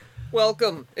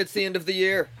Welcome. It's the end of the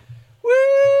year. Woo!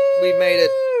 We made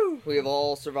it. We have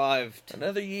all survived.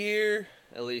 Another year.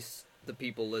 At least the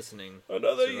people listening.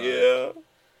 Another survived. year.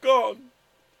 Gone.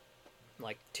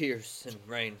 Like tears and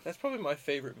rain. That's probably my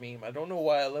favorite meme. I don't know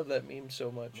why I love that meme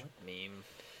so much. What meme?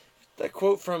 That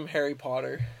quote from Harry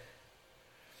Potter.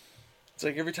 It's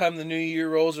like every time the new year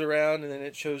rolls around and then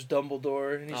it shows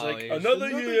Dumbledore and he's like, another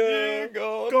year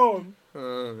gone.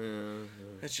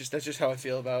 Yeah. That's just how I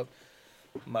feel about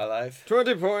my life.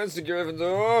 20 points to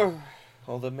Gryffindor.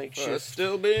 All the For makeshift,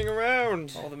 still being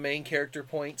around. all the main character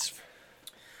points.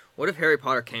 What if Harry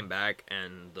Potter came back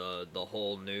and the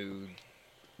whole new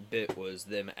bit was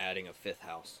them adding a fifth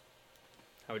house?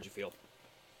 How would you feel?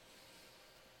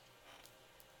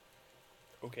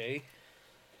 Okay.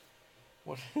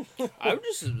 What? I would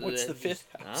just. What's the fifth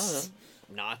I don't know. house?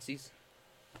 Nazis.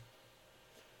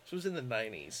 This was in the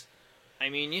 90s. I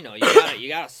mean, you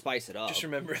gotta spice it up. Just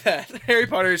remember that Harry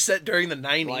Potter is set during the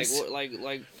 90s.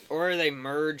 Like, or they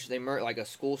merge, like a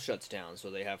school shuts down, so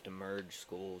they have to merge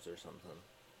schools or something.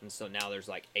 And so now there's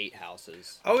like 8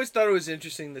 houses. I always thought it was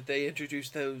interesting that they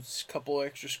introduced those couple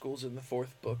extra schools in the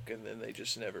 4th book, and then they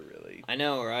just never really. I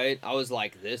know, right? I was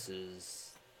like, this is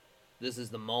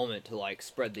the moment to like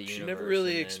spread the universe. She never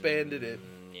really and then- expanded it.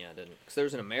 Yeah, it didn't. Because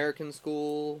there's an American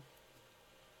school.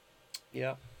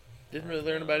 Yeah. Didn't really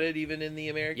learn about it even in the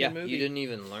American movie. You didn't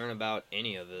even learn about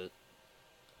any of it.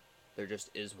 There just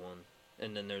is one.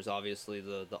 And then there's obviously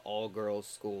the all-girls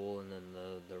school, and then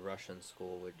the Russian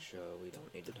school, which we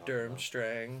don't need to talk about.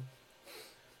 Durmstrang.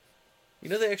 You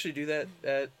know they actually do that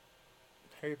at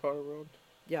Harry Potter World?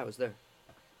 Yeah, I was there.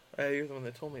 You're the one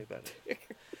that told me about it.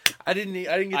 I didn't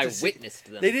get to I see. witnessed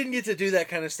them. They didn't get to do that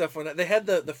kind of stuff when they had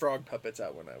the frog puppets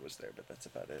out when I was there, but that's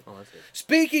about it. Oh, that's good.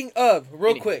 Speaking of,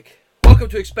 real Anyway. quick, welcome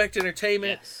to Expect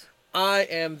Entertainment. Yes. I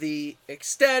am the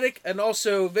ecstatic and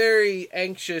also very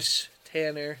anxious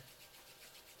Tanner.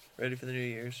 Ready for the New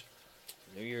Year's?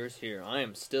 New Year's here. I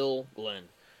am still Glenn.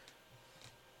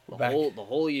 We're back. The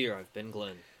whole year I've been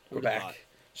Glenn. We're back.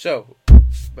 So,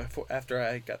 after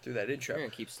I got through that You're intro, gonna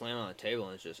keep slamming on the table,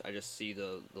 and I just see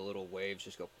the little waves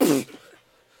just go. I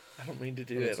don't mean to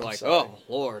do And that. it's I'm like, sorry. oh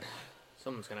Lord,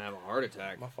 someone's gonna have a heart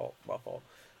attack. My fault.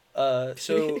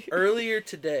 So earlier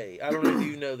today, I don't know if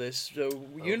you know this. So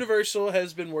Universal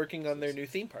has been working on their new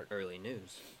theme park. Early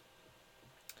news.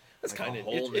 That's Like a kind of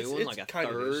whole new one, like a kind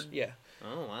of news. third? Yeah,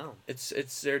 Oh wow.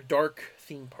 it's their dark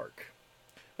theme park.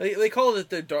 They called it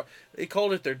their dark. They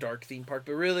called it their dark theme park,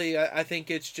 but really, I think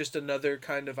it's just another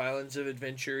kind of Islands of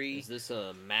Adventure-y. Is this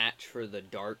a match for the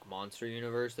dark monster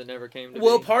universe that never came to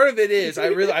Well, be? part of it is. I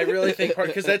really think part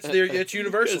because that's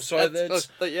Universal. So that's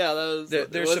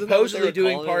they're supposedly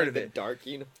doing part of it. Dark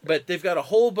universe. But they've got a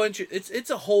whole bunch of it's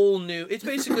a whole new. It's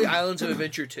basically Islands of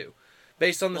Adventure 2,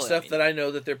 based on the Well, stuff I mean- that I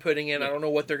know that they're putting in. I Yeah. don't know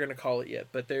what they're gonna call it yet,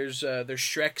 but there's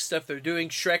Shrek stuff. They're doing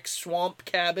Shrek Swamp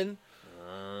Cabin.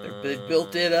 They've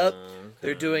built it up.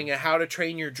 They're doing a How to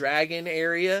Train Your Dragon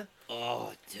area.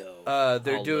 Oh, dope.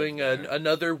 They're I'll doing live there.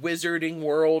 another Wizarding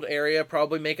World area.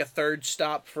 Probably make a third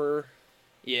stop for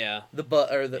Yeah. the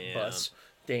Yeah. bus.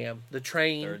 Damn, the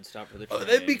train. Third stop for the Oh, train.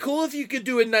 that'd be cool if you could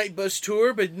do a night bus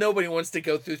tour, but nobody wants to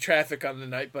go through traffic on the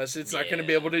night bus. It's not going to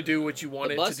be able to do what you want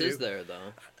The it bus to do. is there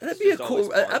though. That'd It's be a just cool.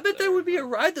 always I parked bet there would be a but-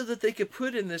 ride though that they could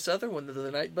put in this other one,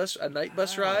 the night bus, a night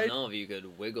bus I ride. don't know if you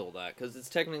could wiggle that because it's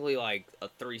technically like a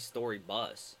 3-story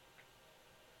bus.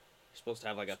 You're supposed to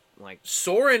have like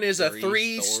Soarin' is a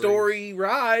 3 3-story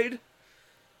ride.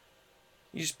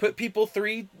 You just put people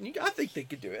I think they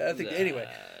could do it. I think anyway.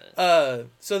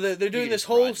 So they're doing could this just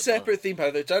whole ride the separate bus. theme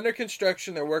park. It's under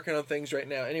construction. They're working on things right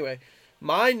now. Anyway,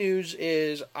 my news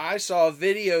is I saw a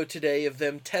video today of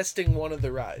them testing one of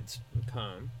the rides,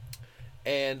 Okay.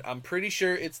 and I'm pretty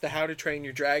sure it's the How to Train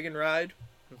Your Dragon ride.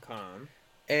 Okay.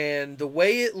 And the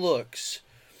way it looks,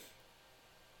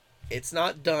 it's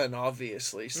not done,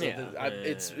 obviously. So Yeah.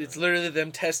 it's literally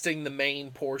them testing the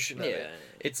main portion of it. Yeah.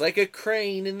 It's like a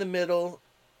crane in the middle,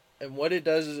 and what it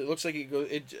does is it looks like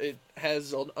it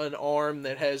has an arm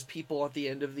that has people at the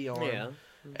end of the arm, Yeah.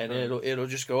 and Okay. it'll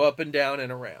just go up and down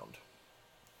and around.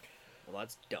 Well,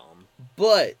 that's dumb.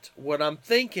 But what I'm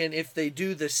thinking, if they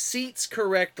do the seats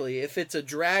correctly, if it's a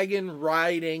dragon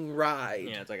riding ride,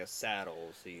 Yeah, it's like a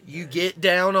saddle seat. you thing. get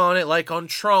down on it like on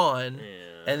Tron.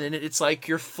 Yeah. And then it's like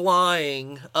you're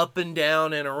flying up and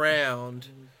down and around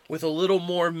with a little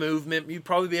more movement. You'd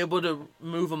probably be able to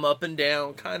move them up and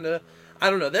down, kind of. I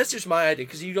don't know. That's just my idea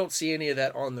because you don't see any of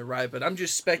that on the ride. But I'm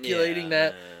just speculating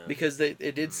that because it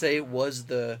did say it was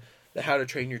the How to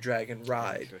Train Your Dragon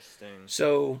ride. Interesting.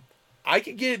 So I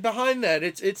could get behind that.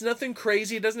 It's nothing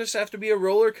crazy. It doesn't just have to be a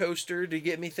roller coaster to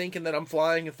get me thinking that I'm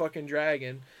flying a fucking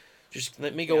dragon. Just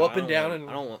let me go up and down.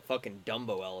 I don't want fucking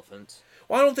Dumbo elephants.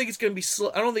 Well, I don't think it's gonna be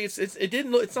slow. I don't think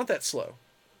it's not that slow.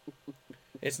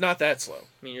 It's not that slow.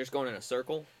 I mean, you're just going in a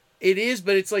circle. It is,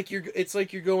 but it's like you're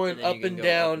going up and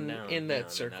down in that I mean,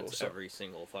 circle. that's every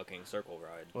single fucking circle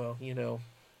ride. Well,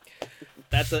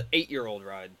 That's an 8-year-old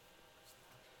ride.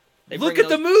 Look at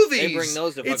the movies. They bring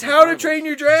those to It's fucking How to carnivals. Train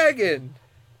Your Dragon.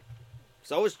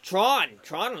 So is Tron.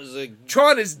 Tron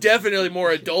is definitely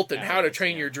more adult than How to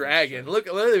Train Your Dragon. Look,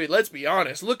 let's be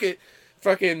honest. Look at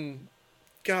fucking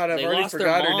God. I've already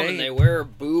forgot her name. And they wear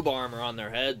boob armor on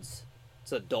their heads.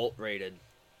 It's adult rated.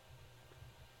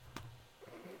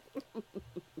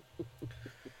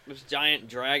 There's giant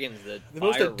dragons that the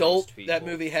most adult people. That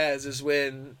movie has is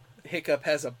when Hiccup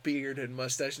has a beard and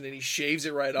mustache and then he shaves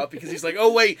it right off because he's like,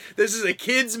 oh wait, this is a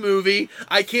kid's movie.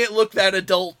 I can't look that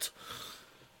adult.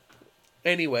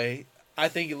 Anyway, I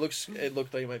think it looked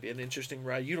like it might be an interesting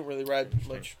ride. You don't really ride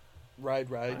much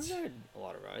rides. I ride a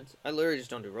lot of rides. I literally just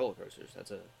don't do roller coasters.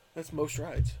 That's most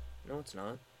rides. No, it's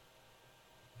not.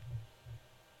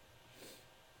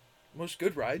 Most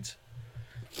good rides.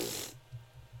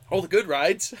 All the good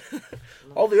rides.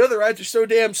 All the other rides are so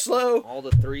damn slow. All the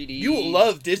 3D. You will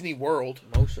love Disney World.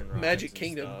 Motion rides. Magic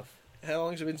Kingdom. Stuff. How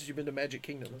long has it been since you've been to Magic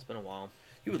Kingdom? It's been a while.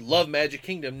 You would love Magic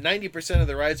Kingdom. 90% of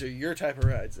the rides are your type of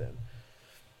rides then.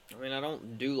 I mean, I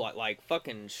don't do like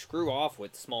fucking screw off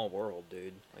with Small World,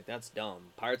 dude. Like, that's dumb.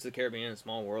 Pirates of the Caribbean and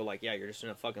Small World, like, yeah, you're just in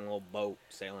a fucking little boat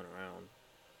sailing around.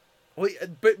 Well,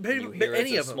 but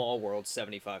any of them. Small World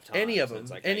 75 times. Any of them.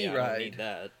 Like, any ride. ride. I don't need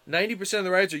that. 90% of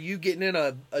the rides are you getting in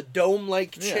a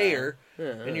dome-like chair,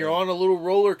 and you're on a little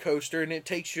roller coaster, and it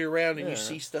takes you around, and you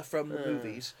see stuff from the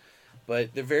movies.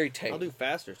 But they're very tame. I'll do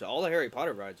faster. So all the Harry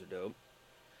Potter rides are dope.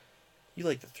 You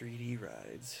like the 3D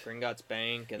rides. Gringotts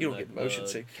Bank and you don't get motion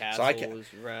sickness. Castle was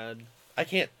rad. I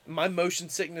can't. My motion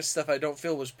sickness stuff I don't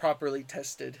feel was properly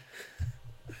tested.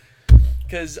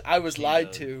 Because I was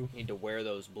lied to. You need to wear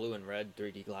those blue and red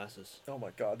 3D glasses. Oh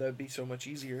my god, that would be so much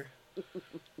easier.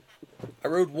 I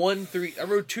rode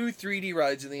two 3D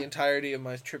rides in the entirety of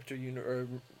my trip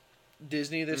to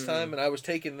Disney this time, and I was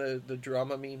taking the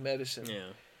Dramamine medicine. Yeah.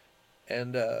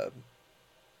 And the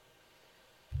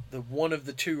one of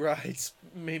the two rides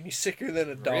made me sicker than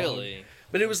a dog. Really?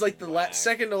 But it was like the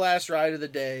second to last ride of the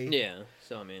day. Yeah.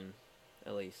 So I mean,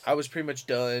 at least I was pretty much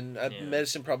done.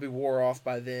 Medicine probably wore off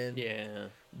by then. Yeah.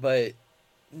 But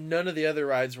none of the other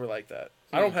rides were like that.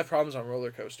 I don't have problems on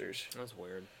roller coasters. That's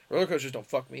weird. Roller coasters don't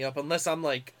fuck me up unless I'm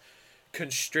like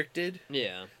constricted.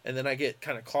 Yeah. And then I get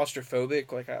kind of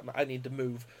claustrophobic. Like I need to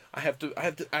move.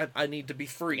 I need to be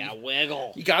free. You gotta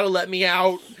wiggle. You gotta let me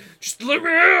out. Just let me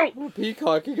out.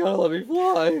 Peacock, you gotta let me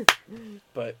fly.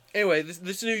 But anyway,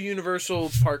 this new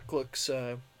Universal Park looks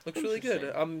really good.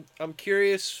 I'm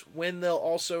curious when they'll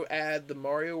also add the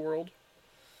Mario World.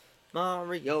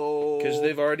 Mario. Because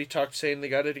they've already talked saying they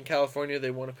got it in California.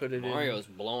 They want to put it Mario's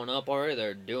blowing up already.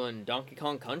 They're doing Donkey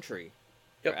Kong Country.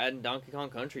 They're adding Donkey Kong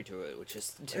Country to it, which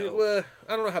is dope.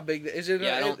 I don't know how big that is.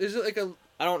 Is it like a?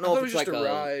 I don't know if it's like a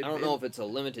ride. I don't know if it's a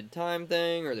limited time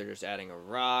thing or they're just adding a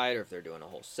ride or if they're doing a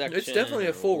whole section. It's definitely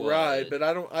a full ride, but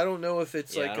I don't know if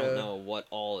it's like I don't know what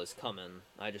all is coming.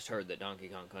 I just heard that Donkey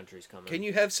Kong Country's coming. Can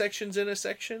you have sections in a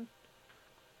section?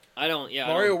 I don't. Yeah.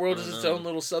 Mario World is its own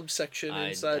little subsection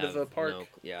inside of a park.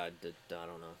 I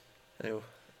don't know.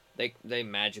 Anyway. They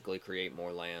magically create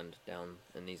more land down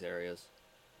in these areas.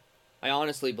 I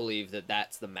honestly believe that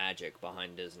that's the magic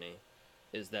behind Disney,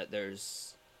 is that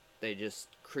they just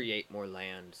create more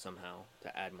land somehow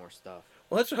to add more stuff.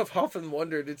 Well, that's what I've often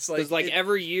wondered. It's like because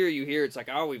every year you hear it's like,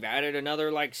 oh, we've added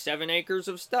another like 7 acres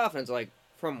of stuff, and it's like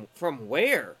from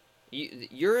where?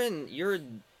 You're in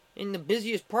the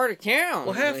busiest part of town.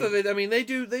 Well, half of it. I mean, they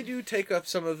do take up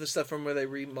some of the stuff from where they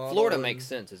remodel. Florida makes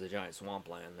sense as a giant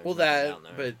swampland. Well, that,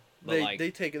 but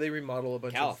they remodel a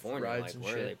bunch of rides and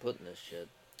shit. Where are they putting this shit?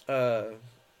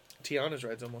 Tiana's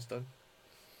ride's almost done.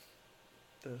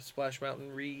 The Splash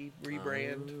Mountain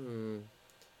rebrand.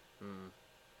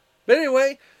 But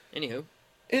anyway,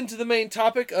 into the main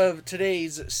topic of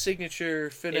today's signature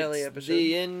finale episode.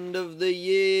 The end of the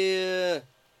year.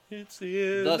 It's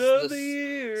the end of the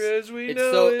year as we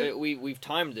know it. We've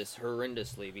timed this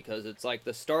horrendously because it's like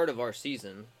the start of our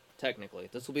season. Technically,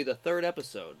 this will be the 3rd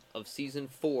episode of season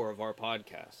 4 of our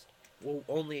podcast. Well,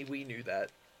 only we knew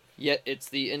that. Yet it's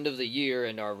the end of the year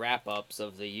and our wrap-ups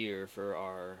of the year for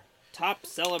our top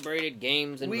celebrated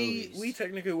games and movies. We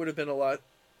technically would have been a lot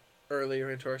earlier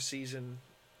into our season.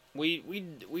 We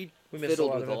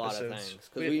fiddled with a lot of things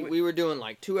because we were doing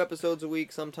like 2 episodes a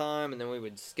week sometime, and then we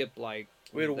would skip like.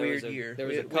 We had a weird year. There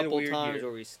was a couple times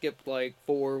where we skipped like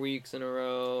 4 weeks in a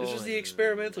row. This was the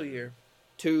experimental year.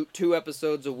 two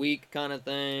episodes a week kind of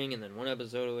thing, and then one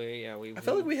episode a week. Yeah, I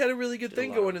felt like we had a really good did a thing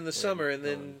lot going of in the weird summer, and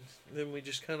going. then we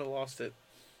just kind of lost it.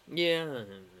 Yeah.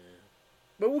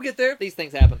 But we'll get there. These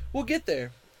things happen. We'll get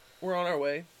there. We're on our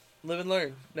way. Live and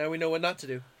learn. Now we know what not to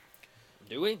do.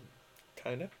 Do we?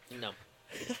 Kinda. No.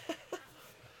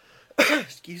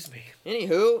 Excuse me.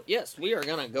 Anywho, yes, we are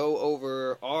gonna go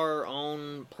over our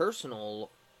own personal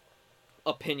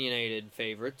opinionated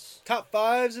favorites. Top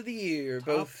fives of the year, Top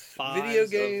both fives video of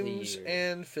the games year.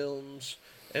 and films.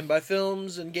 And by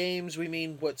films and games, we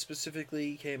mean what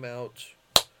specifically came out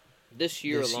This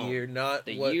year this alone. year, not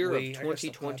The what year we, of I guess the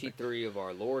 2023 of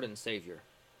our Lord and Savior.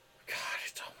 God,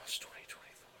 it's almost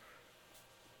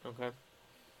 2024. Okay.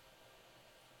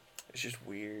 It's just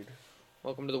weird.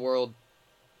 Welcome to the world.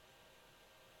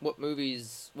 What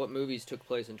movies took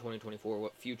place in 2024?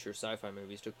 What future sci-fi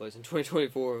movies took place in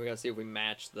 2024? We gotta see if we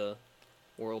match the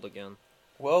world again.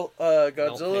 Well,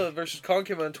 Godzilla think- vs. Kong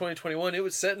came out in 2021. It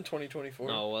was set in 2024.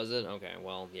 No, was it? Okay,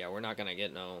 well, yeah, we're not gonna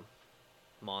get no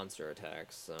monster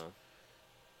attacks, so.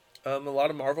 A lot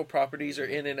of Marvel properties are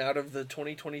in and out of the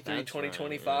 2023, That's right,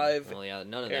 2025. yeah. Well, yeah,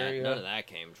 none area. of that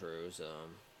came true, so.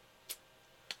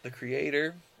 The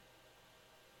Creator.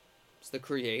 It's the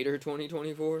Creator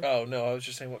 2024? Oh, no, I was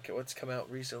just saying what's come out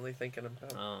recently, thinking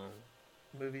about Oh.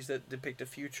 movies that depict a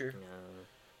future. Yeah.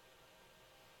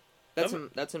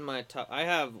 That's in my top. I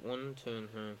have 1, 2,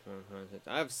 3, 4, 5, 6.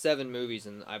 I have 7 movies,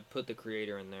 and I put the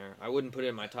Creator in there. I wouldn't put it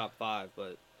in my top 5,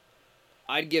 but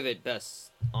I'd give it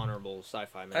best honorable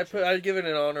sci-fi mention. I'd give it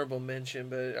an honorable mention,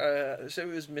 but so it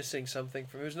was missing something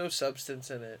from. There was no substance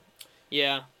in it.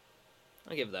 Yeah,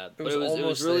 I give that. It But was it was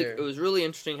almost really there. it was really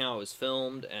interesting how it was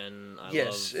filmed, and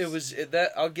Yes, it was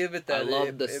that. I'll give it that. I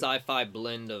love the sci-fi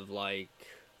blend of like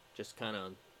just kind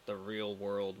of the real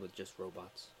world with just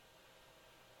robots.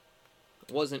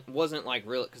 It wasn't like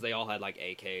real because they all had like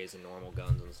AKs and normal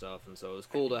guns and stuff, and so it was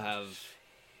cool to have.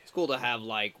 It's cool to have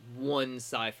like one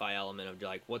sci-fi element of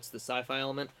like what's the sci-fi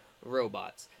element?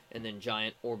 Robots, and then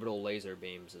giant orbital laser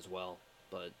beams as well.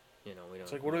 But we don't.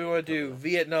 It's like, what do we want to do?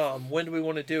 Vietnam. When do we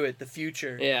want to do it? The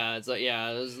future. Yeah, it's like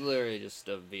it was literally just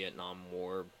a Vietnam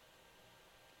War.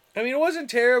 I mean, it wasn't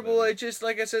terrible. Mhm. It just,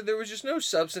 like I said, there was just no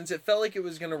substance. It felt like it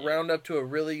was going to round up to a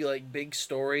really like big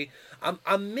story.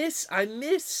 I miss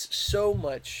so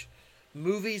much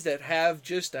movies that have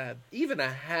just even a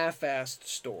half-assed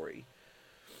story.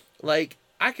 Like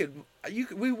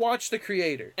we watched The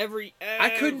Creator. I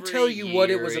couldn't tell you what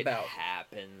it was about.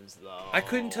 Happens though. I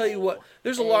couldn't tell you what.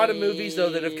 There's a lot of movies though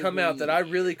that have come out that I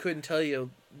really couldn't tell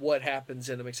you what happens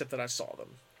in them, except that I saw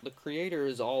them. The Creator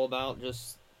is all about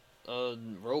just a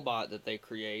robot that they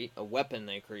create, a weapon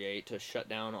they create to shut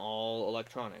down all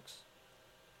electronics.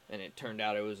 And it turned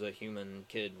out it was a human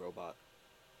kid robot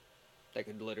that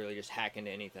could literally just hack into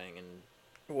anything, and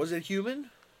Was it human?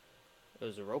 it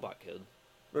was a robot kid.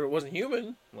 But it wasn't human.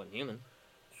 It wasn't human.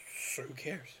 So who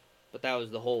cares? But that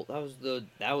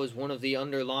was one of the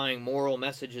underlying moral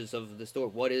messages of the story.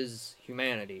 What is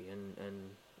humanity and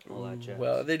all that jazz.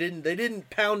 Well, they didn't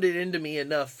pound it into me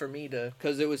enough for me to.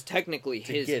 Because it was technically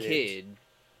To his get it. kid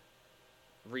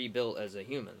rebuilt as a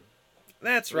human.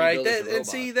 That's right. Rebuilt as a And robot.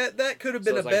 see that could have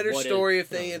been So a it's like, better what is- story if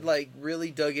they no. had like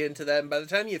really dug into that. And by the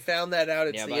time you found that out,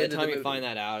 it's Yeah, the by end the of time the you movie. find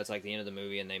that out, it's like the end of the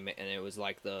movie, and and it was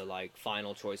like the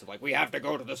final choice of like we have to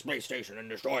go to the space station and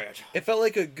destroy it. It felt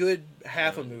like a good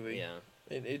half a And, movie. Yeah.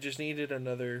 It just needed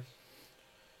another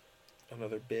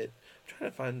bit. I'm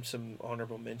trying to find some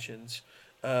honorable mentions.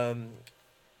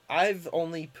 I've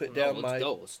only put No, down let's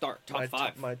go. Let's start top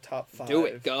 5. my top 5. Do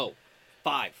it. Go.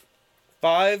 5.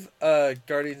 5.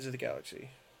 Guardians of the Galaxy,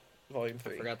 Volume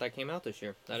 3. I forgot that came out this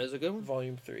year. That is a good one.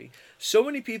 Volume 3. So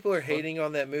many people are hating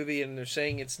on that movie, and they're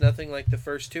saying it's nothing like the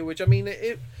first two. Which I mean,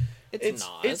 it's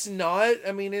not. It's not.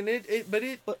 I mean, and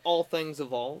But all things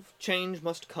evolve. Change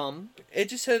must come. it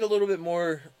just had a little bit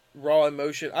more raw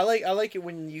emotion. I like it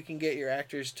when you can get your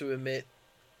actors to emit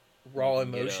raw You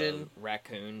can get emotion. a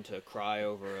raccoon to cry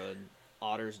over an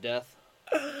otter's death.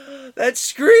 That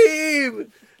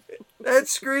scream! That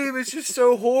scream is just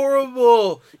so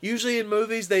horrible. Usually in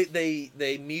movies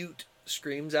they mute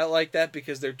screams out like that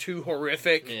because they're too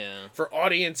horrific Yeah. for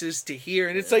audiences to hear,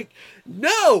 and it's Yeah. like,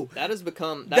 no! That has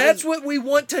become. That's what we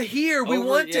want to hear. We Over-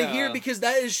 want to hear yeah. because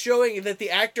that is showing that the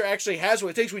actor actually has what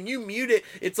it takes. When you mute it,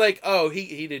 it's like, oh,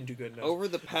 he didn't do good enough. Over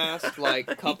the past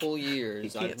couple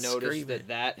years, can't I've noticed scream it.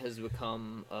 that has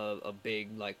become a big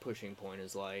pushing point.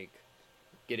 Is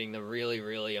getting the really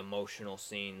really emotional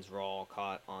scenes raw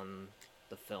caught on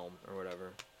the film or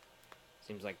whatever.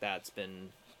 Seems like that's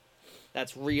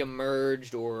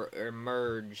reemerged or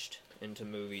emerged into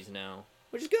movies now,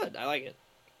 which is good. I like it.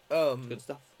 Good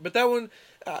stuff. But that one,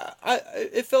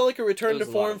 it felt like a return It to was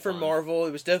a lot form of for fun. Marvel.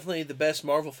 It was definitely the best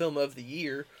Marvel film of the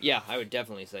year. Yeah, I would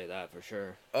definitely say that for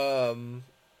sure.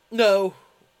 No,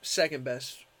 second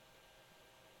best.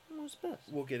 What's best?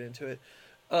 We'll get into it.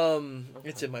 Okay.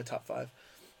 It's in my top 5.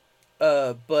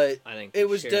 But I think it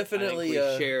we was share, definitely I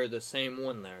think we share the same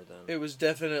one there. Then it was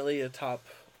definitely a top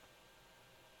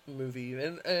movie,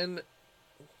 and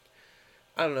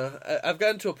I don't know. I've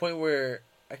gotten to a point where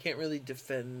I can't really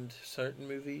defend certain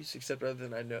movies, except other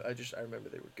than I remember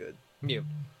they were good. Yeah.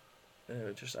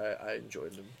 And I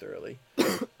enjoyed them thoroughly.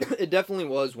 It definitely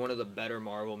was one of the better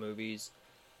Marvel movies.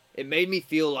 It made me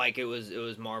feel like it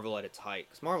was Marvel at its height.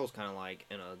 Because Marvel's kind of like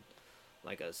in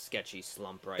a sketchy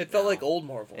slump right now. It felt like old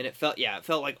Marvel. And it felt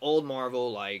like old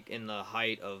Marvel, like in the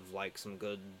height of like some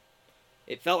good.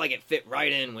 It felt like it fit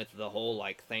right in with the whole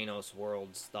like Thanos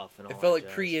world stuff and all. It felt that like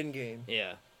jazz. pre-Endgame.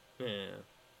 Yeah.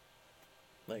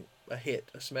 Like a hit,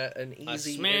 an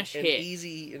easy, smash an hit.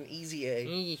 an easy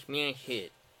A. Smash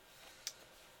hit.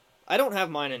 I don't have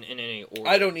mine in any order.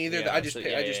 I don't either. Yeah, I just so,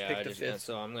 picked the fifth.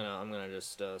 so I'm gonna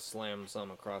just slam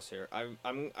some across here.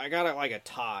 I got it like a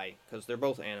tie because they're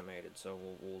both animated. So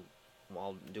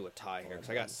I'll do a tie here because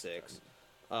I got 6.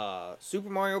 Super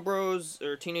Mario Bros.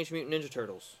 Or Teenage Mutant Ninja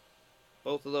Turtles.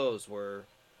 Both of those were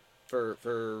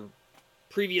for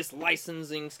previous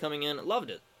licensings coming in. Loved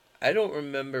it. I don't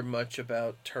remember much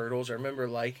about Turtles. I remember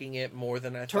liking it more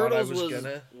than I Turtles thought I was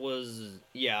gonna.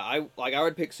 I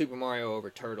would pick Super Mario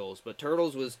over Turtles, but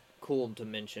Turtles was cool to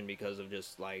mention because of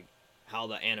just like how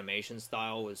the animation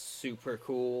style was super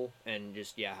cool and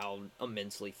just how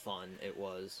immensely fun it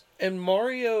was. And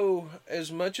Mario,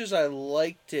 as much as I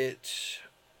liked it,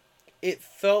 it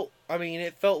felt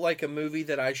like a movie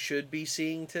that I should be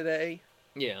seeing today.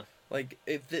 Yeah. Like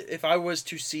if I was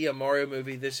to see a Mario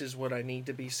movie, this is what I need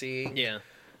to be seeing. Yeah.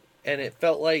 And it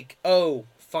felt like, oh,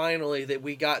 finally that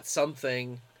we got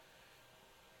something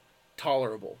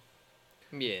tolerable.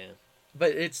 Yeah.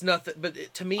 But it's nothing.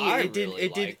 But to me, it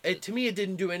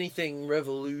didn't do anything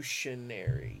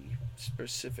revolutionary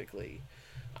specifically.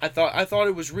 I thought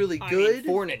it was really good. I mean,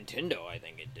 for Nintendo, I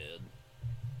think it did.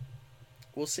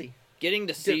 We'll see. Getting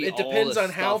to see It all depends the on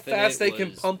how stuff in fast it they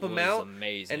can was- pump them was out,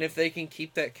 amazing. and if they can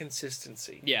keep that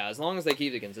consistency. Yeah, as long as they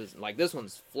keep the consistent. Like this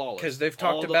one's flawless. Because they've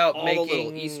talked All about the making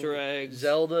little Easter eggs.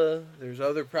 Zelda. There's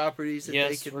other properties that they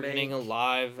Yes, could we're make. getting a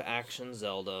live action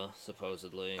Zelda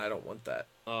supposedly. I don't want that.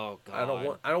 Oh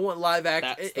god. I don't want live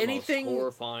action. That's the Anything most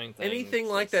horrifying thing. anything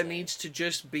to like that say. needs to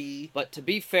just be But to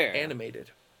be fair, animated.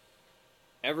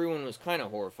 everyone was kind of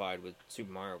horrified with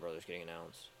Super Mario Brothers getting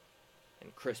announced.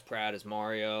 And Chris Pratt as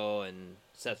Mario and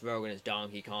Seth Rogen as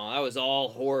Donkey Kong. That was all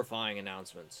horrifying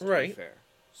announcements, to Right. be fair.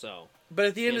 So, But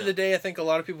at the end You of know. the day, I think a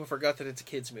lot of people forgot that it's a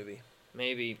kids movie.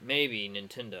 maybe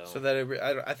Nintendo. So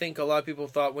that I think a lot of people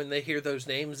thought when they hear those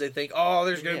names, they think, oh,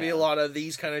 there's going to be a Yeah. lot of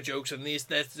these kind of jokes and this,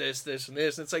 and this. And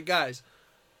it's like, guys,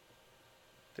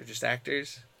 they're just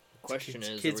actors. Question It's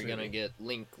a is, kids are we going to movie. get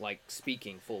Link, like,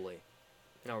 speaking fully?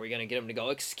 And are we going to get him to go,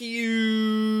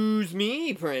 excuse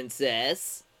me,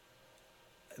 princess?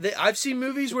 I've seen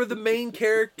movies where the main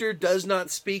character does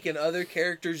not speak and other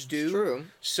characters do. It's true.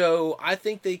 So I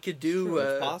think they could do True,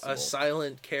 it's a possible.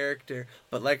 silent character,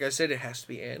 but like I said, it has to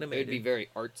be It animated. would be very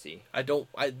artsy.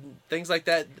 Things like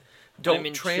that don't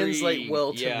I'm translate intrigued.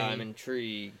 well to me. Yeah, I'm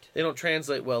intrigued. They don't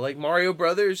translate well. Like Mario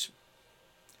Brothers,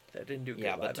 that didn't do good.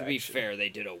 Yeah, but live to be action. fair, they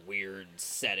did a weird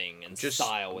setting and Just-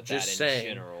 style with just that in saying.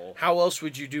 general. How else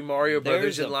would you do Mario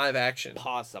Brothers There's in a live action?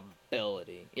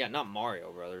 Possibility. Yeah, not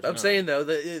Mario Brothers. I'm no. saying though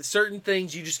that certain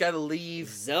things you just got to leave.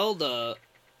 Zelda,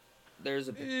 there's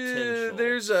a potential.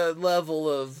 There's a level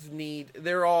of need.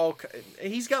 They're all.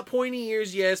 He's got pointy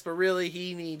ears, yes, but really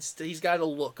he's got a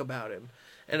look about him,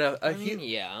 and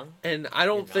yeah. and I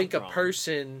don't You're not think a wrong.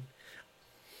 person.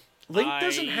 Link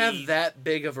doesn't have that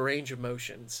big of a range of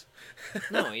motions.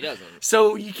 No, he doesn't.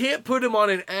 So you can't put him on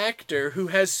an actor who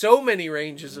has so many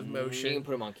ranges of You motion. can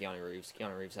put him on Keanu Reeves.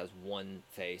 Keanu Reeves has one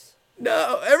face.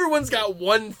 No, everyone's got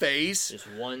one face. Just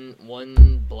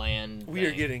one bland. We are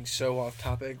thing. getting so off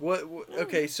topic.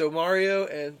 Okay, so Mario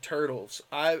and Turtles.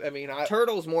 I mean,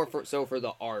 Turtles more for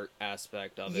the art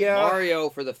aspect of it. Yeah, Mario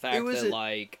for the fact was that a-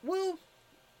 like well,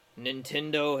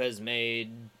 Nintendo has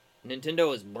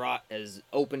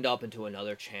opened up into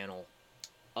another channel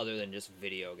other than just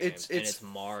video games, and it's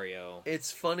Mario.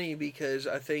 it's funny because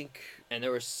I think And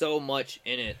there was so much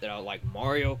in it that I like.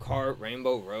 Mario Kart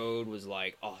Rainbow Road was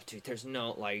like, oh dude, there's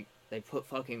no like they put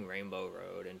fucking Rainbow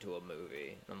Road into a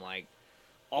movie. I'm like,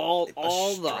 all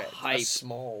the hype. a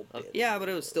small bit. Yeah, but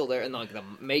it was still there, and like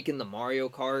making the Mario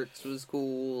Karts was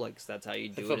cool. Like 'cause that's how you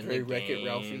It do it felt in very the Wreck-It game.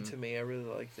 Ralphie to me. I really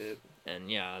liked it.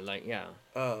 And yeah, like yeah,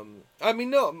 I mean,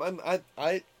 no,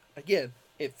 I again,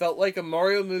 it felt like a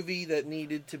Mario movie that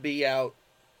needed to be out,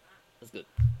 it's good.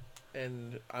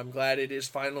 and I'm glad it is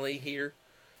finally here.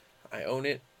 I own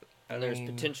it. And there's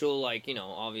potential, like, you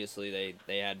know, obviously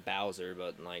they had Bowser,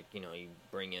 but like, you know, you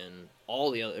bring in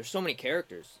all the other. There's so many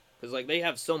characters because like they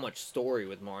have so much story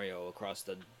with Mario across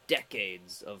the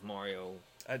decades of Mario.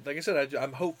 Like I said,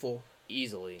 I'm hopeful.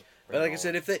 Easily. But like I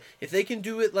said, if they can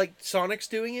do it like Sonic's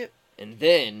doing it, and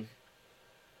then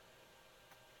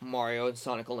Mario and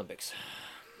Sonic Olympics.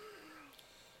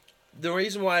 The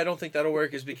reason why I don't think that'll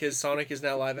work is because Sonic is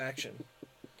now live action.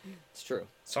 It's true.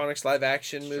 Sonic's live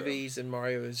action movies and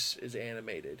Mario is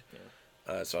animated.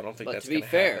 Yeah. So I don't think but that's to be gonna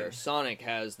fair, happen. Sonic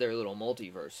has their little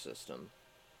multiverse system.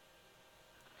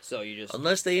 So you just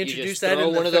unless they you introduce just that throw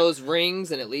in one of those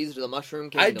rings and it leads to the Mushroom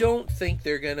Kingdom. I don't think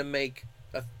they're gonna make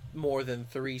more than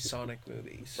 3 Sonic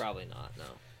movies. Probably not. No.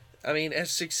 I mean,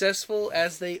 as successful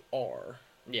as they are.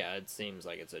 Yeah, it seems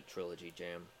like it's a trilogy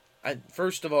jam.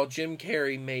 First of all, Jim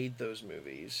Carrey made those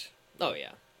movies Oh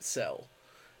yeah. sell.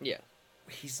 Yeah.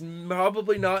 He's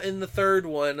probably not in the third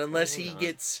one unless Probably he not.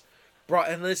 gets brought.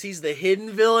 Unless he's the hidden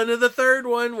villain of the third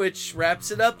one, which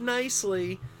wraps it up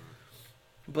nicely.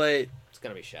 But It's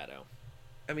gonna be Shadow.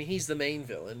 I mean, he's the main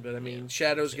villain. But I mean, Yeah.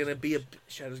 Shadow's gonna be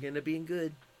in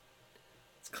good.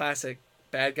 It's classic.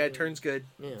 Bad guy turns good.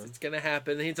 Yeah. It's gonna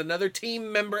happen. He's another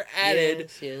team member added.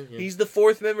 Yes, yeah. He's the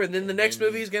 4th member, and then the And next then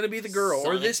movie is gonna be the girl, or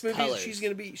Sonic this movie Colors. she's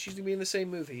gonna be in the same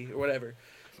movie or whatever.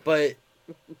 But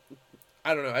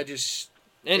I don't know. I just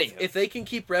Anyhow. if they can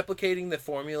keep replicating the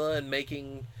formula and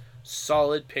making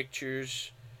solid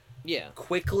pictures Yeah.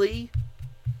 quickly.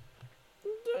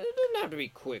 It doesn't have to be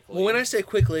quickly. Well, when I say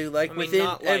quickly, like I mean, within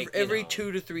not like, every you know.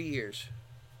 2 to 3 years.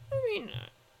 I mean,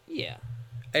 yeah.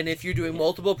 And if you're doing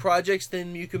multiple projects,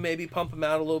 then you can maybe pump them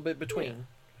out a little bit between.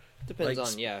 Depends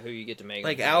Like, on who you get to make.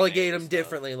 Like and how you allocate make them stuff.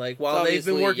 differently. Like while So they've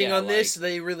been obviously, working yeah, on this, like,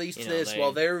 they released you know, this. they-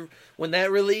 While when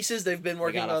that releases, they've been They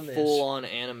working got a on this. full on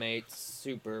animate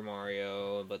Super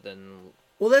Mario, but then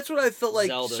Well, that's what I felt like.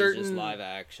 Zelda's just Certain live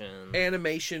action.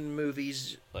 animation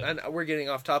movies, Like, and we're getting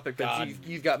off topic, but God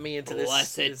you've got me into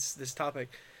bless it. this topic.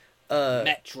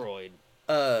 Metroid.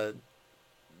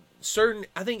 Certain,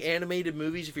 I think animated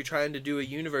movies, if you're trying to do a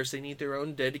universe, they need their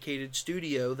own dedicated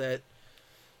studio that,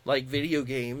 like video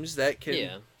games, that can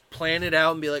Yeah. plan it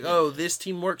out and be like, oh, this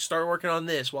team start working on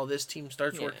this while this team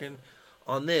starts Yeah. working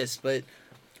on this. But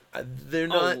they're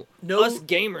not. Us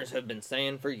gamers have been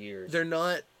saying for years. They're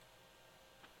not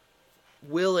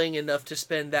willing enough to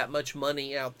spend that much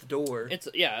money out the door. It's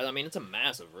a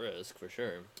massive risk for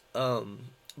sure.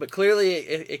 But clearly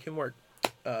it can work.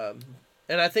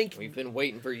 And I think We've been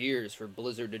waiting for years for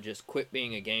Blizzard to just quit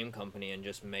being a game company and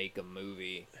just make a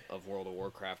movie of World of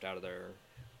Warcraft out of their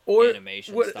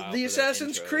animation style for the their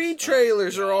Assassin's intros. Creed Oh,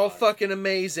 trailers are all God. fucking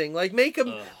amazing. Like make a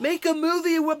Ugh.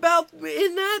 movie about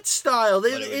in that style.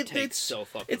 But it would take It's so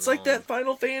fucking it's like long. that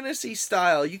Final Fantasy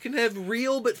style. You can have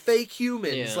real but fake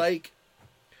humans. Yeah. Like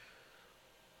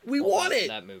we Well, want that, it.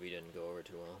 That movie didn't go over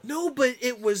too well. No, but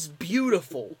it was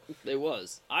beautiful. It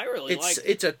was. I really liked it.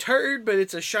 It's a turd, but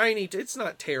it's a shiny. It's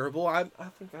not terrible. I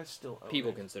think I still own People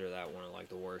it. consider that one of like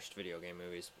the worst video game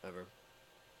movies ever.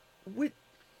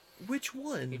 Which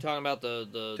one? You talking about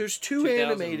the There's 2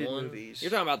 animated 2001? movies.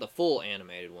 You're talking about the full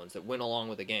animated ones that went along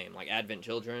with the game, like Advent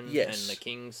Children Yes. and the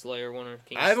Kingslayer one.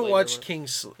 I haven't watched one.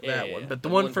 that Yeah, one, yeah. but the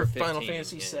The one one for for Final 15,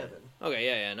 Fantasy yeah. VII. Okay,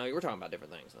 yeah. No, you were talking about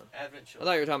different things then. Advent I Children.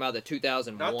 thought you were talking about the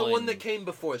 2001. Not the one that came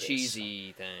before this.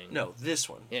 cheesy thing. No, this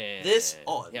one. Yeah. This yeah.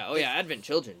 on. Yeah. Oh yeah, Advent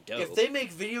Children. Dope. If they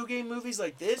make video game movies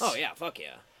like this, Oh yeah. Fuck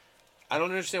yeah. I don't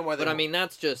understand why they. But I won't. mean,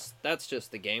 that's just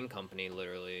the game company.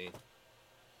 Literally,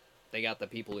 they got the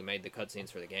people who made the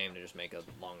cutscenes for the game to just make a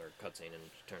longer cutscene and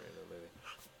turn it into a movie.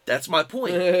 that's my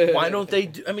point. Why don't they?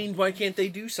 Why can't they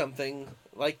do something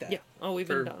like that? Yeah. Oh, we've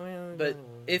been. But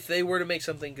if they were to make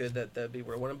something good, that'd be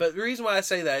where one. But the reason why I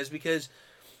say that is because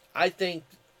I think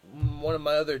one of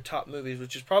my other top movies,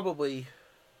 which is probably,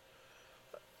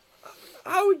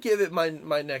 I would give it my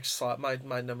next slot, my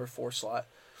number 4 slot,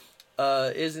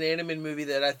 is an animated movie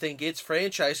that I think its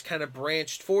franchise kind of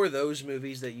branched for those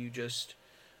movies that we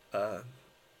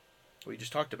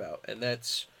just talked about, and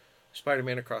that's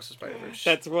Spider-Man Across the Spider-Verse.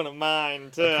 that's one of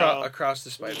mine too. Across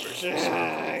the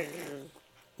Spider-Verse.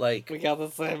 Like We got the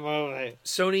same movie.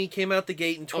 Sony came out the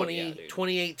gate in Oh, yeah, dude.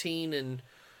 2018 and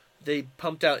they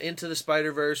pumped out Into the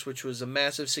Spider-Verse, which was a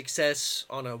massive success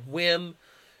on a whim.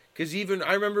 Because do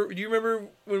you remember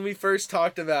when we first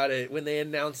talked about it, when they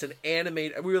announced an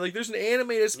animated, we were like, there's an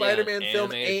animated Spider-Man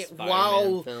film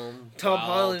while Tom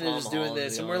Holland is doing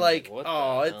this. And we're like,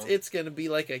 oh, it's going to be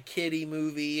like a kiddie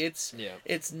movie. It's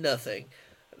nothing.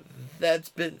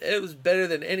 it was better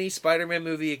than any Spider-Man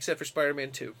movie except for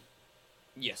Spider-Man 2.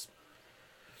 Yes,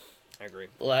 I agree.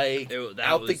 Like,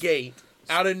 out the gate,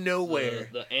 out of nowhere.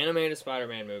 The animated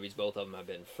Spider-Man movies, both of them have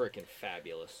been freaking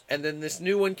fabulous. And then this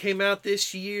new one came out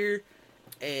this year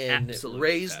and Absolutely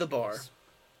raised fabulous. the bar.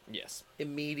 Yes.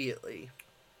 Immediately.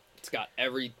 It's got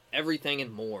everything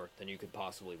and more than you could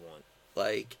possibly want.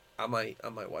 Like, I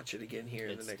might watch it again here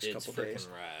in the next couple days. It's freaking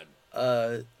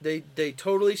rad. They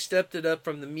totally stepped it up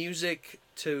from the music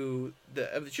to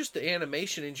just the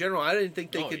animation in general. I didn't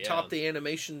think they could top the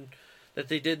animation that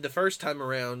they did the first time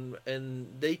around, and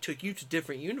they took you to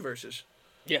different universes.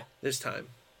 Yeah. This time.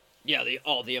 Yeah,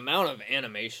 the amount of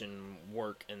animation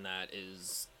work in that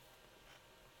is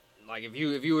like if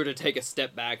you were to take a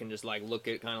step back and just like look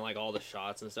at kind of like all the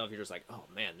shots and stuff, you're just like, oh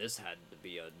man, this had to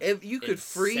be if you could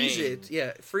freeze it,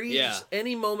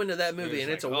 any moment of that movie, and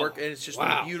it's like, a work, and it's just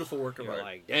a beautiful work of art.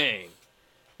 Like, dang,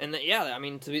 and I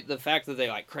mean, the fact that they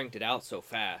like cranked it out so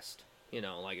fast,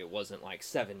 like it wasn't like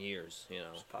 7 years, It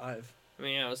was 5. I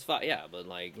mean, it was 5, but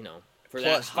like for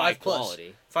plus, that high 5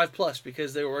 quality, 5+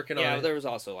 because they were working on. Yeah, there was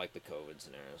also like the COVID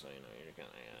scenario, so you're kind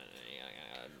of.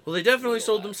 Well, they definitely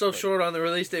sold themselves short on the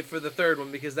release date for the third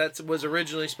one because that was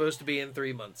originally supposed to be in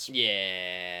 3 months.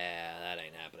 Yeah, that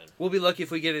ain't happening. We'll be lucky if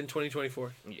we get it in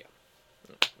 2024. Yeah.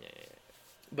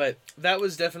 But that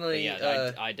was definitely...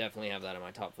 I definitely have that in my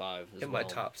top 5 as well. My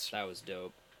tops. That was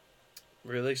dope.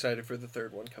 Really excited for the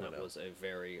third one coming out. That was a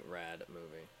very rad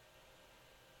movie.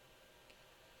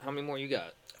 How many more you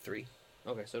got? 3.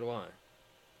 Okay, so do I.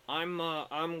 I'm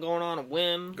going on a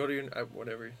whim. Go to your...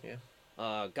 whatever, yeah.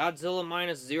 Godzilla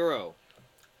 -0.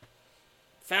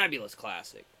 Fabulous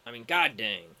classic. I mean, god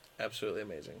dang. Absolutely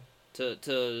amazing.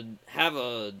 To have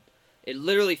it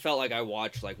literally felt like I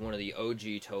watched like one of the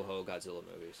OG Toho Godzilla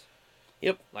movies.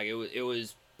 Yep. Like it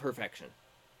was perfection.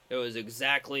 It was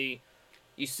exactly.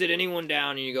 You sit anyone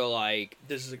down and you go like,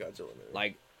 this is a Godzilla movie.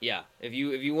 Like, yeah, if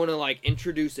you want to like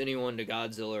introduce anyone to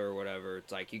Godzilla or whatever,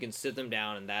 it's like you can sit them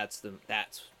down and that's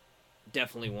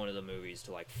definitely one of the movies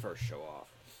to like first show off.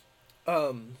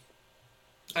 I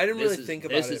didn't really think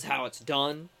about it. This is how it's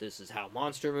done. This is how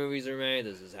monster movies are made.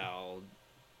 This is how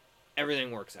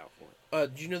everything works out for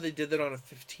it. Do you know they did that on a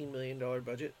 $15 million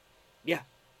budget? Yeah,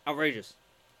 outrageous.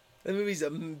 The movie's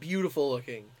beautiful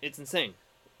looking. It's insane.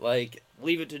 Like,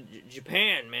 leave it to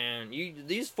Japan, man.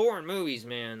 These foreign movies,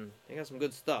 man, they got some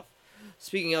good stuff.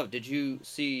 Speaking of, did you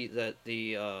see that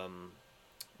the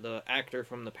actor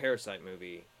from the Parasite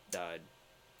movie died?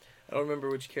 I don't remember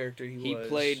which character he was. He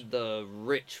played the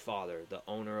rich father, the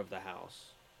owner of the house.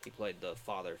 He played the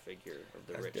father figure of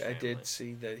the rich family. I did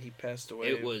see that he passed away.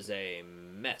 It was a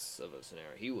mess of a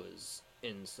scenario. He was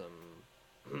in some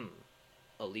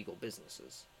illegal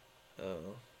businesses.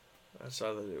 Oh, I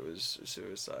saw that it was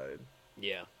suicide.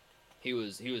 Yeah, he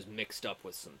was mixed up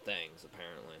with some things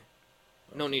apparently.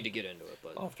 No need to get into it,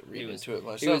 but I'll have to read into it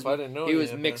myself. I didn't know he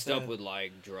was mixed up with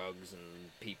like drugs and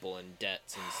people and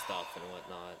debts and stuff and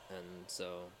whatnot, and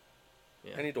so.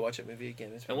 Yeah. I need to watch that movie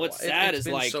again. And what's sad is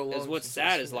like,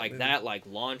 that like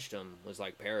launched him was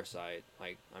like Parasite.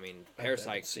 Like I mean,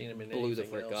 Parasite blew the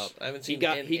frick up. I haven't seen.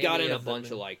 He got in a bunch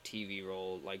of like TV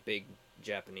roles, like big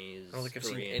Japanese. I don't think I've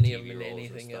Korean seen any TV of them in roles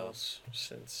anything else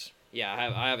since. Yeah,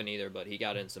 I haven't either, but he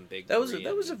got in some big. That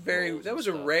was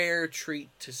a rare treat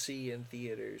to see in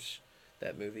theaters.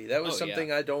 That movie. That was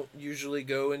something I don't usually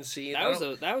go and see.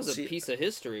 That was a piece of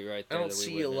history right there. I don't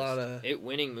see a lot of it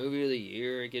winning movie of the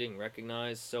year, getting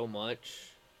recognized so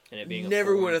much, and it being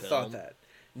never would have thought that.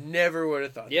 Never would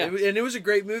have thought. Yeah, that. And it was a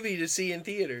great movie to see in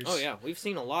theaters. Oh yeah, we've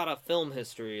seen a lot of film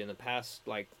history in the past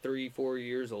like 3-4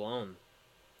 years alone.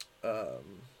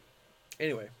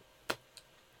 Anyway.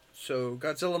 So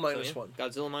Godzilla -1.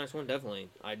 Godzilla -1, definitely.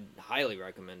 I'd highly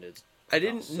recommend it. I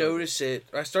didn't notice it.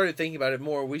 I started thinking about it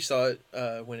more. We saw it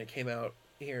when it came out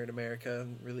here in America,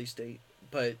 release date.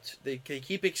 But they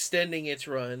keep extending its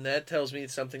run. That tells me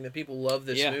it's something that people love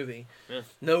this movie. Yeah.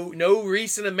 No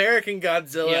recent American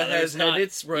Godzilla has had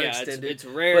its run extended. It's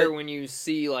rare when you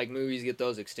see like movies get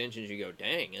those extensions. You go,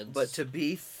 dang. But to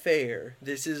be fair,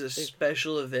 this is a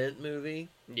special event movie.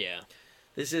 Yeah.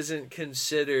 This isn't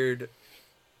considered...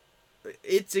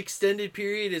 Its extended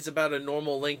period is about a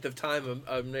normal length of time an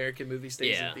American movie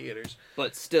stays in theaters.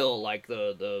 But still, like,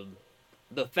 the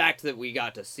fact that we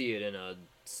got to see it in a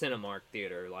Cinemark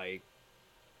theater, like,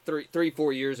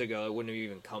 3-4 years ago, it wouldn't have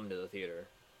even come to the theater.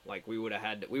 Like, we would have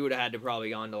had to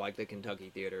probably gone to, like, the Kentucky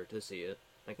theater to see it.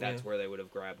 Like, that's where they would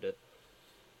have grabbed it.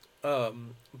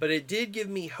 But it did give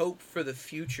me hope for the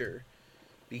future,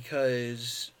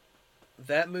 because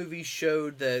that movie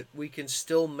showed that we can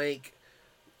still make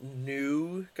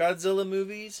new Godzilla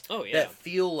movies Oh yeah. that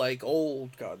feel like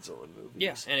old Godzilla movies.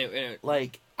 Yeah, and it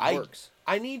Like works.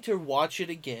 I need to watch it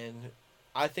again.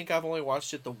 I think I've only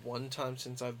watched it the one time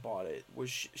since I've bought it. Was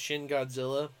Shin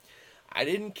Godzilla. I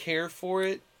didn't care for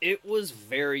it, It was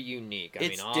very unique. I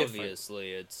It's mean, different.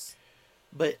 obviously, it's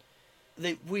but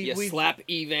you we slap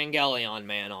Evangelion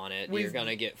Man on it, you're we've-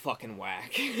 gonna get fucking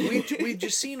whack. we've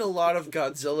just seen a lot of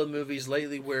Godzilla movies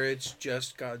lately where it's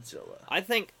just Godzilla. I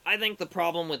think the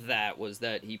problem with that was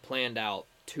that he planned out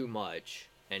too much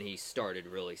and he started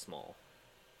really small.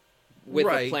 With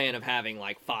Right. a plan of having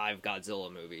like 5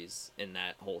 Godzilla movies in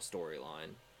that whole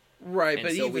storyline. Right, And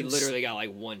but so even we literally got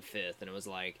like 1/5 and it was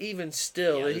like even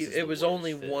still, Yeah, this is it the was worst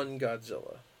only fit. one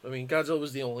Godzilla. I mean, Godzilla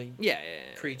was the only yeah.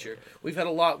 creature. We've had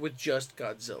a lot with just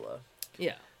Godzilla.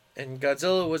 Yeah. And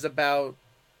Godzilla was about.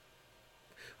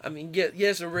 I mean,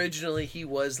 yes, originally he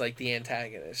was like the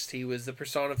antagonist. He was the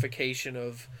personification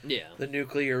of Yeah. the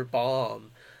nuclear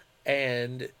bomb.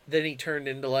 And then he turned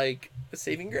into like a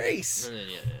saving grace. And then,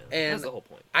 And that's the whole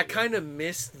point. I kind of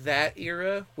missed that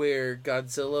era where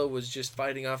Godzilla was just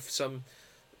fighting off some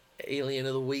alien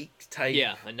of the week type.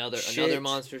 Yeah, another shit.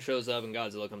 monster shows up and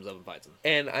Godzilla comes up and fights him.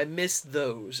 And I missed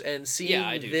those. And seeing Yeah,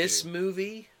 I do this too.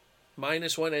 movie,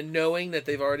 -1, and knowing that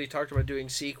they've already talked about doing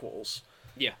sequels.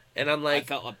 Yeah. And I'm I like,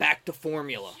 felt like back to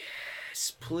formula.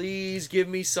 yes, please give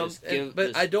me some. Just give- But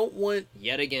just- I don't want.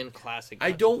 Yet again, classic.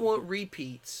 I Godzilla. don't want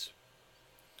repeats.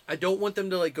 I don't want them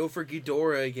to like go for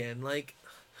Ghidorah again. Like,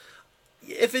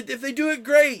 if they do it,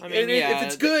 great. I mean, and yeah, if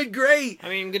it's good, great. I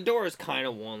mean, Ghidorah's kind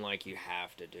of one like you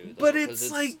have to do. Though, But 'cause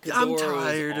it's like I'm Ghidorah was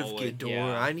tired of always- Ghidorah.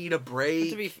 yeah. I need a But break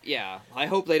to be, yeah, I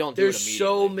hope they don't do There's it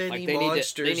so immediately. many Like,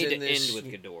 monsters they need in to this- end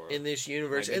with Ghidorah. in this Like,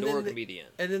 universe, Ghidorah can be the end.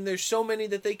 and then there's so many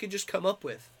that they could just come up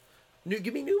with.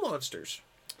 Give me new monsters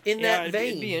in Yeah, that it'd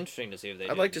vein. be interesting to see if they. I'd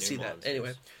did like to new see that. monsters.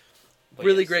 Anyway, But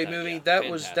really yes, great movie. yeah, that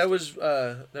fantastic.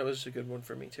 was a good one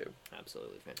for me too.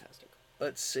 Absolutely fantastic.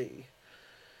 Let's see.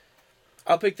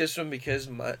 I'll pick this one because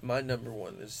my number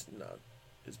one is not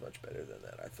is much better than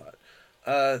that, I thought.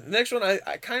 The next one,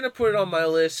 I kind of put it on my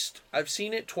list. I've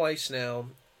seen it twice now,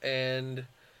 and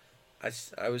I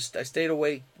stayed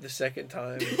awake the second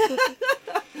time.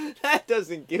 That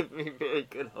doesn't give me very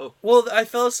good hope. Well, I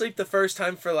fell asleep the first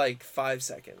time for like 5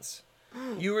 seconds.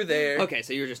 You were there. Okay,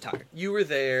 so you were just tired. You were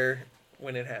there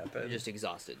when it You're happened. just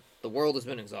exhausted. The world has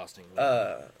been exhausting.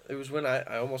 It was when I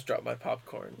almost dropped my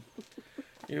popcorn.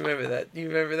 You remember that? You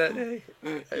remember that day?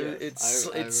 It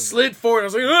remember. slid forward. I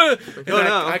was like, ugh! And Oh,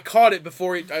 no. I caught it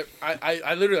before it.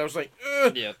 I literally, I was like,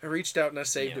 ugh! Yep. I reached out and I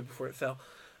saved Yep. it before it fell.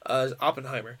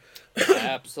 Oppenheimer.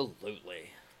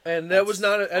 Absolutely. And that was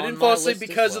not. I on didn't fall my asleep list as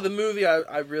because of the well. movie.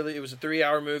 I really. It was a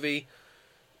 3-hour movie,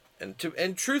 and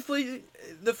truthfully,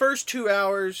 the first 2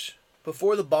 hours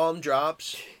before the bomb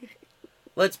drops.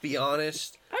 Let's be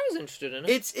honest. I was interested in it.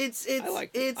 It's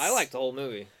I liked the whole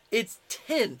movie. It's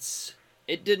tense.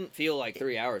 It didn't feel like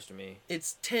 3 hours to me.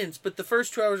 It's tense, but the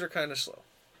first 2 hours are kind of slow.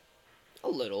 A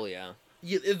little, yeah.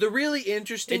 The really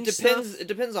interesting It depends. stuff. It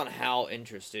depends on how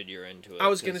interested you're into it. I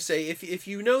was gonna 'cause- say if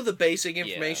you know the basic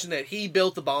information that he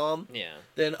built the bomb, Yeah,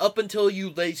 then up until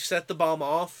they set the bomb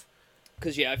off,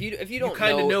 because if you you don't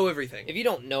kind of know everything. if you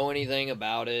don't know anything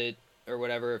about it or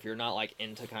whatever, if you're not like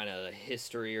into kind of the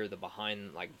history or the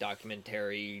behind like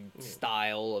documentary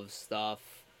style of stuff,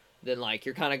 then like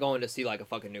you're kind of going to see like a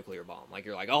fucking nuclear bomb. Like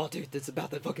you're like, oh dude, that's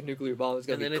about that fucking nuclear bomb. It's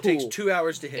gonna And be then cool. it takes 2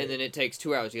 hours to hit. And then it takes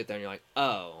 2 hours to get there, and you're like,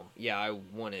 oh yeah, I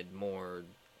wanted more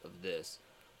of this.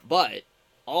 But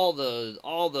all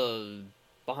the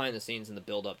behind the scenes and the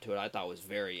build up to it, I thought was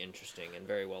very interesting and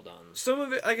very well done. Some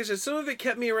of it, like I said, some of it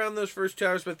kept me around those first 2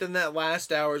 hours, but then that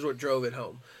last hour is what drove it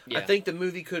home. Yeah. I think the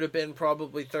movie could have been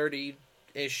probably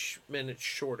 30-ish minutes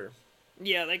shorter.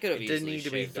 Yeah, they could have It didn't easily need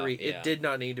to be shaved 3. Off, yeah. It did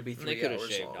not need to be 3 They could hours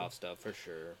have shaved long. off stuff for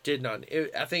sure. Did not.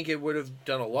 I think it would have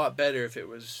done a lot better if it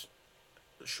was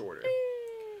shorter.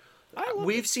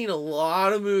 We've seen a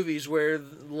lot of movies where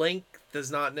length does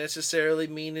not necessarily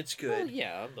mean it's good. Well,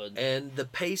 yeah, but And the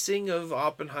pacing of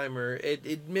Oppenheimer,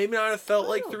 it may not have felt I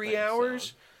like don't 3 think so.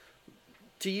 hours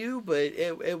to you, but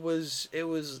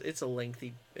it's a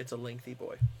lengthy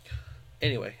boy.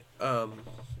 Anyway, love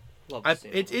to see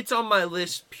it. it's on my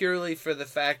list purely for the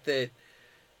fact that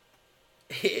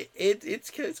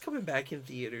it's coming back in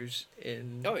theaters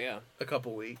in Oh yeah, a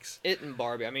couple weeks. it and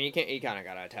Barbie. I mean, you kind of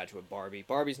gotta attach it with Barbie.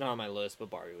 Barbie's not on my list, but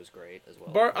Barbie was great as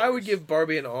well. I would give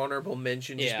Barbie an honorable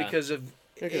mention just Yeah. because of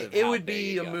Because of it how would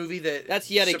be big a it got. movie that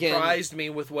That's yet again- surprised me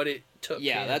with what it took.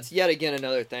 Yeah, in. that's yet again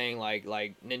another thing. Like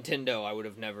Nintendo, I would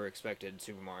have never expected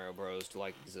Super Mario Bros. To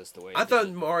like exist the way. I it thought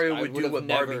did. Mario I would do would've what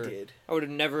never- Barbie did. I would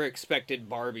have never expected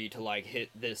Barbie to like hit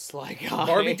this like high.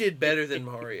 Barbie did better than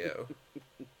Mario.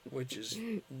 which is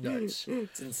nuts.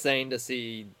 It's insane to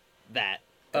see that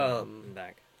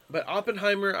back. But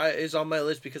Oppenheimer is on my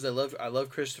list because I love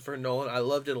Christopher Nolan. I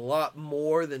loved it a lot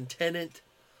more than Tenet.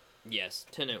 Yes,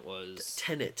 Tenet was...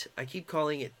 Tenet. I keep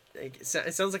calling it... It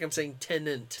sounds like I'm saying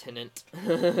Tenant. Tenet.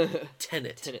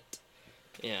 Tenet.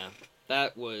 Yeah.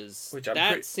 That was... Which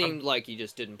seemed like he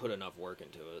just didn't put enough work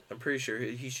into it. I'm pretty sure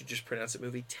he should just pronounce the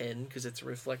movie 10 because it's a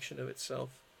reflection of itself.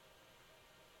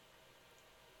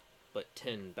 But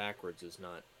 10 backwards is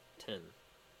not 10.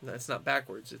 No, it's not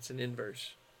backwards. It's an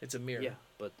inverse. It's a mirror. Yeah,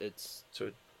 but it's... So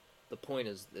the point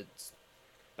is it's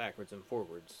backwards and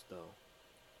forwards, though.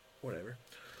 Whatever.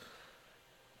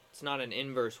 It's not an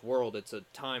inverse world. It's a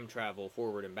time travel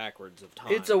forward and backwards of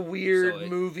time. It's a weird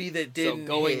movie that didn't. So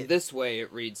going this way,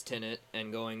 it reads Tenet,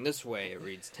 and going this way, it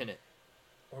reads Tenet.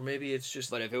 Or maybe it's just.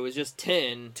 But if it was just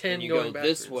 10 and you go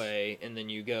this way, and then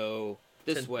you go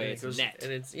this way, it's net.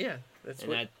 And it's that's and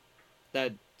what.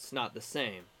 That's not the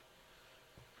same.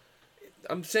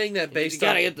 I'm saying that based you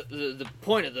on. You gotta get the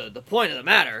point of the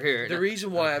matter here. The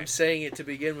reason why I'm saying it to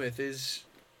begin with is.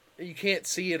 You can't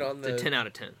see it on the 10 out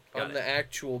of 10 the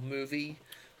actual movie,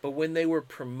 but when they were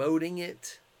promoting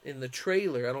it in the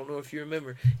trailer, I don't know if you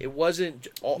remember, it wasn't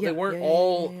all. They weren't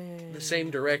all the same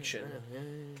direction.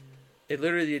 It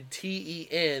literally did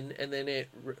TEN, and then it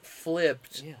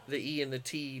flipped the E and the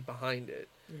T behind it,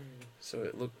 so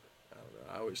it looked. I don't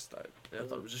know. I always thought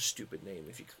it was a stupid name.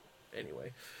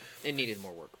 Anyway, it needed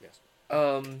more work. Yes.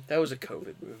 That was a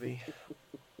COVID movie.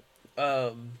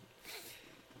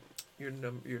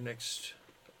 Your next.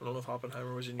 I don't know if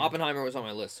Oppenheimer was in your... Oppenheimer was on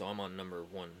my list, so I'm on number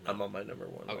 1 now. I'm on my number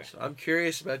 1 Okay. also. I'm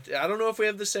curious about... I don't know if we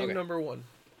have the same number 1.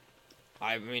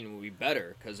 I mean, we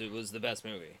better, because it was the best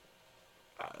movie.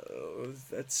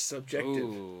 That's subjective.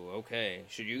 Ooh, okay.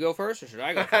 Should you go first, or should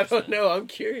I go first? I don't know. I'm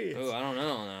curious. Ooh, I don't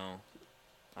know now.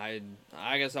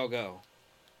 I guess I'll go.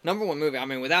 Number 1 movie, I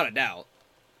mean, without a doubt.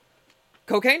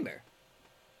 Cocaine Bear.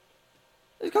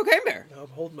 It's Cocaine Bear. No, I'm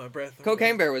holding my breath.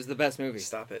 Cocaine Bear was the best movie.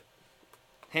 Stop it.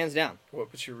 Hands down.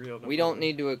 What's your real number? We don't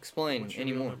need to explain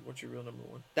anymore. What's your real number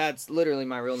 1? That's literally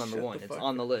my real number 1. It's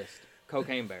on the list.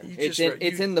 Cocaine Bear. It's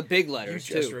in the big letters,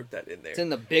 too. You just wrote that in there. It's in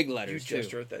the big letters, too. You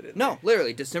just wrote that in there. No,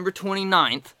 literally. December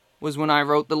 29th was when I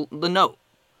wrote the note.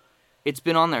 It's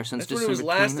been on there since December 29th. That's when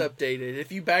it was last updated.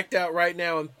 If you backed out right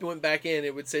now and went back in,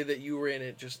 it would say that you were in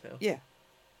it just now. Yeah.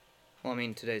 Well, I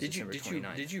mean, today's December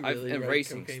 29th. Did you really write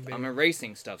Cocaine Bear? I'm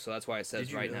erasing stuff, so that's why it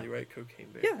says right now. Did you really write Cocaine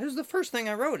Bear? Yeah, it was the first thing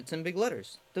I wrote. It's in big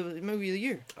letters. The movie of the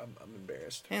year. I'm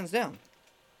embarrassed. Hands down.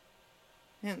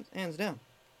 Hands down.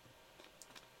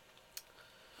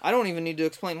 I don't even need to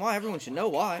explain why. Everyone should know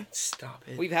why. Stop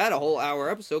it. We've had a whole hour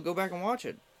episode. Go back and watch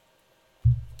it.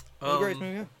 The greatest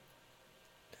movie ever.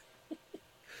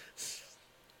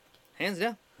 Hands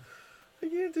down. I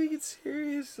can't take it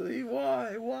seriously.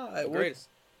 Why? The greatest.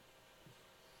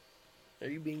 Are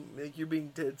you you're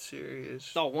being dead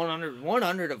serious? Oh,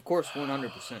 100, of course,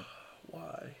 100%.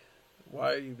 Why?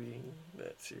 Why are you being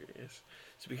that serious? Is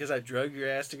it because I drug your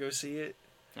ass to go see it?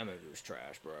 That movie was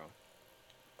trash, bro.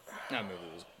 That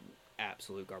movie was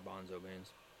absolute garbanzo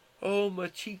beans. Oh, my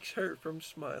cheeks hurt from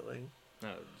smiling.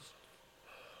 That was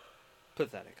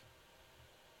pathetic.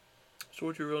 So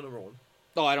what's your real number 1?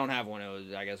 Oh, I don't have one.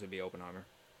 I guess it would be Oppenheimer.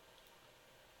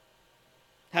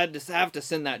 Have to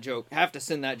send that joke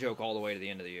all the way to the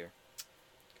end of the year.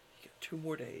 You got 2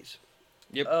 more days.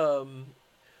 Yep.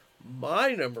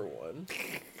 My number 1,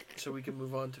 so we can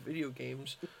move on to video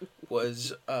games,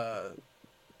 was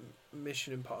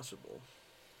Mission Impossible: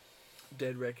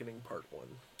 Dead Reckoning Part 1.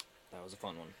 That was a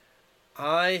fun one.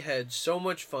 I had so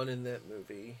much fun in that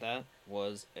movie. That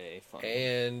was a fun one.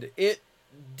 And it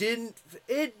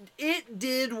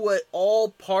did what all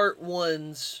Part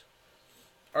 1s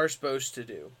are supposed to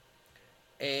do.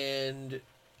 And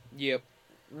yep,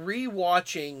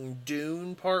 rewatching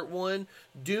Dune Part 1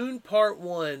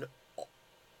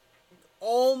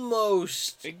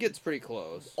 almost, it gets pretty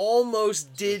close.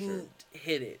 Almost didn't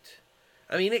hit it.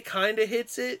 I mean, it kind of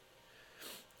hits it,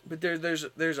 but there's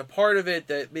a part of it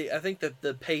that I think that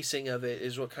the pacing of it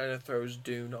is what kind of throws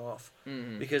Dune off.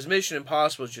 Mm-hmm. Because Mission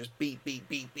Impossible is just beat,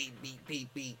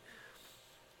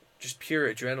 just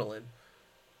pure adrenaline.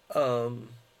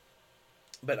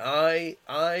 But I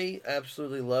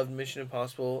absolutely loved Mission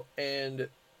Impossible, and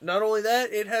not only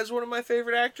that, it has one of my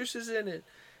favorite actresses in it,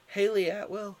 Hayley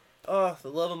Atwell. Oh, the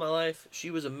love of my life.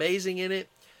 She was amazing in it.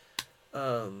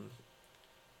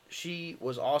 She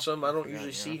was awesome. I don't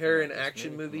usually see her in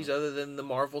action movies other than the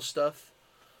Marvel stuff.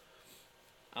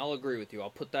 I'll agree with you.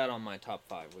 I'll put that on my top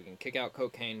 5. We can kick out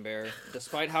Cocaine Bear.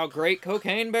 Despite how great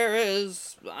Cocaine Bear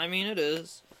is, I mean, it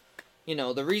is. You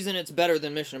know, the reason it's better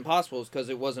than Mission Impossible is because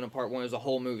it wasn't a part one; it was a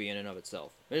whole movie in and of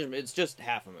itself. It's just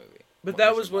half a movie. But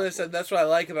that was Mission what I Impossible said. That's what I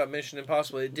like about Mission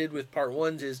Impossible. It did with part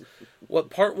ones is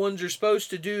what part ones are supposed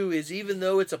to do is even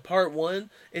though it's a part one,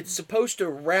 it's supposed to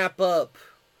wrap up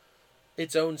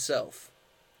its own self.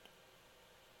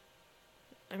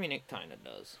 I mean, it kind of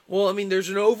does. Well, I mean, there's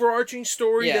an overarching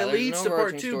story Yeah, that there's an leads to part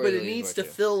overarching two, story but that it leads needs to to part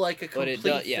two. feel like a But complete it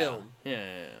does, film.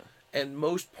 Yeah. And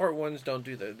most part ones don't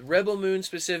do that. The Rebel Moon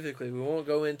specifically, we won't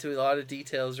go into a lot of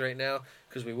details right now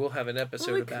because we will have an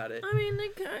episode about it. I mean,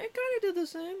 it kind of did the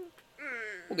same.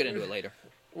 We'll get into it later.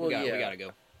 Well, we gotta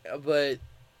go. But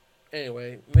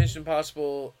anyway, Mission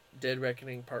Impossible: Dead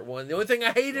Reckoning Part One. The only thing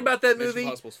I hated about that movie Mission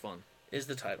Impossible's fun. is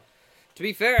the title. To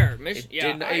be fair,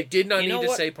 It did not need to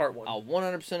say Part One. I'll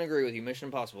 100% agree with you. Mission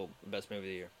Impossible, the best movie of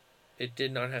the year. It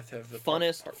did not have to have the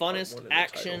Funnest part one in the title.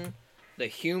 action. The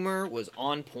humor was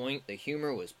on point. The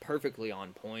humor was perfectly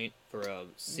on point for a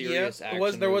serious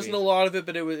action there wasn't a movie. lot of it,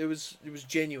 but it was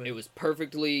genuine. It was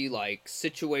perfectly like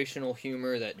situational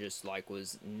humor that just like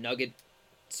was nugget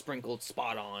sprinkled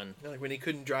spot on. Like when he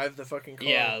couldn't drive the fucking car.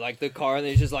 Yeah, like the car, and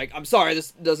he's just like, "I'm sorry,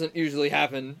 this doesn't usually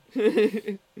happen."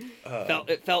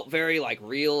 It felt very like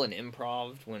real and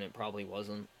improv when it probably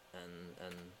wasn't,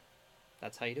 and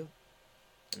that's how you do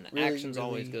it. And the Really, action's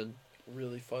always good.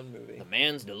 Really fun movie. The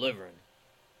man's delivering.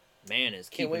 Man is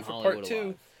Can't keeping wait for Hollywood part 2.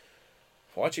 alive.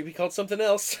 Watch it be called something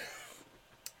else.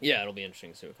 Yeah, it'll be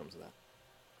interesting to see what comes of that.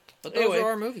 But those Anyway.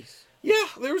 are our movies. Yeah,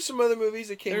 there were some other movies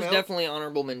that came There's out. definitely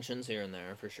honorable mentions here and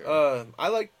there for sure. I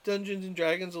like Dungeons and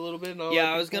Dragons a little bit. And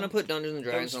I was gonna put Dungeons and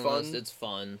Dragons was on the fun. list. It's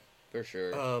fun for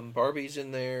sure. Barbie's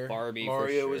in there. Barbie, for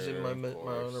Mario was in sure, my of my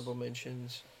course. honorable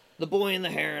mentions. The Boy and the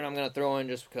Heron I'm gonna throw in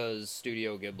just because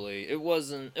Studio Ghibli. It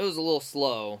was a little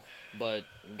slow, but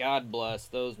God bless,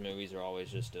 those movies are always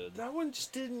just a. That one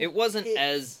just didn't. It wasn't hit.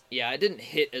 it didn't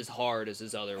hit as hard as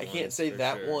his other I ones. can't say for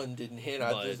that sure. one didn't hit.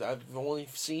 But- I've only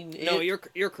seen it. No,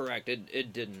 you're correct.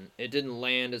 It didn't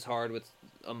land as hard with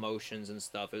emotions and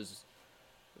stuff. It was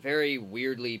very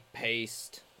weirdly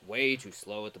paced, way too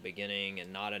slow at the beginning,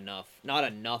 and not enough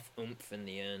oomph in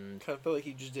the end. Kind of felt like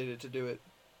he just did it to do it.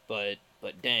 But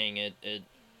dang, it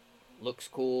looks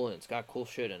cool and it's got cool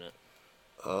shit in it.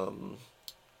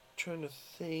 Trying to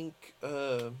think.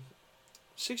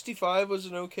 65 was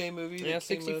an okay movie. Yeah, that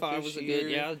came out 65 this was a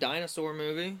year. good dinosaur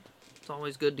movie. It's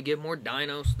always good to get more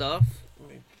dino stuff. Let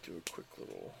me do a quick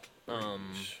little.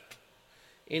 Um,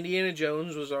 Indiana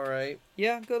Jones was alright.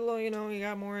 Yeah, good luck. You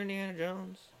got more Indiana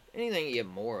Jones. Anything you get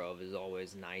more of is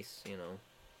always nice.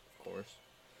 Of course.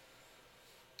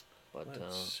 But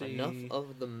Let's see. enough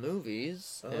of the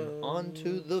movies and on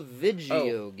to Um, the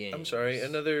video games. I'm sorry.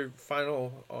 Another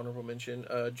final honorable mention.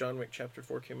 John Wick Chapter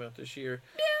 4 came out this year.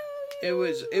 It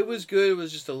was good. It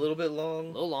was just a little bit A long.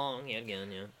 little long, yeah,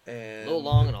 again, yeah. And A little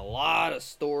long and a lot of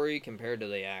story compared to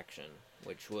the action,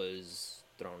 which was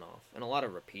thrown off. And a lot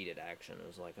of repeated action. It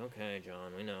was like, okay,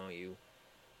 John, we know you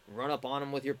run up on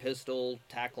him with your pistol,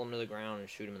 tackle him to the ground, and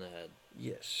shoot him in the head.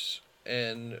 Yes.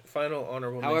 And final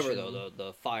honorable However, mention. though,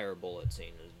 the fire bullet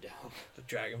scene is dope. The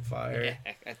Dragon Fire.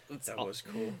 Yeah, That was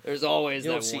cool. There's always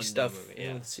You that don't see one stuff- dumb movie. you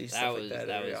Yeah. don't see that stuff like was that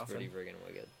that very was often. pretty friggin'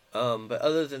 wicked. But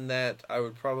other than that, I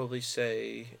would probably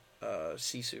say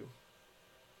Sisu.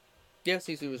 Yeah,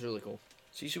 Sisu was really cool.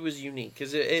 Sisu was unique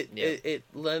because it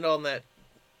led on that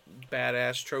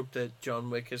badass trope that John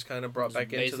Wick has kind of brought back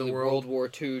into the Basically world. World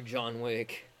War II John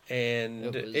Wick.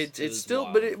 And It it's was still,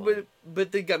 wild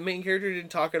but the main character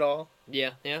didn't talk at all.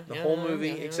 Yeah. The whole movie,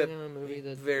 yeah, except a movie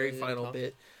that very really final talked.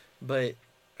 bit. But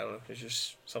I don't know, there's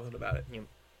just something about it. Yep.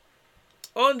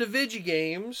 On to Vigi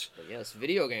games. But yes,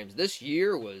 video games. This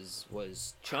year was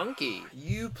chunky.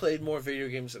 You played more video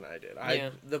games than I did.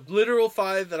 Yeah. The literal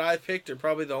 5 that I picked are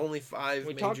probably the only 5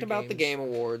 We major talked about the games. Game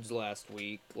Awards last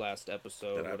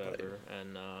episode, That I whatever,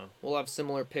 and we'll have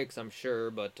similar picks, I'm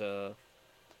sure. But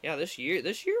yeah, this year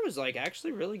was like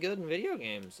actually really good in video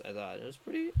games. I thought it was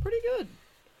pretty good.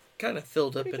 Kind of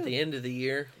filled up Pretty at good. the end of the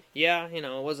year. Yeah,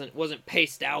 it wasn't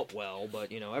paced out well,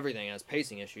 but everything has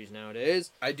pacing issues nowadays.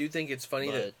 I do think it's funny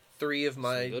But that 3 of Some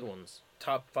my good ones.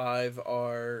 top 5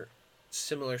 are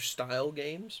similar style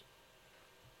games.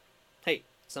 Hey,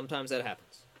 sometimes that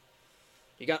happens.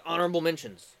 You got honorable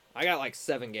mentions. I got like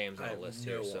 7 games on I the have list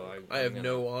no here, so I have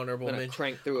no I'm honorable gonna mentions.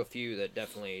 crank through a few that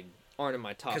definitely aren't in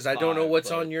my top. Because I don't know what's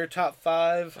but on your top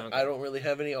 5. Okay. I don't really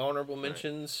have any honorable right.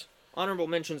 mentions. Honorable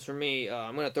mentions for me.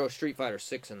 I'm gonna throw Street Fighter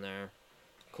 6 in there.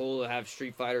 Cool to have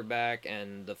Street Fighter back,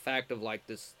 and the fact of like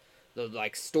the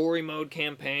story mode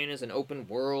campaign is an open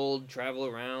world, travel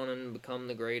around and become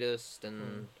the greatest,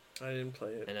 and I didn't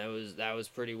play it. And that was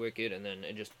pretty wicked. And then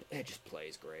it just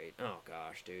plays great. Oh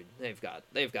gosh, dude, they've got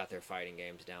their fighting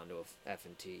games down to a F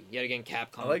and T. Yet again,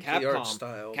 Capcom. I like the art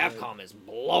style. Capcom is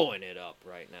blowing it up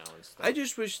right now and stuff. I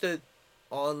just wish that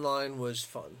online was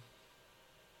fun.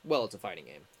 Well, it's a fighting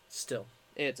game. Still,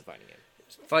 it's a fighting game.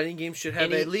 Fighting games should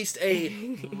have at least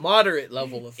a moderate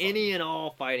level of fun. Any and all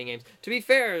fighting games. To be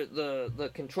fair,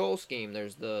 the control scheme,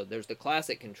 there's the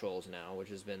classic controls now, which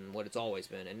has been what it's always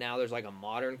been, and now there's like a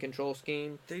modern control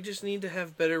scheme. They just need to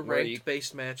have better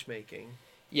ranked-based matchmaking.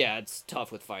 Yeah, it's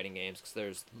tough with fighting games because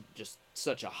there's just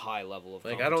such a high level of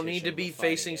I don't need to be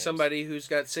facing somebody who's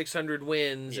got 600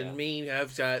 wins and me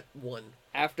have got 1.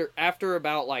 After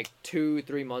about like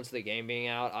 2-3 months of the game being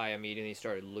out, I immediately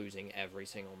started losing every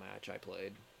single match I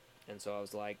played, and so I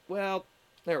was like, well,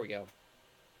 there we go.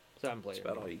 So I haven't played. That's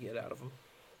about all you get out of them.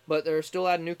 But they're still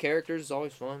adding new characters. It's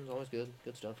always fun. It's always good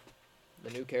stuff.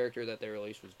 The new character that they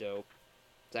released was dope.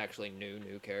 It's actually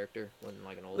new character, wasn't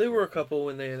like an old. There were a couple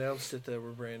when they announced it that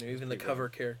were brand new. Even the cover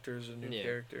character is a new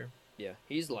character. Yeah,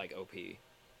 he's like OP.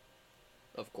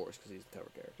 Of course, because he's the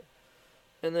cover character.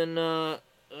 And then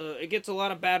it gets a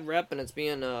lot of bad rep, and it's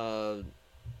being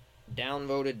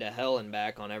downvoted to hell and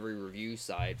back on every review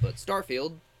site. But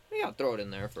Starfield, we gotta throw it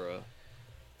in there for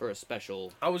a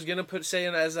special. I was gonna say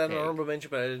it as an honorable mention,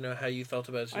 but I didn't know how you felt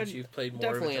about it since you've played more.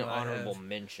 Definitely of it an honorable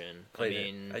mention. I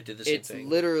did the same thing. It's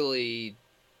literally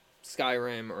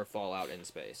Skyrim or Fallout in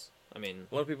space. I mean,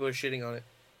 a lot of people are shitting on it.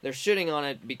 They're shitting on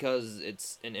it because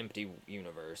it's an empty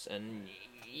universe, and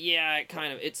yeah,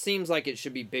 it seems like it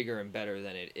should be bigger and better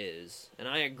than it is, and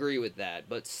I agree with that.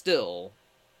 But still,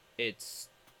 it's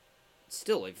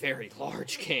still a very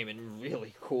large game and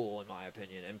really cool in my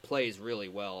opinion, and plays really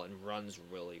well and runs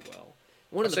really well.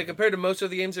 Compared to most of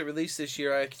the games that released this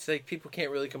year, I think people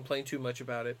can't really complain too much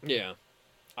about it. Yeah.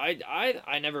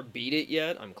 I never beat it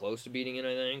yet. I'm close to beating it,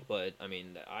 I think, but I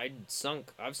mean, I've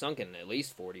sunk in at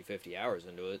least 40-50 hours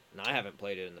into it, and I haven't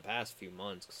played it in the past few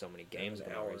months because so many games have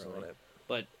been out recently.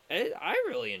 But I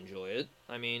really enjoy it.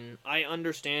 I mean, I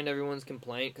understand everyone's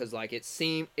complaint because like it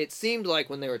seemed like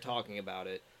when they were talking about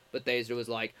it, Bethesda was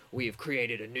like, we have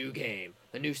created a new game,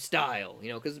 a new style,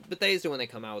 because Bethesda, when they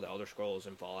come out with Elder Scrolls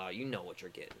and Fallout, you know what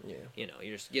you're getting. Yeah.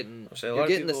 You're just getting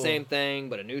the same thing,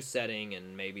 but a new setting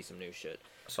and maybe some new shit.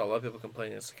 I saw a lot of people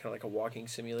complaining it's kind of like a walking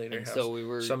simulator. And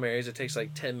so some areas it takes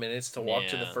like 10 minutes to walk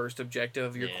to the first objective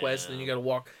of your quest, and then you got to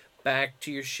walk back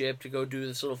to your ship to go do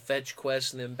this little fetch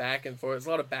quest, and then back and forth. It's a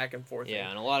lot of back and forth. Yeah,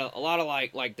 and a lot of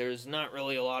like there's not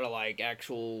really a lot of like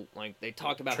actual like they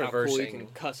talked about how cool you can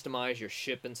customize your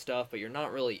ship and stuff, but you're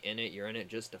not really in it. You're in it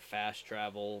just to fast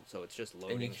travel, so it's just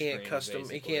loading. And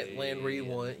you can't land where you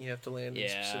want. You have to land in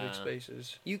specific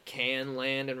spaces. You can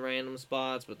land in random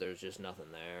spots, but there's just nothing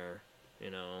there,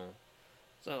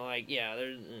 So like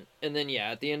and then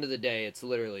at the end of the day, it's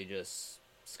literally just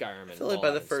Skyrim and I feel like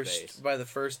by the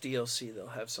first DLC they'll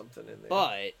have something in there.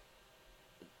 But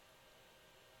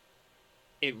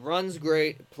it runs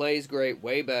great, plays great,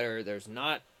 way better. There's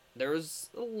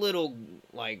a little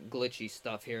like glitchy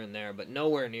stuff here and there, but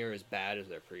nowhere near as bad as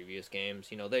their previous games.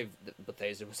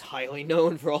 Bethesda was highly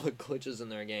known for all the glitches in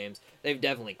their games. They've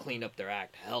definitely cleaned up their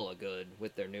act hella good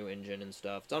with their new engine and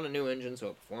stuff. It's on a new engine, so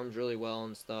it performs really well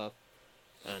and stuff.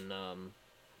 And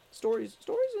story's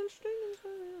interesting.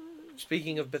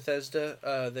 Speaking of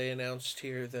Bethesda, they announced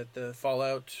here that the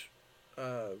Fallout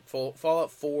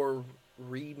 4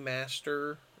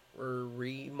 remaster or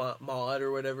mod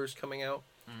or whatever is coming out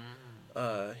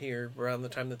here around the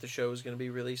time that the show is going to be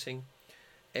releasing.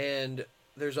 And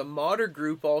there's a modder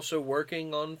group also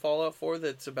working on Fallout 4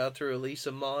 that's about to release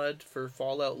a mod for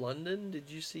Fallout London. Did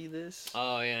you see this?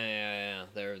 Oh, yeah.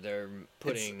 They're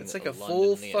putting it's like a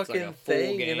full fucking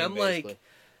thing, game, and I'm basically. Like...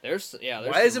 There's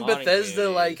why isn't Bethesda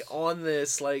like on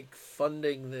this, like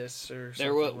funding this or something?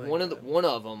 There was one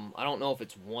of them. I don't know if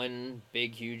it's one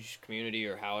big huge community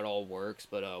or how it all works,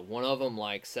 but one of them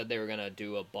like said they were gonna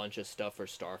do a bunch of stuff for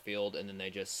Starfield, and then they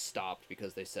just stopped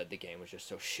because they said the game was just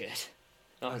so shit.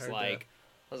 I was like,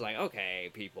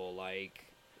 okay, people, like,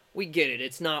 we get it.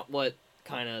 It's not what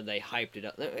kind of they hyped it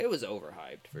up. It was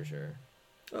overhyped for sure.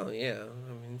 Oh, yeah.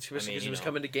 I mean, especially because it was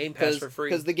coming to Game Pass for free.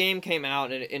 Because the game came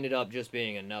out and it ended up just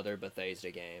being another Bethesda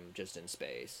game just in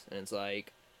space. And it's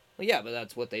like, well, yeah, but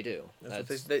that's what they do.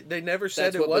 They never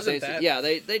said it wasn't that. Yeah,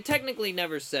 they technically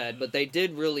never said, but they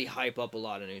did really hype up a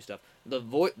lot of new stuff. The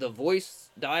voice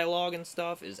dialogue and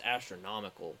stuff is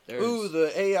astronomical.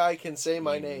 The AI can say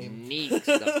my name. Unique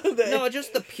stuff. No,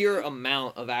 just the pure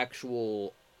amount of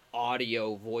actual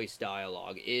audio voice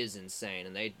dialogue is insane,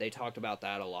 and they talked about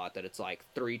that a lot, that it's like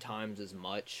 3 times as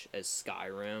much as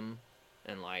Skyrim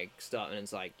and like stuff, and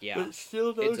it's like, yeah, But it's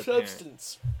still no it's apparent.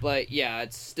 substance. But yeah,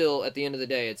 it's still, at the end of the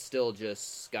day, it's still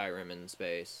just Skyrim in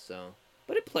space. So,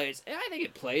 but I think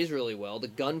it plays really well. The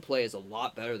gunplay is a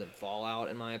lot better than Fallout,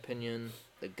 in my opinion.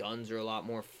 The guns are a lot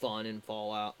more fun in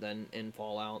Fallout than in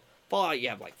Fallout. Fallout, you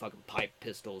have like fucking pipe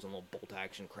pistols and little bolt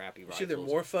action crappy rifles. You said they're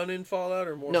more fun in Fallout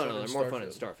or more No, fun no, in they're more fun in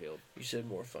Starfield? Starfield. You said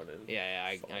more fun in Yeah,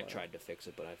 I Fallout. tried to fix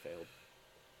it, but I failed.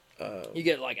 Um, You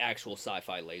get like actual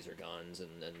sci-fi laser guns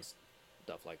and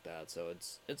stuff like that, so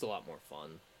it's a lot more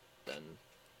fun than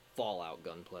Fallout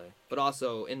gunplay. But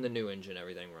also in the new engine,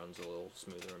 everything runs a little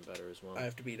smoother and better as well. I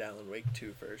have to beat Alan Wake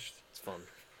 2 first. It's fun.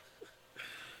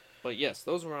 But yes,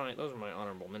 those are my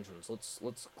honorable mentions.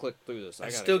 Let's click through this. I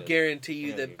still guarantee I you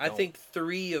gotta that get I going. think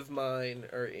 3 of mine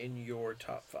are in your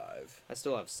top 5. I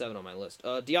still have 7 on my list.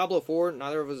 Diablo 4.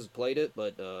 Neither of us has played it,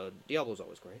 but Diablo's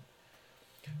always great.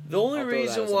 The only I'll throw that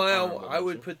reason as an why honorable I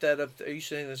would mention. put that up, are you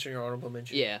saying that's in your honorable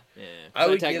mention? Yeah. I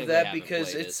would give technically that haven't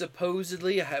because played it's it.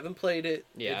 supposedly, I haven't played it.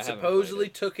 Yeah, I it haven't supposedly played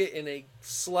it. took it in a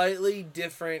slightly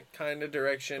different kind of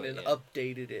direction But and yeah.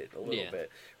 updated it a little Yeah.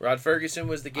 bit. Rod Ferguson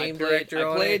was the game director I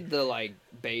on played it. the like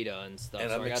beta and stuff, And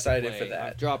so I'm I got excited to play. for that.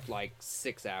 I've dropped like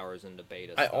 6 hours into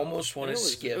beta. I stuff, almost want and to it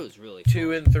was- skip It was really 2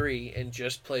 fun. and 3 and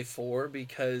just play 4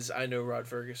 because I know Rod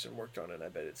Ferguson worked on it. I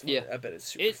bet it's fun. Yeah. I bet it's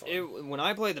super fun. When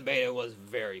I played the beta, it was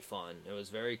very fun. It was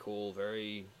very cool,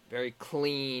 very very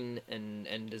clean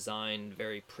and designed,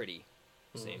 very pretty.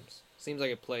 Seems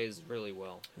like it plays really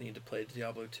well. I need to play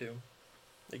Diablo 2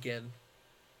 again.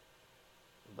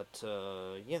 But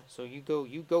yeah, so you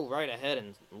go right ahead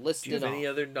and list Do you it have off. any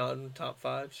other non-top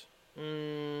 5s?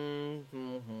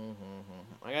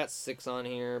 I got 6 on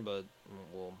here, but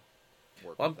we'll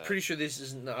work. Well, I'm with that. pretty sure this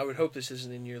isn't. I would hope this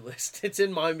isn't in your list. It's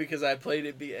in mine because I played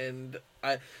it, and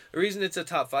the reason it's a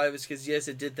top 5 is because yes,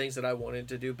 it did things that I wanted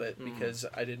to do, but because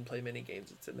I didn't play many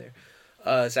games, it's in there.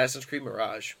 Assassin's Creed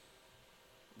Mirage.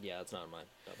 Yeah, that's not mine.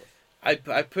 That was-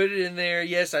 I put it in there.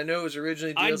 Yes, I know it was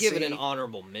originally DLC. I'd give it an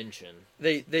honorable mention.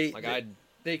 They Like I'd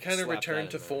they kind of slap returned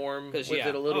that to in there. form 'Cause, with yeah.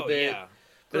 it a little Oh, bit, Yeah.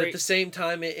 but at Great. the same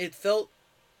time, it felt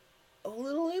a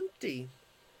little empty.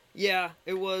 Yeah,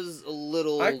 it was a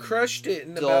little. I crushed it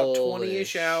in about dull-ish.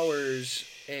 20-ish hours,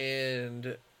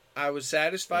 and I was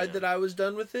satisfied Yeah. that I was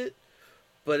done with it.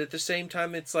 But at the same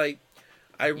time, it's like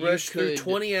I You rushed through could-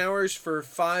 20 hours for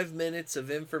 5 minutes of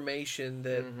information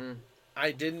that Mhm.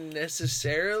 I didn't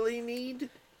necessarily need.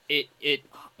 It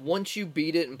once you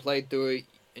beat it and played through it,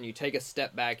 and you take a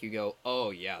step back, you go,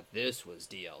 "Oh yeah, this was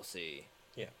DLC."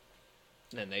 Yeah.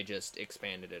 And then they just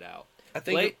expanded it out. I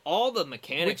think, All the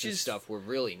mechanics which and is- stuff were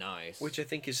really nice. which I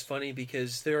think is funny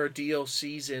because there are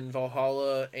DLCs in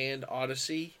Valhalla and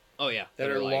Odyssey oh yeah, that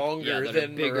are like, longer that are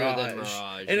than bigger Mirage. than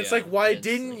Mirage. And it's yeah. like, why It's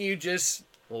didn't like, you just?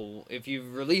 Well, if you're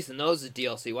releasing those as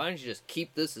DLC, why don't you just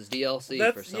keep this as DLC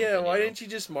for That's something? yeah. Why you know? didn't you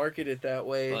just market it that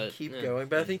way and But, keep yeah, going?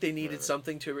 But I think they needed whatever.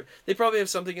 something to. They probably have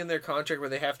something in their contract where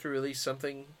they have to release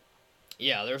something.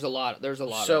 Yeah, there's a lot. There's a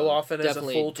lot. So of them. often as a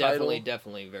Definitely- full title.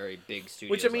 Definitely very big studios.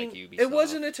 Which I mean, like Ubisoft. it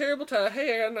wasn't a terrible title.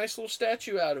 Hey, I got a nice little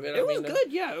statue out of it. It was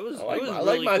good. Yeah, it was. I like, it was I like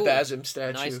really my cool. Basim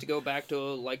statue. Nice to go back to,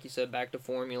 like you said, back to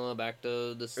formula, back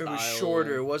to the style. It was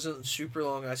shorter. It wasn't super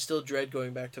long. I still dread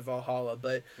going back to Valhalla,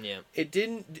 but Yeah. it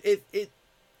didn't. It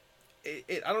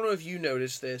I don't know if you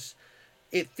noticed this.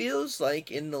 It feels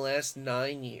like in the last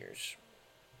 9 years.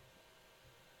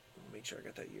 Make sure I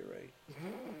got that year right.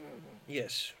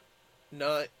 Yes,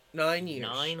 9 years.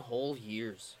 9 whole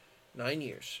years. 9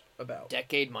 years. About.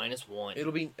 Decade minus 1.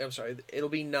 It'll be. I'm sorry. It'll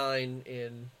be 9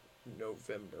 in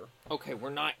November. Okay, we're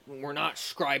not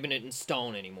scribing it in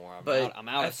stone anymore. But I'm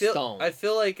out I of feel, stone. I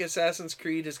feel like Assassin's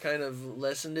Creed has kind of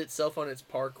lessened itself on its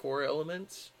parkour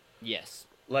elements. Yes.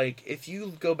 Like, if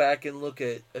you go back and look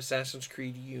at Assassin's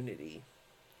Creed Unity,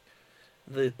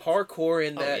 the parkour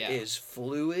in that is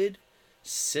fluid,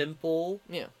 simple.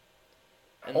 Yeah.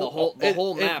 And Oh, the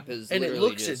whole map is and literally it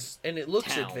looks just and it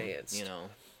looks town, advanced. you know.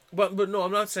 But no,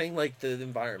 I'm not saying like the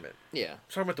environment. Yeah. I'm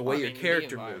talking about the way I your mean, the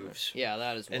character environment. moves. Yeah,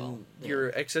 that as well. And Yeah.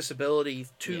 your accessibility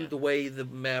to Yeah. the way the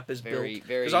map is Very- built.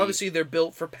 very- Because obviously they're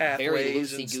built for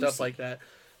pathways and loosey-goosey. stuff like that.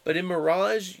 But in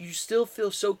Mirage, you still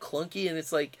feel so clunky, and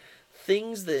it's like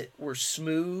things that were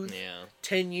smooth Yeah.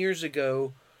 10 years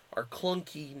ago are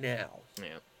clunky now.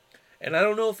 Yeah. And I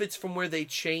don't know if it's from where they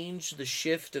changed the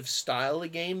shift of style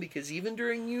of game, because even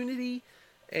during Unity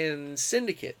and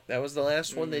Syndicate, that was the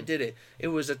last one they did it. It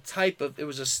was a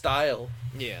style.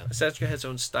 Yeah. Assassin's Creed had its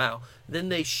own style. Then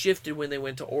they shifted when they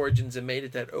went to Origins and made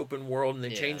it that open world, and they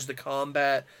Yeah. changed the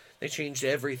combat. They changed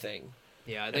everything.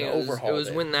 Yeah, I and think it was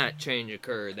overhauled when that change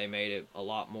occurred. They made it a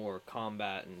lot more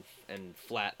combat and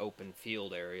flat open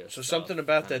field areas. So something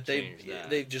about kinda that changed that.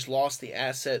 they've just lost the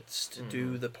assets to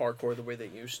do the parkour the way they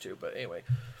used to. But anyway,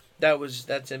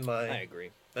 that's in my. I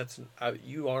agree.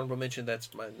 You honorable mention.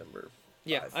 That's my number.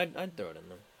 Yeah, 5. I'd throw it in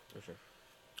there for sure.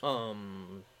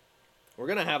 We're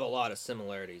gonna have a lot of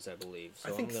similarities, I believe. So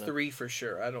I think I'm gonna, 3 for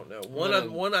sure. I don't know. gonna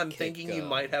One I'm kick, thinking you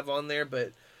might have on there,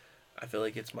 but I feel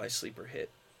like it's my sleeper hit.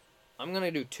 I'm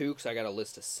gonna do 2 because I got a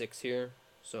list of 6 here.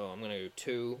 So I'm gonna do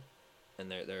 2,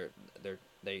 and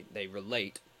they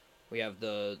relate. We have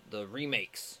the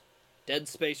remakes, Dead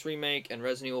Space remake and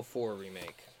Resident Evil 4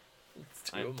 remake.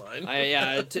 It's 2 of mine.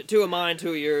 Yeah, 2 of mine, 2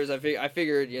 of yours. I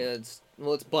figured, yeah,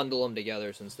 let's bundle them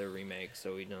together since they're remakes,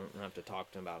 so we don't have to talk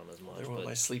about them as much. They're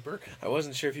my sleeper. I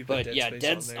wasn't sure if you put but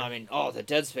Dead Space on there. I mean, the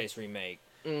Dead Space remake,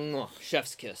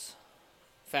 chef's kiss,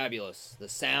 fabulous. The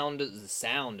sound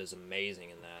is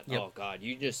amazing in that. Yep. Oh god,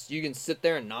 you can sit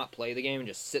there and not play the game and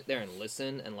just sit there and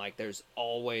listen, and like there's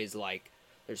always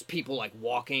there's people like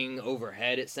walking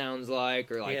overhead, it sounds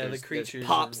like, or like there's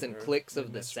pops and clicks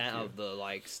of the sound of the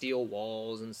like steel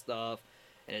walls and stuff,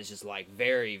 and it's just like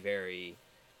very, very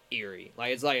eerie.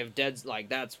 Like it's like if Dead's like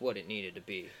that's what it needed to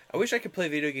be. I wish I could play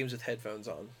video games with headphones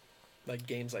on, like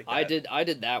games like that. I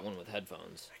did that one with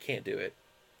headphones. I can't do it.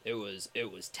 It was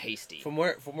tasty. From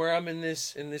where I'm in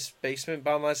this basement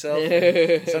by myself.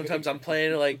 Sometimes I'm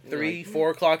playing at like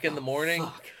 3-4 o'clock in the morning.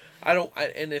 Fuck.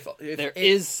 And if there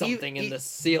is something in the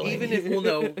ceiling, even if we'll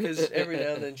know, because every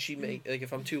now and then she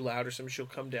if I'm too loud or something, she'll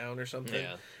come down or something.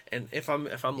 Yeah. And if I'm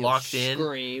You'll locked in,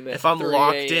 if I'm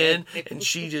locked in, and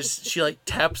she like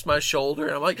taps my shoulder,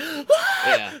 and I'm like, ah!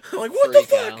 Yeah. I'm like, what the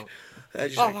fuck?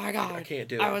 Out. Oh my god! I can't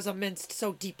do it. I was immersed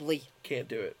so deeply. Can't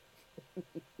do it.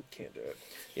 Can't do it.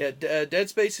 Yeah, Dead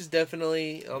Space is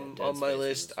definitely on my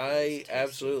list. I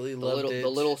absolutely loved it. The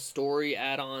little story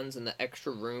add-ons and the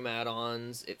extra room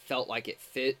add-ons. It felt like it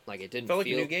fit. Like it didn't felt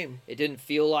feel like a new game. It didn't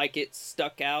feel like it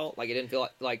stuck out. Like it didn't feel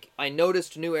like I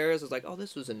noticed new areas. I was like, oh,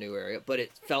 this was a new area, but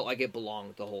it felt like it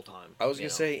belonged the whole time. I was gonna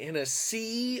say, in a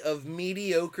sea of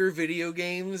mediocre video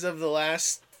games of the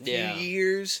last few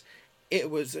years, it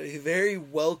was a very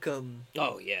welcome.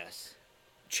 Oh yes.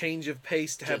 Change of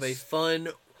pace to have a fun,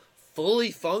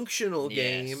 fully functional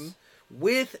game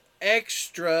with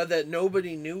extra that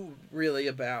nobody knew really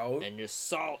about, and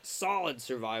just solid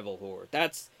survival horror.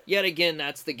 That's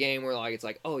that's the game where like it's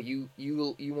like, oh, you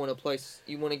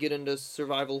want to get into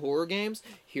survival horror games?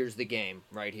 Here's the game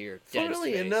right here.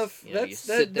 Funnily enough, that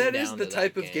is the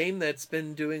type of game that's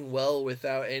been doing well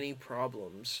without any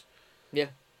problems. Yeah.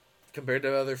 Compared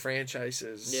to other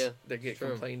franchises that get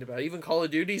complained about. Even Call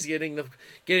of Duty's getting the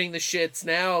shits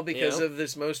now because of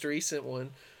this most recent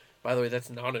one. By the way, that's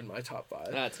not in my top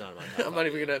 5. That's not in my top 5. I'm not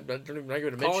even gonna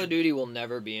mention. Call of Duty will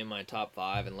never be in my top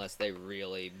 5 unless they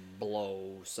really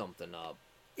blow something up.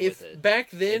 Back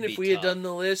then, if we had done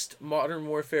the list, Modern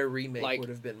Warfare Remake would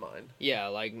have been mine. Yeah,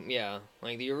 like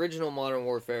the original Modern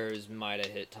Warfares might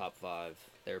have hit top 5.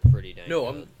 They're pretty dang good.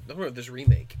 I'm talking about this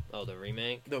remake. Oh, the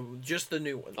remake? Just the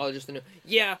new one. Oh, just the new.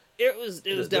 Yeah, it was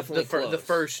definitely close. The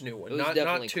first new one, not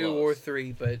 2 close. or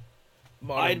 3, but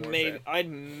Modern Warfare. I'd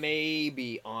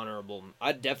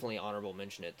definitely honorable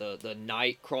mention it. The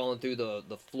night crawling through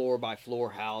the floor by floor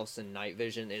house and night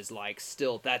vision is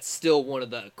that's still one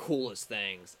of the coolest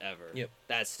things ever. Yep.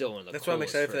 That's still one of the. That's why I'm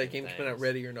excited for that game coming out.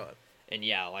 Ready or Not. And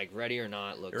like Ready or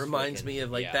Not looks. It reminds me of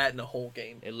that in the whole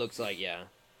game. It looks like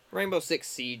Rainbow Six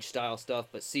Siege style stuff,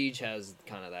 but Siege has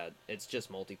kind of that. It's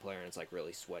just multiplayer and it's like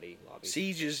really sweaty lobbies.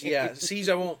 Siege is Siege.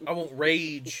 I won't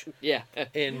rage.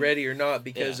 In Ready or Not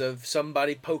because of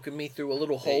somebody poking me through a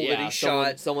little hole that he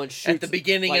shot. Someone shoots at the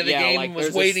beginning of the game.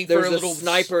 Was waiting for a little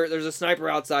sniper. There's a sniper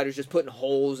outside who's just putting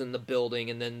holes in the building,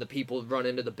 and then the people run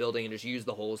into the building and just use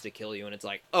the holes to kill you. And it's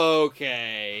like,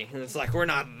 okay, and it's like we're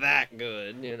not that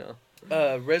good, you know.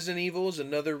 Resident Evil is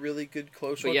another really good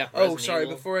close one. Evil,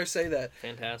 before I say that.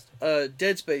 Fantastic.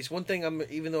 Dead Space, one thing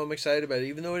even though I'm excited about it,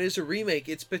 even though it is a remake,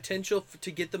 it's potential to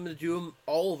get them to do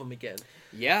all of them again.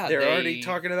 Yeah, they're already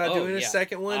talking about doing a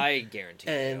second one. I guarantee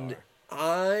and they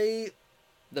are.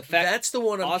 That's the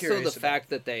one I'm curious about. Also, the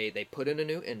fact that they put in a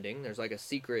new ending. There's like a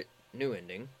secret new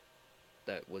ending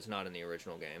that was not in the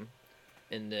original game.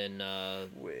 And then,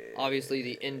 obviously,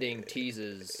 the ending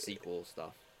teases sequel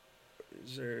stuff.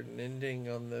 Is there an ending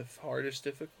on the hardest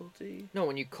difficulty? No,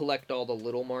 when you collect all the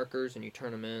little markers and you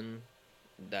turn them in,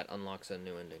 that unlocks a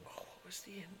new ending. Oh, what was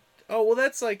the end? Oh, well,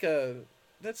 that's like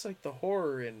the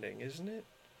horror ending, isn't it?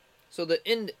 So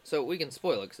so we can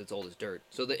spoil it because it's old as dirt.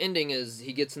 So the ending is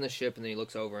he gets in the ship and then he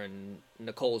looks over and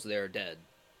Nicole's there dead,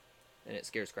 and it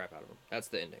scares crap out of him. That's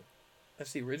the ending.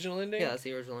 That's the original ending? Yeah, that's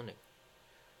the original ending.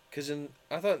 Because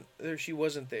I thought she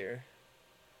wasn't there.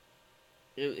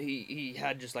 He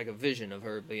had just like a vision of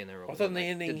her being there. I thought in the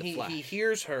ending he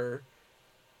hears her,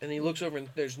 and he looks over and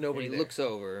there's nobody there. He looks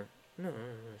over. No,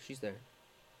 she's there.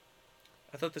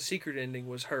 I thought the secret ending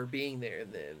was her being there,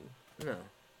 and then... No.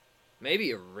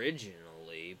 Maybe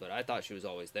originally, but I thought she was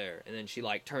always there. And then she,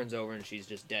 like, turns over and she's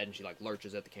just dead, and she, like,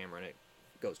 lurches at the camera, and it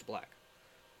goes to black.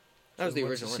 That was the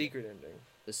original the secret ending?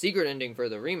 The secret ending for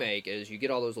the remake is you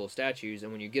get all those little statues,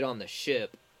 and when you get on the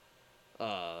ship,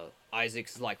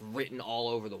 Isaac's, like, written all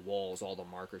over the walls, all the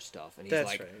marker stuff. And he's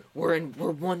like, we're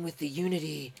one with the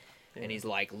unity. Yeah. And he's,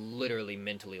 like, literally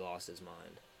mentally lost his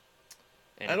mind.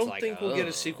 And I don't think we'll get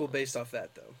a sequel based off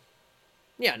that, though.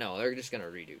 Yeah, no, they're just going to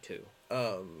redo 2.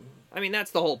 I mean,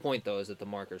 that's the whole point, though, is that the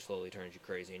marker slowly turns you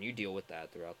crazy, and you deal with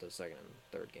that throughout the second and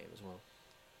third game as well.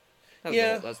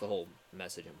 That's the whole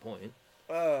message and point.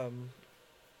 I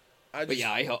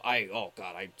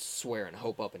swear and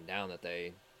hope up and down that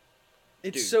they...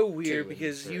 It's so weird,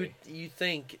 because you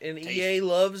think, and EA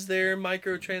loves their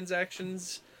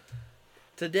microtransactions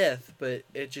to death, but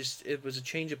it was a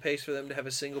change of pace for them to have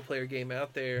a single player game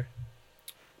out there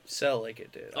sell like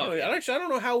it did. I don't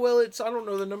know how well I don't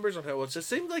know the numbers on how well it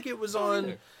seemed like it was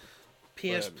on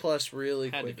PS Plus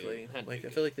really quickly. I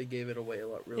feel like they gave it away a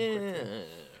lot real quickly.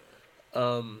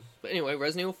 But anyway,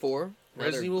 Resident Evil 4.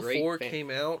 Resident Evil 4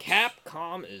 came out.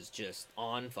 Capcom is just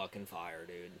on fucking fire,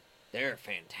 dude. They're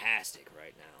fantastic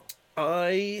right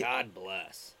now. God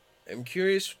bless. I'm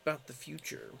curious about the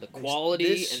future. The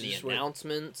quality and the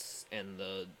announcements and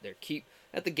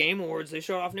at the Game Awards they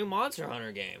showed off new Monster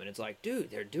Hunter game, and it's like,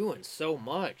 dude, they're doing so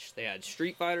much. They had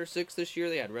Street Fighter 6 this year.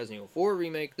 They had Resident Evil 4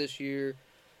 remake this year.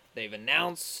 They've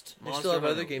announced Monster Hunter. They still have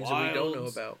other games that we don't know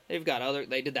about. They've got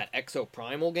They did that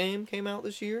Exoprimal game came out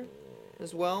this year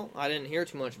as well. I didn't hear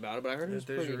too much about it, but I heard it was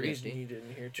pretty nifty. There's a reason you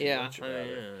didn't hear too much about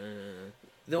it.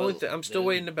 The only thing I'm still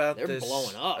waiting about they're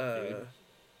blowing up, dude.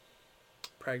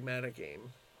 Pragmata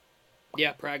game.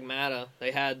 Yeah, Pragmata.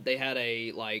 They had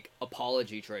a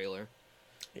apology trailer.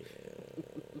 Yeah,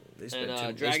 they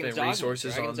spent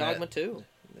resources on that. Dragon's Dogma 2.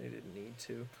 They didn't need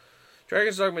to.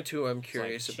 Dragon's Dogma 2, I'm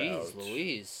curious about. Jeez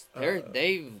Louise,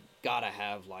 they've got to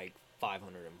have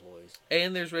 500 employees.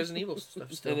 And there's Resident Evil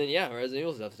stuff still. And then Resident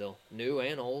Evil stuff still, new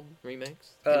and old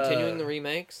remakes. Continuing the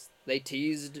remakes, they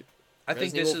teased.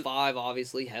 Resident Evil 5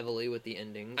 obviously heavily with the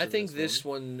endings. I think this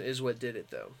one is what did it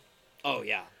though. Oh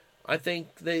yeah. I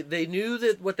think they knew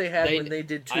that what they had when they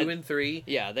did 2 and 3.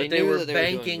 Yeah, they were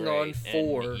banking on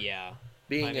 4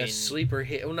 being a sleeper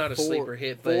hit. Well, not a sleeper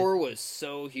hit, but 4 was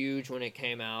so huge when it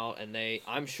came out, and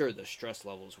I'm sure the stress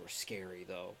levels were scary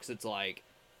though, because it's like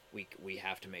we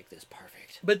have to make this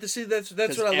perfect. But that's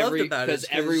what I loved about it. Because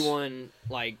everyone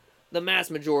the mass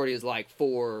majority is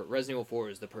 4. Resident Evil 4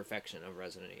 is the perfection of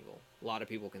Resident Evil. A lot of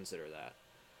people consider that,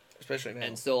 especially now.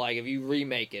 And so if you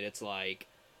remake it, it's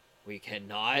we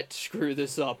cannot screw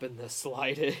this up in the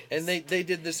slightest. And they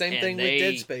did the same thing with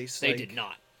Dead Space. They did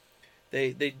not.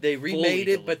 They remade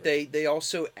it, but they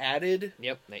also added.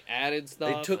 Yep, they added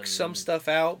stuff. They took some stuff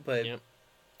out, but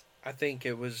I think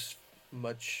it was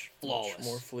much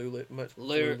more fluid.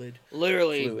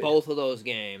 Literally, both of those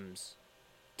games,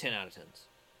 10 out of 10s.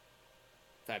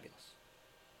 Fabulous.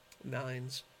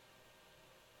 9s.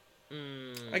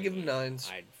 I give them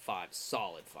 9s. I'd 5,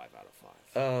 solid 5 out of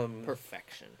 5.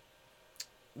 Perfection.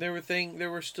 There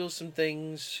were still some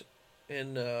things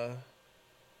in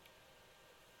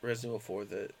Resident Evil 4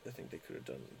 that I think they could have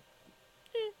done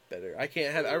better. I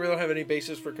really don't have any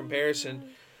basis for comparison.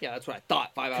 Yeah, that's what I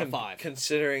thought. 5 out of 5.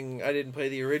 Considering I didn't play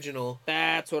the original.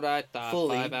 That's what I thought.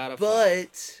 Fully, 5 out of 5.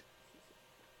 But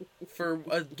for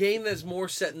a game that's more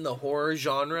set in the horror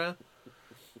genre,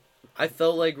 I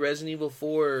felt like Resident Evil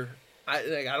 4. I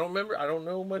don't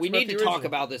know much. We need to talk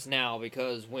about this now,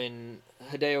 because when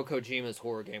Hideo Kojima's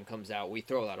horror game comes out, we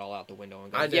throw that all out the window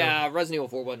and go, Resident Evil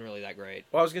 4 wasn't really that great.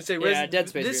 Well, I was gonna say, Dead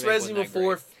Space this Resident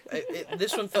Evil 4,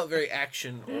 this one felt very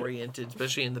action oriented,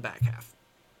 especially in the back half.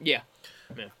 Yeah.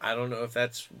 I don't know if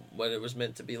that's what it was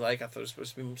meant to be like. I thought it was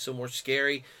supposed to be so more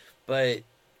scary, but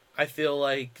I feel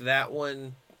like that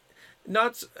one,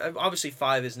 obviously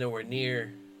 5 is nowhere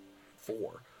near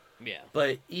 4. Yeah.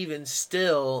 But even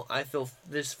still, I feel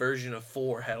this version of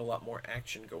 4 had a lot more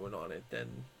action going on it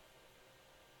than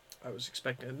I was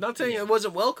expecting. I'm not saying it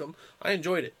wasn't welcome. I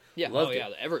enjoyed it. Yeah, loved it.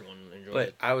 Everyone enjoyed it.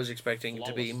 But I was expecting it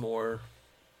to be more.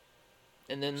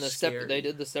 And then they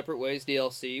did the Separate Ways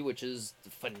DLC, which is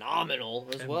phenomenal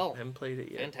as well. I haven't played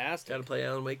it yet. Fantastic. Got to play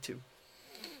Alan Wake 2.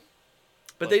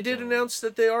 But they did announce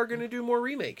that they are going to do more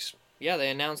remakes. Yeah,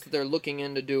 they announced that they're looking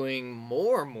into doing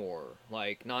more,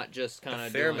 like not just kind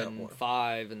of doing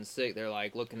 5 and 6. They're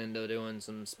like looking into doing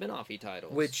some spin-offy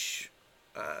titles. Which,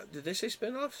 did they say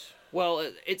spin-offs? Well,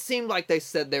 it seemed like they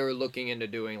said they were looking into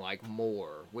doing like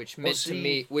more, which meant to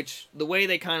me, which the way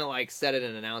they kind of like said it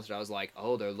and announced it, I was like,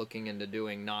 oh, they're looking into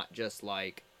doing not just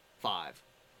like 5,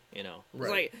 you know?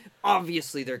 Right. It's like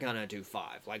obviously they're gonna do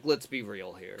 5. Like, let's be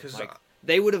real here. Like,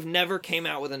 they would have never came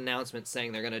out with an announcement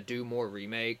saying they're gonna do more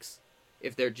remakes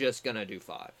if they're just gonna do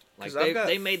 5. Like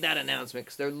they made that announcement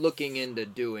because they're looking into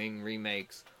doing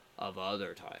remakes of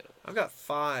other titles. I've got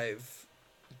 5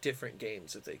 different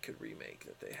games that they could remake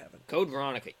that they haven't. Code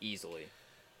Veronica easily.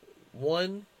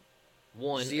 1,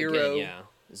 0, again, yeah,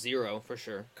 0 for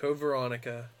sure. Code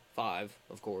Veronica. 5,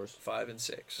 of course. 5 and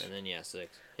 6. And then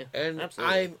 6. Yeah, and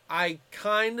absolutely. I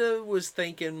kind of was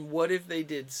thinking, what if they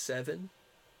did 7?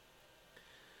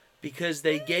 Because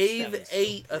they gave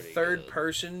 8 a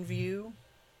third-person view.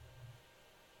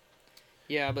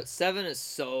 Yeah, but 7 is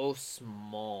so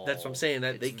small. That's what I'm saying.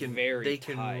 That they can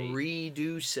tight.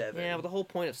 Redo 7. Yeah, but the whole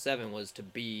point of 7 was to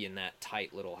be in that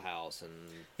tight little house, and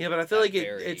yeah, but I feel like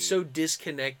it's so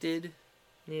disconnected.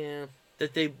 Yeah,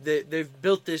 that they've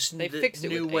built this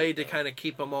new way to kind of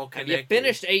keep them all connected. Have you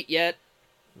finished 8 yet?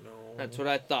 No. That's what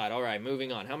I thought. All right,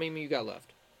 moving on. How many you got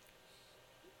left?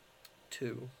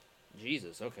 2.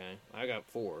 Jesus, okay. I got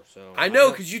 4, so... I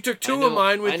know, because you took 2 of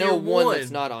mine with your 1. I know 1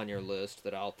 that's not on your list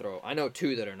that I'll throw. I know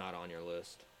 2 that are not on your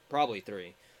list. Probably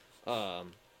 3.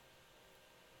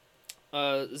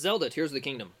 Zelda, Tears of the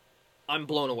Kingdom. I'm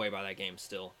blown away by that game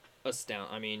still.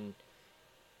 I mean,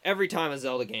 every time a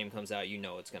Zelda game comes out, you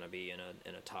know it's going to be in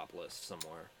a top list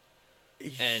somewhere.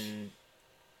 And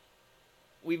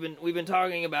we've been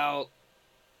talking about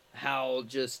how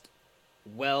just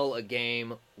well a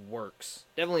game works.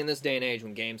 Definitely in this day and age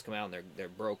when games come out and they're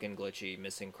broken, glitchy,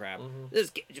 missing crap. Mm-hmm.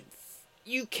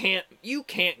 You can't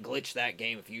glitch that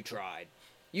game if you tried.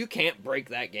 You can't break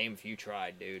that game if you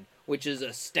tried, dude. Which is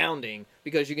astounding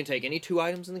because you can take any 2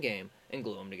 items in the game and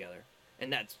glue them together,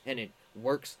 and it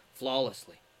works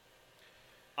flawlessly.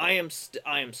 I am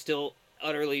still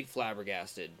utterly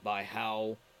flabbergasted by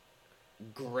how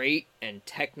great and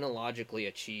technologically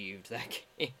achieved that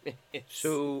game is.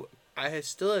 So I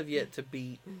still have yet to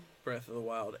beat Breath of the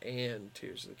Wild and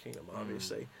Tears of the Kingdom,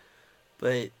 obviously.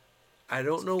 But I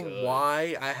don't know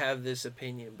why I have this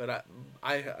opinion, but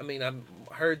I mean, I've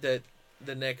heard that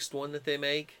the next one that they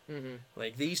make,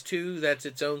 like these 2, that's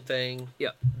its own thing.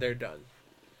 Yep. They're done.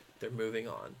 They're moving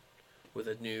on with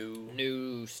a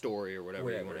new story or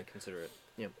whatever you want to consider it.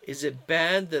 Yeah. Is it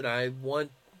bad that I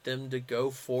want them to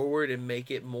go forward and make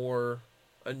it more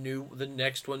the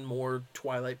next one more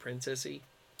Twilight Princess-y?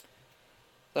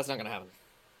 That's not going to happen.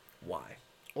 Why?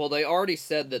 Well, they already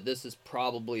said that this is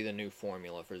probably the new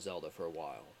formula for Zelda for a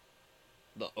while.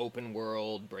 The open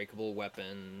world, breakable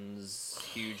weapons,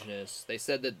 hugeness. They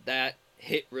said that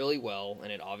hit really well,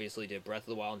 and it obviously did. Breath of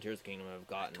the Wild and Tears of the Kingdom have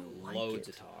gotten loads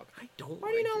of talk.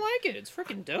 Why do you not like it? It's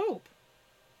freaking dope.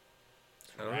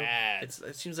 I don't know.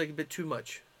 It seems like a bit too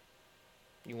much.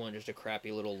 You want just a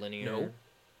crappy little linear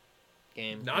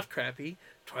game? Not crappy.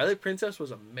 Twilight Princess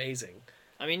was amazing.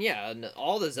 I mean, yeah,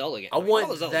 all the Zelda games. I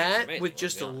want that with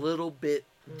just a little bit.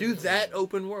 Do that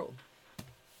open world.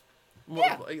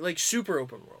 Yeah. Like super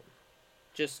open world.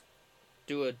 Just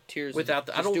do a Tears. Without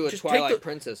the, just do a Twilight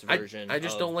Princess version. I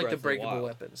just don't like the breakable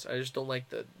weapons. I just don't like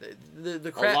the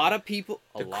a lot of people.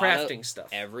 The crafting stuff.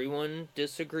 Everyone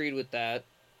disagreed with that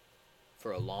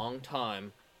for a long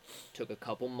time. Took a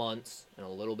couple months and a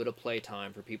little bit of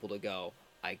playtime for people to go,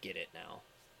 I get it now.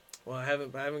 Well, I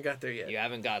haven't got there yet. You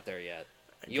haven't got there yet.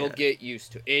 You'll get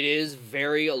used to it. It is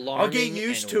very alarming. I'll get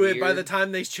used to it by the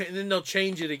time then they'll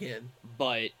change it again.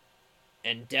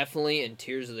 And definitely in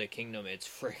Tears of the Kingdom, it's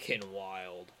freaking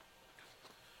wild.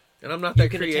 And I'm not that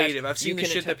creative. I've seen the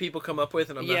shit that people come up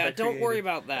with, and I'm not that creative. Yeah, don't worry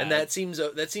about that. And that seems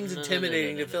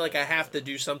intimidating to feel like I have to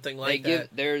do something like that.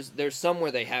 There's some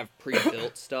where they have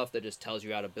pre-built stuff that just tells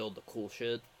you how to build the cool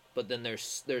shit. But then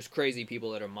there's crazy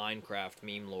people that are Minecraft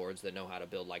meme lords that know how to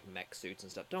build like mech suits and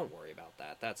stuff. Don't worry about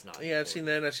that. That's not. Yeah, important. I've seen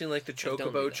that. I've seen like the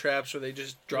chocobo traps where they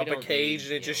just drop a cage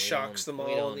and it just shocks them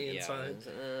all on the inside.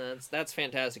 That's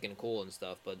fantastic and cool and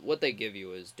stuff. But what they give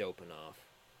you is dope enough.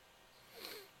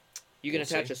 You can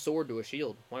attach a sword to a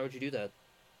shield. Why would you do that?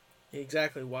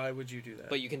 Exactly. Why would you do that?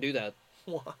 But you can do that.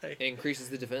 Why? It increases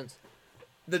the defense.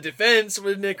 The defense,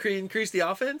 wouldn't it increase the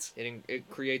offense? It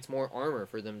creates more armor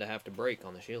for them to have to break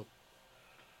on the shield.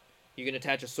 You can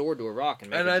attach a sword to a rock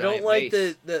and make a giant I don't like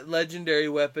base. the legendary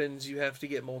weapons you have to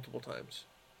get multiple times.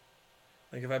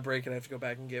 Like if I break it, I have to go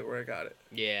back and get where I got it.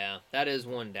 Yeah, that is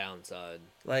one downside.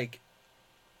 Like,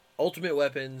 ultimate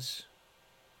weapons,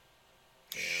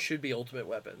 should be ultimate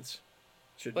weapons.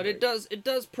 But it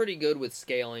does pretty good with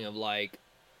scaling of like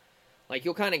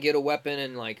you'll kind of get a weapon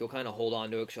and like you'll kind of hold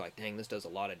on to it because you're like, dang, this does a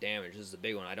lot of damage. This is a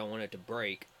big one. I don't want it to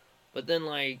break. But then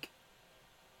like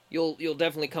you'll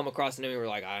definitely come across an enemy where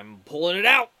like, I'm pulling it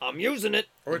out. I'm using it.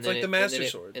 Or it's like the Master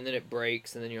Sword. And then it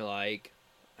breaks and then you're like,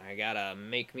 I gotta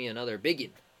make me another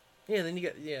biggin. Yeah, then you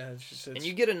get it's and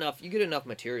you get enough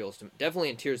materials to definitely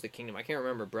in Tears of the Kingdom. I can't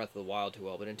remember Breath of the Wild too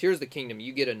well, but in Tears of the Kingdom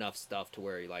you get enough stuff to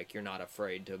where like you're not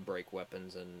afraid to break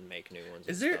weapons and make new ones.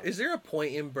 Is there a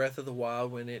point in Breath of the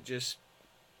Wild when it just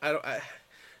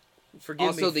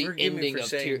forgive me for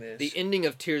saying this. The ending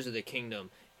of Tears of the Kingdom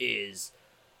is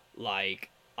like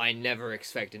I never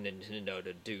expected Nintendo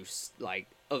to do like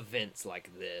events like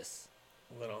this.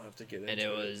 Well, I don't have to get into it. And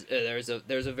it was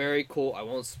there's a very cool. I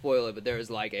won't spoil it, but there's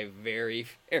like a very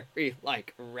very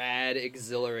like rad,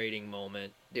 exhilarating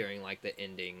moment during like the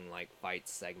ending like fight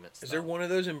segment stuff. Is there one of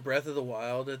those in Breath of the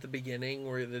Wild at the beginning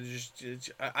where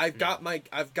I've got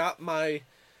my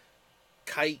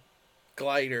kite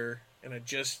glider and I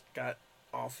just got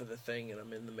off of the thing and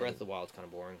I'm in the main. Breath of the Wild's kind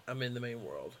of boring. I'm in the main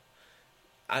world.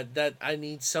 I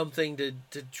need something to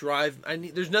drive.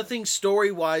 There's nothing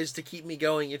story wise to keep me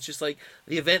going. It's just like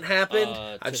the event happened.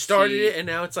 I've started it, and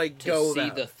now it's like go. To see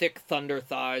the thick thunder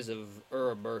thighs of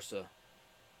Urabursa,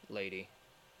 lady.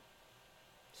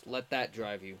 Just let that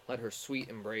drive you. Let her sweet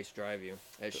embrace drive you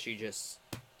as she just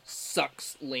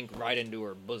sucks Link right into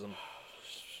her bosom.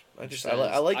 I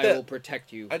like that. I will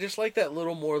protect you. I just like that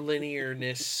little more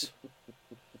linearness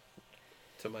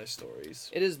to my stories.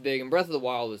 It is big, and Breath of the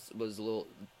Wild was a little.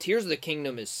 Tears of the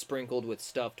Kingdom is sprinkled with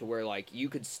stuff to where like you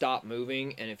could stop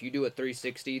moving, and if you do a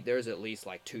 360, there's at least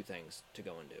like 2 things to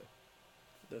go and do.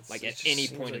 Like at any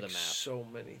point of the map. So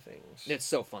many things. It's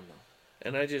so fun though.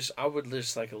 And I would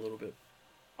just like a little bit.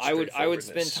 I would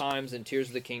spend times in Tears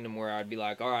of the Kingdom where I'd be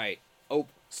like, all right,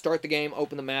 start the game,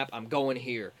 open the map, I'm going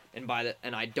here, and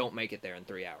I don't make it there in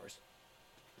 3 hours.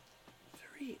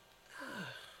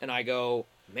 And I go,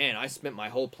 man, I spent my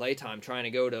whole playtime trying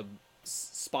to go to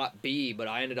spot B, but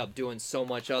I ended up doing so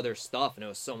much other stuff, and it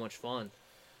was so much fun.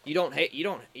 You don't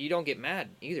get mad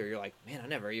either. You're like, man, I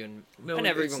never even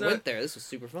went there. This was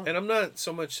super fun. And I'm not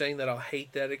so much saying that I'll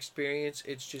hate that experience.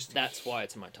 It's just that's why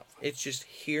it's in my top 5. It's just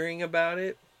hearing about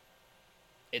it.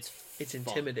 It's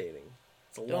intimidating.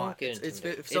 It's a don't lot. Get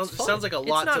intimidated. It sounds like a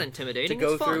lot. It's not intimidating. To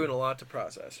go through and a lot to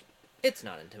process. It's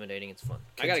not intimidating. It's fun.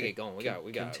 I gotta get going. We gotta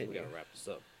wrap this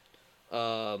up.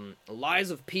 Lies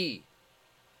of P.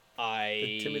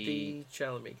 The Timothy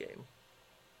Chalamet game.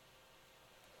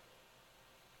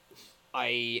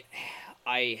 I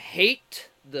hate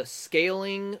the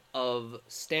scaling of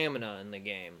stamina in the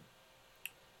game.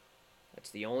 That's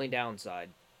the only downside.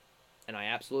 And I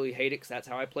absolutely hate it because that's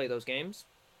how I play those games.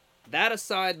 That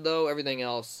aside, though, everything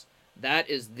else, that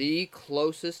is the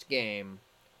closest game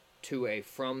to a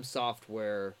From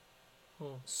Software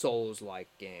Souls-like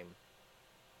game.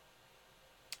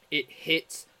 It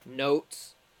hits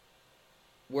notes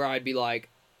where I'd be like,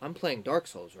 I'm playing Dark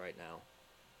Souls right now.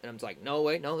 And I'm like, no,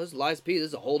 wait, no, this is Lies of P. This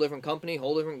is a whole different company,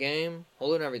 whole different game,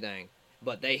 whole different everything.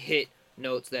 But they hit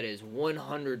notes that is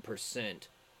 100%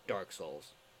 Dark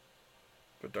Souls.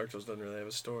 But Dark Souls doesn't really have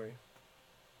a story.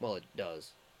 Well, it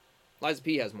does. Lies of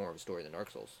P has more of a story than Dark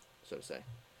Souls, so to say.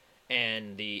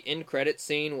 And the end credit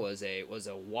scene was a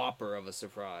whopper of a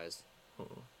surprise.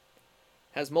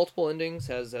 Has multiple endings,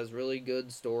 has really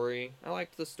good story. I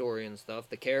liked the story and stuff.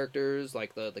 The characters,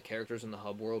 like the characters in the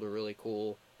hub world are really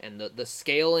cool. And the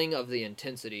scaling of the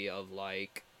intensity of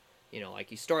like, you know, like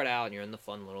you start out and you're in the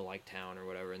fun little like town or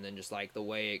whatever, and then just like the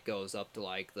way it goes up to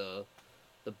like the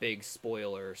big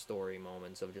spoiler story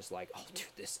moments of just like, oh dude,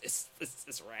 this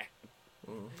is rad.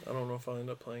 I don't know if I'll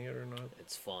end up playing it or not.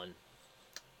 It's fun.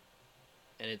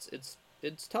 And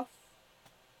it's tough.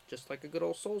 Just like a good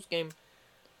old Souls game.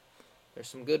 There's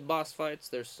some good boss fights.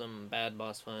 There's some bad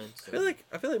boss fights.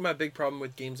 I feel like my big problem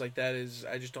with games like that is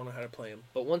I just don't know how to play them.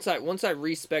 But once I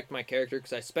respect my character,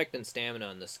 because I spec'd in stamina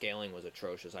and the scaling was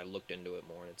atrocious. I looked into it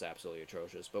more and it's absolutely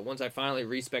atrocious. But once I finally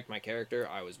respect my character,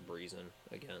 I was breezing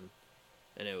again,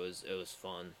 and it was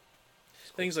fun.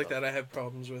 Cool Things like that I have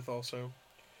problems with also.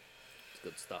 It's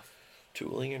good stuff.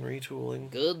 Tooling and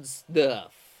retooling. Good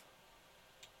stuff.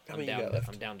 How many you got left?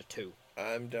 I'm down to 2.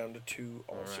 I'm down to 2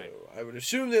 also. Right. I would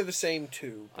assume they're the same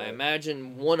 2. I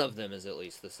imagine one of them is at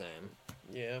least the same.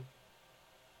 Yeah.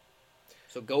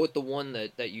 So go with the one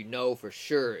that you know for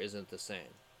sure isn't the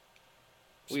same.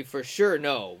 We for sure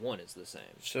know one is the same.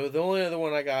 So the only other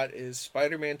one I got is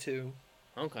Spider-Man 2.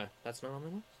 Okay, that's not on my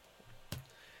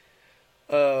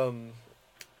list.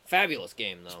 Fabulous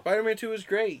game, though. Spider-Man 2 is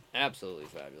great. Absolutely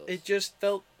fabulous. It just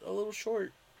felt a little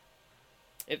short.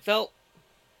 It felt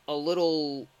a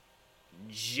little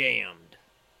jammed.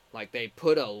 Like they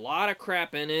put a lot of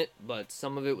crap in it, but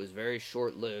some of it was very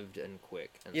short-lived and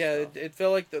quick. And Yeah, stuff. it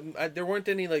felt like there weren't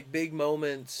any like big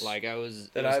moments Like I was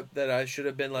that I should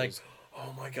have been like, was-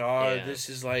 oh my god, Yeah. this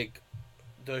is like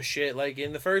the shit. Like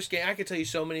in the first game, I could tell you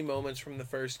so many moments from the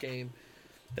first game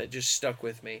that just stuck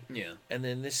with me. yeah. And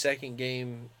then this second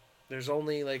game, there's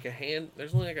only like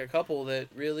a couple that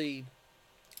really.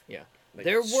 Yeah. Like,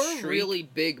 There were Shriek- really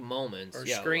big moments. or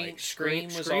Yeah, Scream- like Scream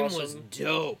was Scream awesome. was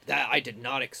dope. That I did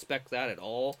not expect that at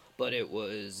all, but it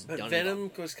was But done.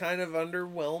 Venom was kind of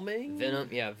underwhelming.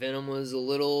 Venom was a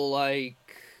little like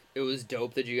it was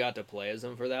dope that you got to play as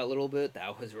him for that little bit.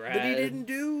 That was rad. But he didn't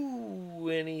do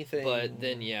anything. But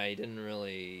then yeah, he didn't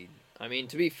really. I mean,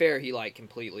 to be fair, he like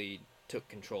completely took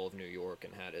control of New York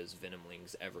and had his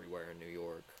Venomlings everywhere in New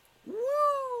York. Woo!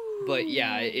 But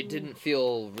yeah, it didn't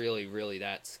feel really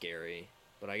that scary.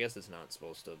 But I guess it's not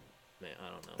supposed to. Man,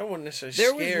 I don't know. I wouldn't necessarily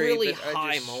There scary, was really but I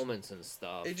high just- moments and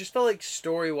stuff. It just felt like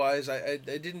story wise, I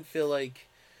didn't feel like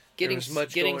Getting was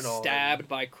much getting going on. stabbed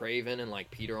by Craven and like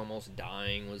Peter almost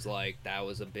dying was like that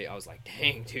was a bit. I was like,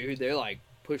 dang, dude, they're like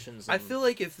pushing. Some, I feel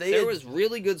like if they there had, was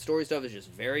really good story stuff. It's just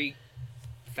very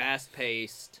fast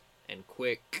paced and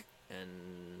quick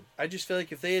and I just feel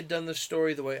like if they had done the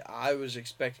story the way I was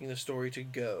expecting the story to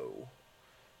go,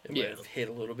 it would Yeah. have hit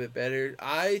a little bit better.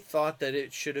 I thought that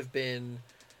it should have been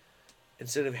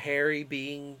instead of Harry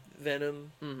being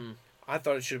Venom, mm-hmm. I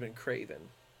thought it should have been Craven.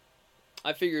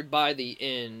 I figured by the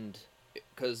end,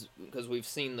 because we've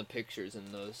seen the pictures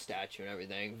and the statue and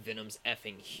everything, Venom's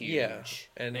effing huge. Yeah,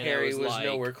 and it Harry was like,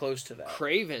 nowhere close to that.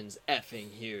 Craven's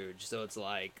effing huge, so it's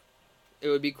like, it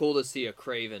would be cool to see a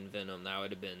Craven Venom. That would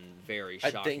have been very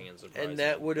I shocking think, and surprising. and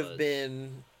that would have but-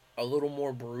 been a little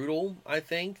more brutal. I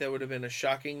think that would have been a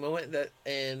shocking moment.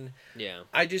 And Yeah,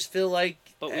 I just feel like,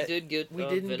 but we did get we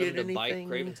Venom didn't get to bite anything-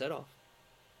 Craven's head off.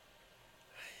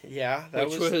 yeah, that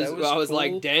Which was that was I was cool.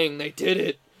 like, dang, they did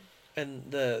it.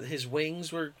 And his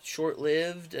wings were short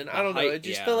lived, and I The don't know. height- It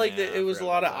just yeah, felt like yeah, that I it was a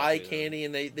forgot lot of about that eye too, though. candy,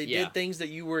 and they Yeah. did things that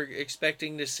you were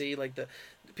expecting to see. Like the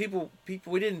people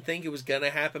we didn't think it was gonna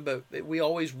happen, but we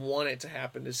always want it to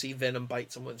happen to see Venom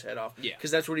bite someone's head off. Yeah. because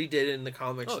that's what he did in the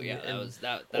comics. Oh yeah, and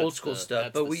that's old school stuff,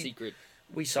 That's but the we- secret.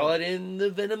 we saw it in the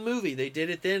Venom movie. They did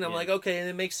it then. I'm Yeah. like, okay, and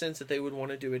it makes sense that they would want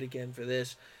to do it again for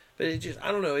this. But it just,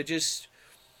 I don't know. It just,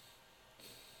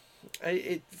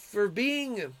 for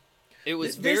being, It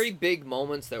was this- very big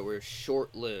moments that were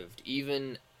short lived,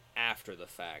 even after the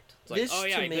fact. It's like, This, oh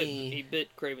yeah, to he me-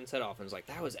 bit Craven's head off, and it's like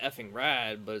that was effing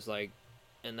rad. But it's like,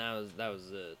 and that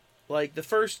was it. like the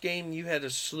first game, you had a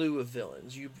slew of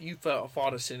villains. You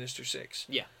fought a Sinister Six.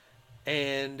 Yeah.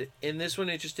 And in this one,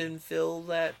 it just didn't feel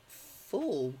that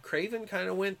full. Craven kind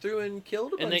of went through and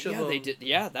killed a And bunch of them. they did.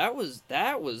 Yeah, that was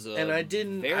a And I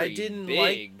didn't big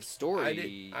like story.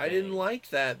 I didn't thing. like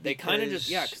that. They kind of just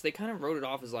because- because they kind of wrote it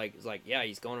off as like yeah,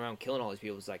 he's going around killing all these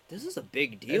people. It's like this is a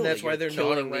big deal. And that's that why you're they're not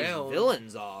killing around. these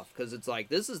villains off, because it's like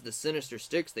this is the Sinister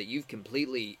Six that you've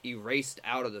completely erased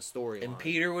out of the story. And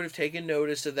Peter would have taken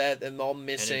notice of that, and all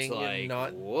missing and, like,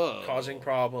 not whoa. causing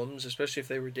problems, especially if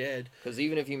they were dead. Because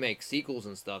even if you make sequels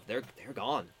and stuff, they're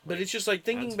gone. But Like, it's just like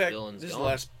thinking that's back. villains This is the gone.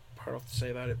 last part I have to say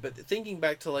about it. But thinking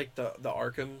back to like the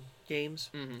Arkham games,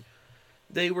 mhm.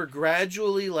 they were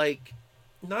gradually like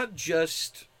not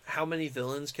just how many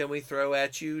villains can we throw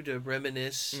at you to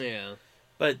reminisce, Yeah,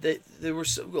 but there were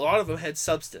a lot of them had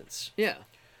substance. yeah.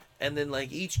 And then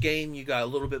like each game you got a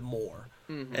little bit more.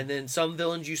 Mhm. And then some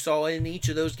villains you saw in each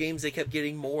of those games, they kept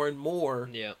getting more and more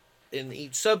Yeah, in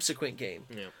each subsequent game.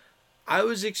 yeah. I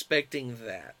was expecting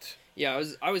that. Yeah,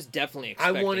 I was definitely I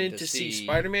expecting wanted to see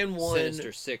Spider-Man 1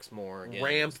 Sinister Six more again.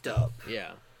 ramped up.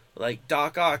 Yeah, Like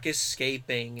Doc Ock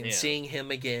escaping and Yeah. seeing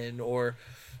him again, or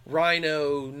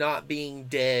Rhino not being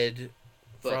dead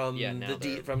But, from yeah, now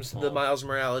they're the all Miles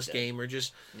Morales dead. game, or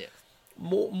just Yeah.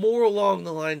 more along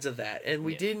the lines of that. And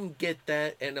we Yeah. didn't get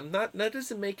that, and that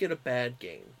doesn't make it a bad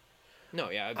game. no,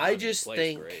 yeah. I mean, just Blade's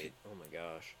think- great. Oh my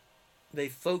gosh. They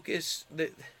focus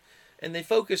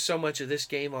so much of this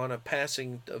game on a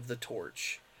passing of the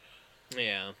torch.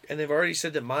 Yeah, And they've already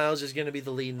said that Miles is going to be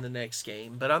the lead in the next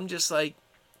game. But I'm just like,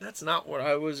 that's not what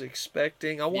I was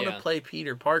expecting. I want to Yeah. play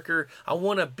Peter Parker. I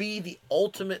want to be the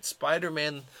ultimate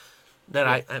Spider-Man.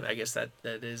 I guess that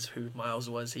is who Miles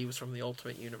was. He was from the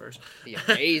Ultimate Universe. the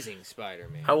Amazing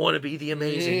Spider-Man. I want to be the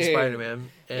amazing Yeah.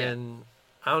 Spider-Man. And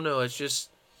I don't know. It's just,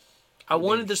 I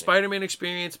wanted the Interesting. Spider-Man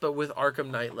experience, but with Arkham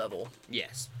Knight level.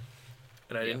 Yes.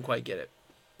 And I didn't quite get it.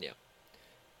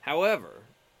 However,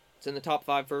 it's in the top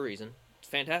 5 for a reason. It's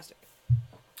fantastic.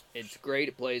 It's great.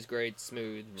 It plays great,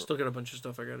 smooth. Still got a bunch of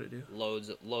stuff I gotta do. Loads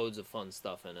of fun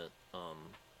stuff in it.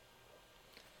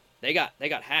 They got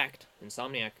hacked.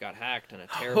 Insomniac got hacked, and a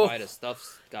terabyte of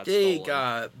stuff got They stolen.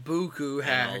 got buku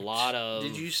hacked. And a lot of.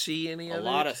 Did you see any of it? A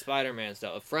lot of Spider-Man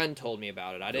stuff. A friend told me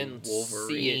about it. I didn't see it.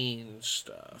 Wolverine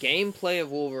stuff. Gameplay of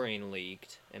Wolverine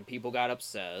leaked, and people got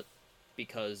upset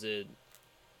because it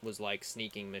was like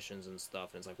sneaking missions and stuff,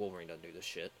 and it's like Wolverine doesn't do this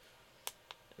shit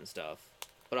and stuff.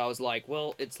 But I was like,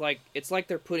 well, it's like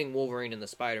they're putting Wolverine in the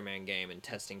Spider-Man game and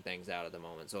testing things out at the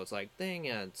moment. So it's like they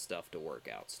had stuff to work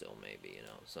out still, maybe, you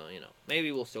know. So, you know,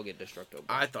 maybe we'll still get Destructo.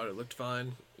 I thought it looked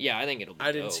fine. Yeah, I think it'll be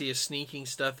I didn't dope. see his sneaking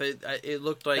stuff. It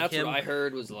looked like That's him. what I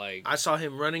heard was like... I saw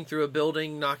him running through a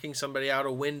building, knocking somebody out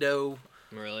a window.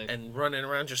 Really? And running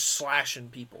around just slashing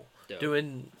people. Dope.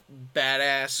 Doing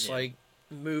badass, like,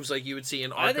 moves like you would see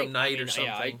in Arkham Knight or something.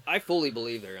 Yeah, I fully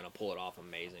believe they're going to pull it off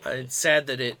amazingly. It's sad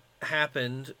that it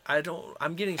happened.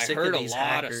 I'm getting sick of these hackers. I heard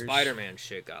a lot of Spider-Man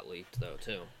shit got leaked, though,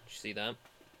 too. Did you see that?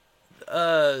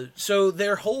 So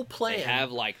their whole plan... They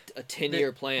have, like, a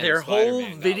 10-year plan. Their whole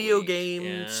Spider-Man video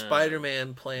game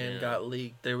Spider-Man plan Yeah. got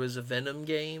leaked. There was a Venom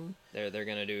game. They're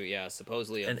gonna do,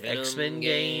 supposedly An Venom X-Men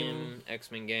game.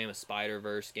 X-Men game, a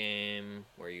Spider-Verse game,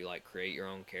 where you, like, create your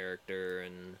own character,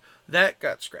 and... That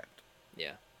got scrapped.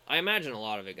 Yeah. I imagine a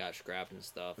lot of it got scrapped and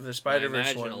stuff. The Spider-Verse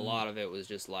I imagine one, a lot of it was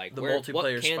just like, the what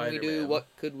multiplayer can we do? Spider-Man. What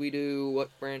could we do? What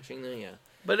branching? Yeah.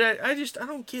 But I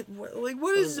don't get what is like,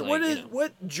 what is you know.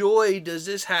 what joy does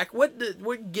this hack? What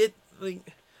get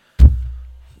like?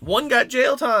 One got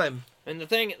jail time. And the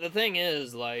thing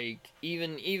is, like,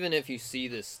 even if you see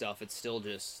this stuff, it's still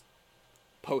just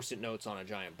post-it notes on a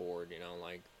giant board. You know,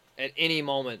 like at any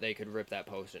moment they could rip that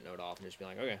post-it note off and just be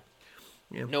like, okay,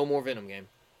 no more Venom game.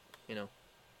 You know.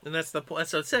 And that's the point.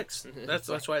 That's what it sucks.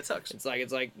 That's why it sucks. It's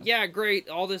like, yeah, great,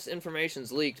 all this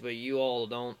information's leaked, but you all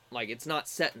don't, like, it's not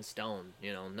set in stone,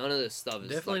 you know, none of this stuff is...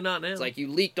 Definitely like, not now. It's like, you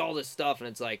leaked all this stuff, and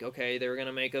it's like, okay, they were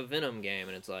gonna make a Venom game,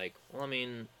 and it's like, well, I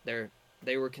mean,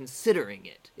 they were considering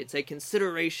it. It's a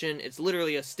consideration, it's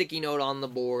literally a sticky note on the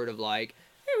board of like,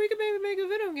 hey, we could maybe make a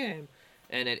Venom game.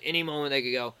 And at any moment they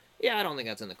could go, yeah, I don't think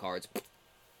that's in the cards.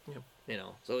 Yep. You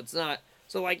know, so it's not...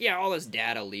 So, like, yeah, all this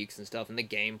data leaks and stuff, and the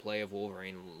gameplay of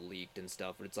Wolverine leaked and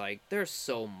stuff, but it's like, there's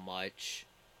so much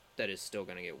that is still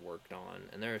going to get worked on,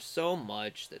 and there's so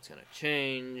much that's going to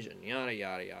change, and yada,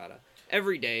 yada, yada.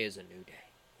 Every day is a new day.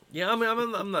 Yeah, I mean,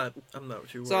 I'm not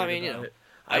too worried So, I mean, about you know, it.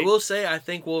 I will say, I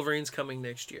think Wolverine's coming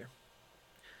next year.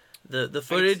 The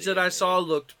footage that I saw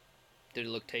looked... Did it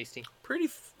look tasty? Pretty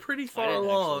I far didn't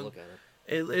along. actually look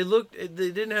at it. It looked...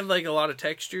 They didn't have, like, a lot of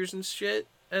textures and shit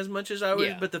as much as I would,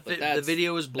 Yeah, but the that's-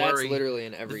 video was blurry. That's literally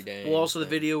an everyday Well, also the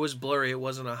thing. video was blurry. It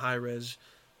wasn't a high-res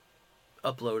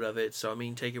upload of it, so I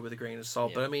mean, take it with a grain of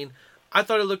salt. Yeah. But I mean, I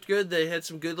thought it looked good. They had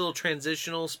some good little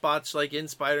transitional spots, like in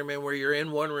Spider-Man, where you're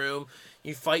in one room,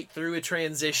 you fight through a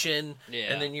transition,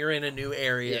 Yeah. and then you're in a new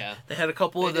area. Yeah. They had a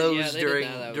couple of They did- yeah, those they did during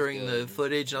that. That was during the good.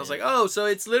 footage, and I was Yeah. like, oh, so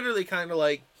it's literally kind of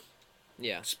like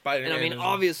Yeah. Spider-Man. And I mean, is-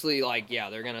 obviously, like, yeah,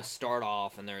 they're gonna start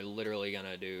off and they're literally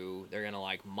they're gonna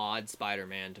like mod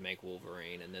Spider-Man to make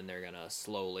Wolverine, and then they're gonna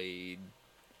slowly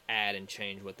add and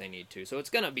change what they need to. So it's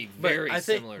gonna be very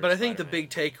similar. But to I think the Spider-Man. big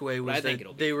takeaway I was think that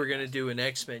it'll be they were pretty going to awesome. do an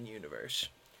X-Men universe,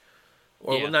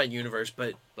 or Yeah. well, not universe,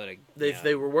 but But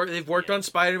they've worked Yeah. on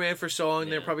Spider-Man for so long.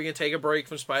 They're Yeah. probably going to take a break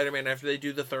from Spider-Man after they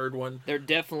do the third one. they're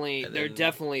definitely And they're then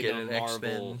definitely get the an Marvel.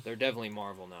 X-Men. They're definitely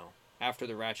Marvel now. After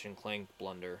the Ratchet and Clank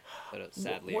blunder that it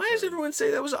sadly Why does occurred. everyone say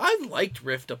that was? I liked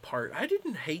Rift Apart. I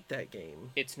didn't hate that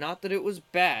game. It's not that it was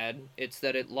bad. It's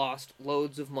that it lost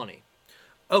loads of money.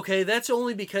 Okay, that's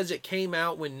only because it came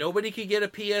out when nobody could get a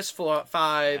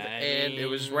PS5, and it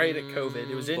was right at COVID.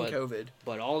 It was in But- COVID.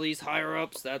 But all these higher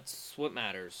ups, that's what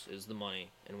matters, is the money.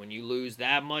 And when you lose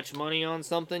that much money on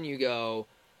something, you go,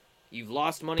 you've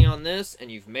lost money on this,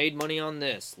 and you've made money on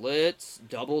this. Let's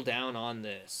double down on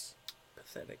this.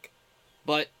 Pathetic.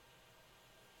 But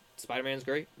Spider-Man's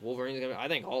great. Wolverine's gonna. I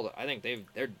think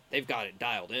they've got it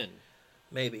dialed in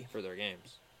Maybe. for their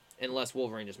games, unless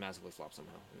Wolverine just massively flops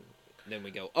somehow. And then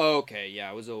we go, oh, okay,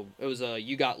 yeah, it was a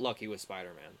you got lucky with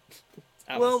Spider-Man.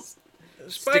 That Well, was- stick to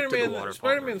the Spider-Man. water,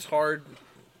 Spider-Man's hard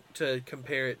to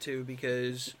compare it to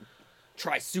because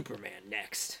try Superman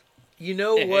next. you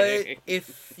know what?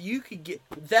 If you could get,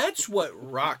 that's what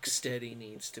Rocksteady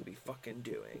needs to be fucking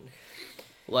doing.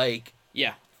 Like,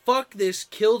 Yeah. fuck this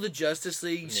kill the Justice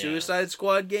League Yeah. Suicide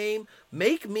Squad game.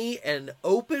 Make me an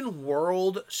open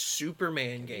world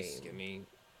Superman Just game. give me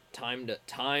time to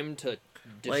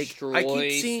Like, destroy I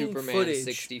keep seeing Superman footage.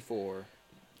 64.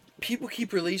 people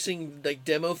keep releasing like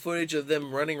demo footage of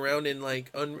them running around in like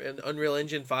Unreal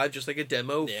Engine 5, just like a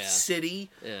demo city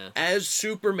as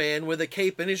Superman with a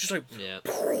cape, and it's just like, and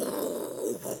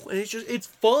it's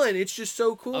fun. It's just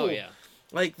so cool. Oh yeah.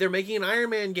 Like they're making an Iron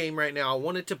Man game right now. I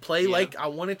want it to play like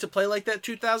that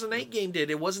 2008 game did.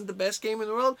 It wasn't the best game in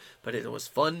the world, but it was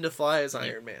fun to fly as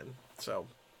Iron Man. So,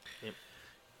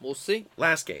 we'll see.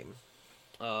 Last game.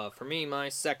 For me, my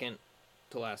second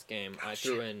to last game, I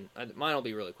threw in. Mine will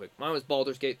be really quick. Mine was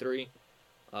Baldur's Gate 3.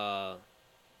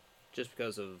 Just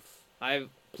because of I've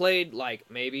played like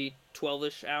maybe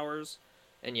 12ish hours,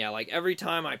 and yeah, like every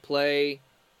time I play,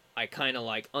 I kind of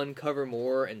like uncover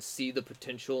more and see the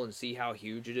potential and see how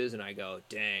huge it is, and I go,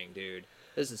 dang, dude,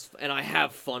 this is, and I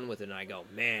have fun with it, and I go,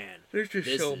 man, there's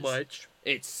just so much.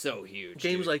 It's so huge.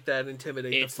 Games dude. Like that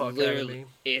intimidate the fuck out of me.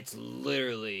 It's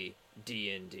literally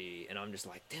D&D, and I'm just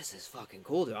like, this is fucking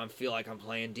cool, dude. I feel like I'm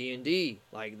playing D&D.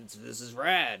 Like, this is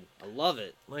rad. I love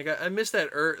it. Like, I miss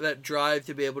that drive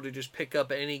to be able to just pick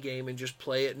up any game and just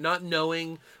play it, not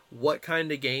knowing what kind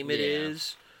of game it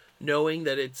is. Knowing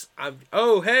that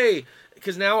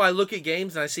because now I look at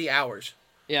games and I see hours.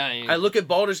 Yeah, I look at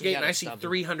Baldur's Gate and I see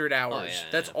 300 hours.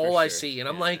 That's all I see, and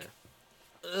I'm like,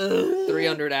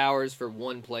 300 hours for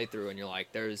one playthrough, and you're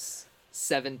like, there's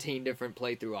 17 different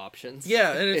playthrough options.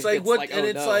 Yeah, and it's like what? Like, and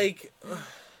it's like,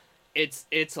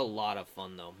 it's a lot of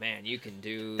fun though, man. You can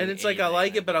do, and it's like I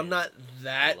like it, but I'm not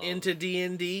that into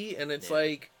D&D, and it's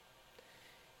like.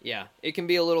 Yeah, it can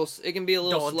be a little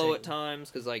daunting. Slow at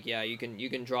times, because like you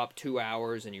can drop 2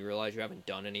 hours and you realize you haven't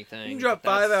done anything. You can drop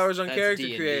 5 hours on Character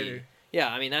D&D. Creator. Yeah,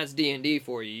 I mean that's D&D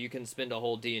for you. You can spend a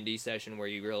whole D&D session where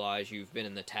you realize you've been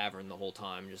in the tavern the whole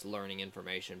time just learning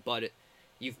information, but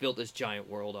you've built this giant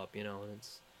world up, and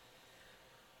it's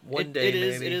maybe.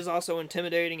 It is also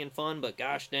intimidating and fun, but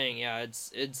gosh dang, yeah,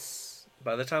 it's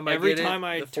by the time every time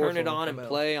I turn it on and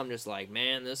play, I'm just like,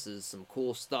 man, this is some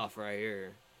cool stuff right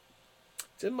here.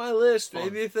 It's in my list.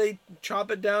 Maybe if they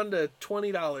chop it down to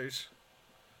 $20.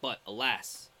 But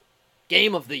alas,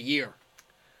 Game of the Year.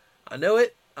 I know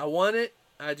it. I want it.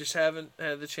 I just haven't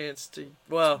had the chance to.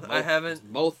 Well, I haven't. It's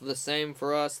both the same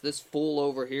for us. This fool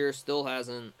over here still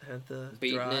hasn't had the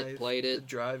beaten drive, it, played it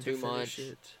drive too to much.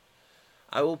 It.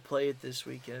 I will play it this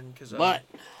weekend because I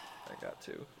got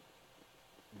to.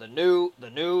 The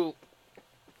new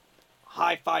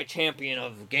hi-fi champion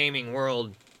of gaming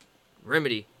world,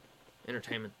 Remedy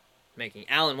Entertainment, making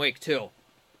Alan Wake 2.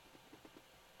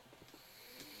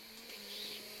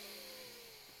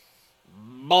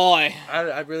 Boy.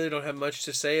 I really don't have much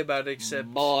to say about it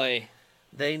except... Boy.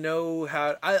 They know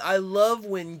how... I love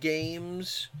when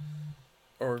games,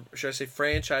 or should I say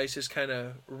franchises, kind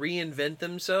of reinvent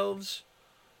themselves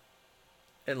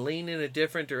and lean in a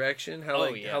different direction. How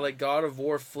like God of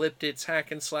War flipped its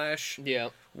hack and slash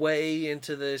way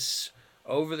into this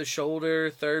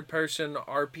over-the-shoulder, third-person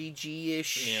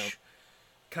RPG-ish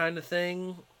kind of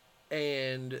thing.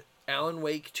 And Alan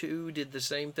Wake 2 did the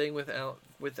same thing with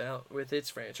its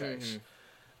franchise.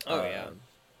 Mm-hmm.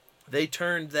 They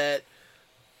turned that,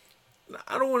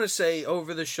 I don't want to say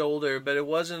over-the-shoulder, but it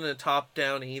wasn't a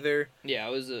top-down either. Yeah,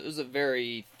 it was a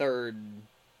very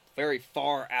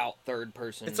far-out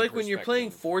third-person It's like when you're playing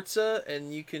Forza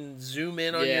and you can zoom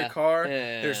in on your car.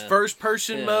 There's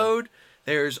first-person mode.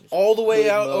 There's all the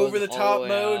way out over the top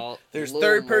mode. There's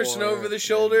third person over the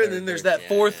shoulder, and then there's that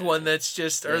fourth one that's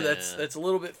just that's a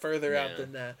little bit further out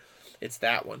than that. It's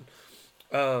that one.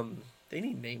 They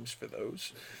need names for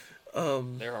those.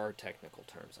 There are technical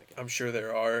terms, I guess. I'm sure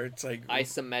there are. It's like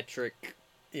isometric.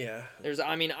 Yeah.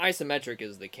 Isometric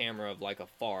is the camera of like a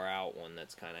far out one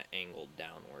that's kind of angled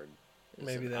downward.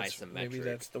 Maybe that's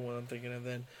the one I'm thinking of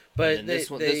then. But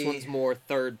this one's more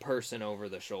third person over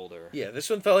the shoulder. Yeah, this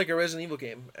one felt like a Resident Evil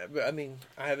game. I mean,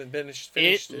 I haven't finished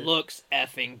it. It looks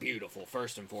effing beautiful,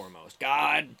 first and foremost.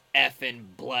 God effing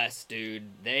bless, dude.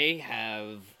 They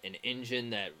have an engine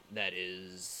that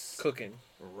is cooking,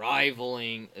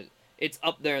 rivaling. It's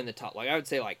up there in the top. Like I would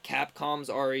say, like Capcom's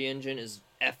RE engine is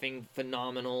effing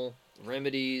phenomenal.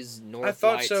 Remedy's Northlight I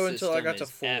thought so until I got to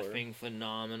 4. Effing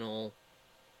phenomenal.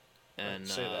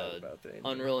 And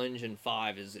Unreal Engine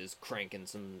 5 is cranking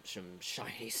some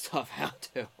shiny stuff out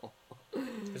too.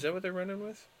 Is that what they're running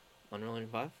with? Unreal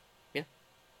Engine 5? Yeah.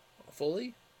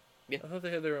 Fully? Yeah. I thought they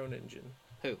had their own engine.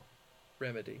 Who?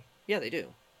 Remedy. Yeah, they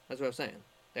do. That's what I was saying.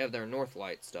 They have their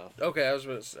Northlight stuff. Okay, I was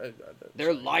going to say...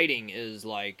 Their lighting is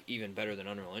like even better than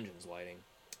Unreal Engine's lighting.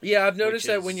 Yeah, I've noticed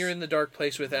that when you're in the dark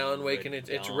place with Alan Wake and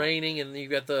it's raining and you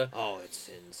got the... Oh, it's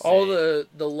insane. All the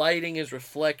lighting is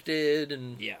reflected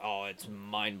and... Yeah, it's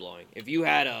mind-blowing. If you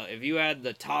had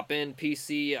the top-end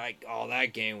PC,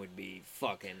 that game would be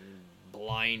fucking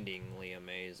blindingly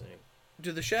amazing.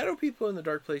 Do the shadow people in the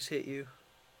dark place hit you?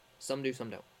 Some do, some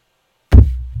don't.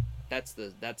 That's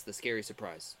the scary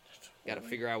surprise. Got to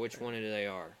figure out which one they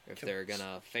are. If they're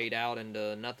gonna fade out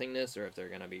into nothingness, or if they're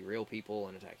gonna be real people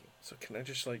and attack you. So can I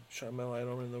just like shine my light on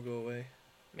them and they'll go away?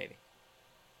 Maybe.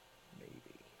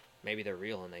 Maybe they're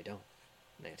real and they don't,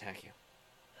 and they attack you.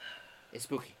 It's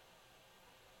spooky.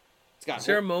 Is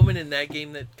there a moment in that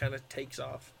game that kind of takes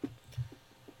off?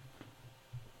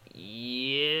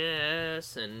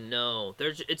 Yes and no.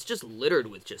 It's just littered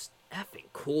with just effing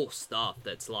cool stuff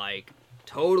that's like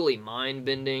totally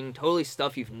mind-bending, totally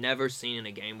stuff you've never seen in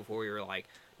a game before. You're like,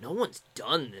 no one's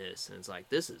done this, and it's like,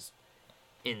 this is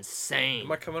insane.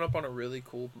 Am I coming up on a really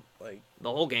cool, like... The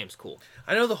whole game's cool.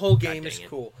 I know the whole game is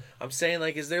cool. I'm saying,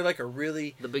 like, is there like a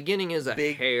really... The beginning is a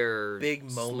big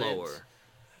moment. Slower.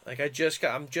 Like,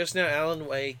 I'm just now Alan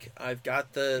Wake. I've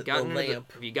got the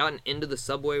lamp. Have you gotten into the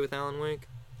subway with Alan Wake?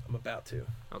 I'm about to.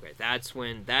 Okay, that's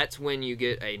when you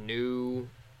get a new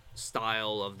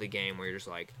style of the game where you're just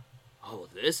like, oh,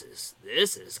 this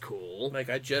is cool. Like,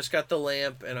 I just got the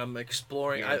lamp and I'm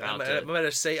exploring. I'm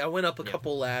gonna say I went up a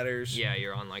couple ladders. Yeah,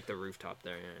 you're on like the rooftop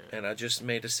there. Yeah. And I just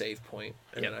made a save point,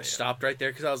 and then I stopped right there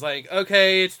because I was like,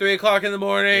 okay, it's 3:00 in the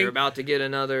morning. You're about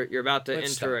to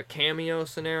enter a cameo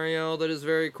scenario that is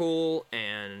very cool,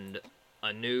 and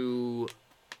a new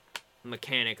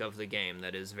mechanic of the game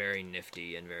that is very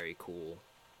nifty and very cool.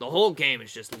 The whole game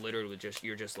is just littered with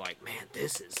you're just like, man,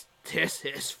 this is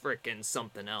freaking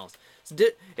something else.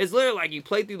 It's literally like you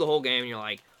play through the whole game and you're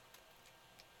like,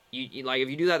 you like, if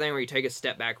you do that thing where you take a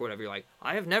step back or whatever, you're like,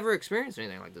 I have never experienced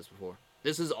anything like this before.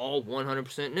 This is all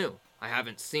 100% new. I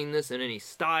haven't seen this in any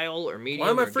style or medium. Why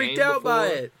am I freaked out by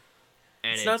it?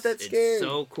 And it's not that scary. It's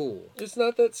so cool. It's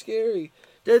not that scary.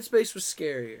 Dead Space was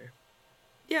scarier.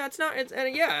 Yeah, it's not.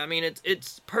 I mean,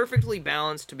 it's perfectly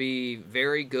balanced to be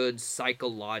very good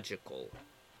psychological,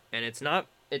 and it's not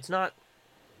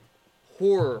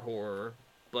horror,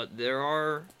 but there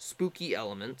are spooky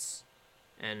elements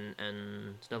and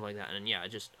stuff like that. And yeah,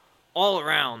 just all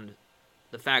around,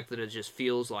 the fact that it just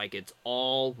feels like it's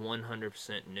all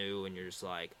 100% new, and you're just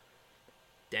like,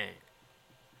 dang.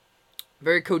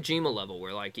 Very Kojima level,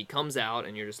 where like he comes out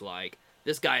and you're just like,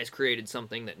 this guy has created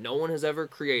something that no one has ever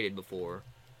created before.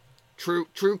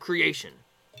 True creation.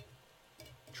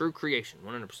 True creation,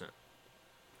 100%.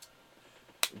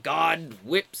 God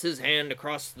whips his hand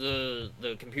across the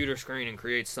computer screen and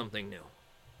creates something new.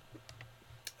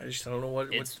 I just don't know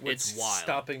what's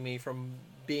stopping me from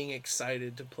being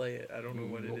excited to play it. I don't know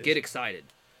what it is. Get excited.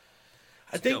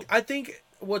 I think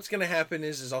what's going to happen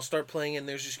is I'll start playing and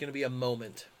there's just going to be a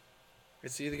moment.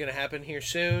 It's either going to happen here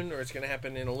soon or it's going to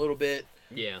happen in a little bit.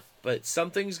 Yeah. But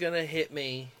something's going to hit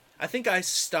me. I think I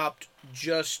stopped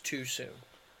just too soon.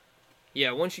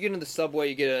 Yeah, once you get into the subway,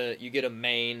 you get a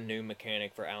main new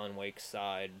mechanic for Alan Wake's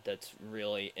side that's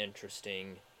really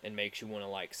interesting and makes you want to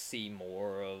like see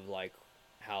more of like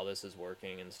how this is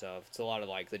working and stuff. It's a lot of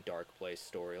like the Dark Place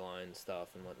storyline stuff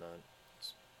and whatnot.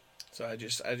 So I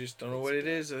just don't know what it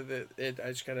is. I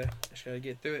just gotta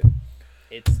get through it.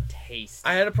 It's tasty.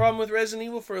 I had a problem with Resident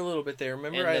Evil for a little bit there.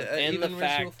 Remember, Resident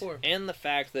Evil 4. And the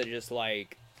fact that just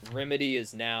like Remedy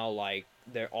is now like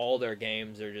all their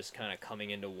games are just kind of coming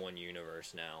into one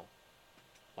universe now.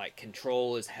 Like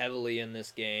Control is heavily in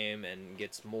this game and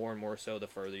gets more and more so the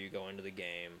further you go into the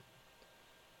game.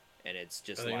 And it's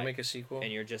just like, make a sequel.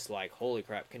 And you're just like, holy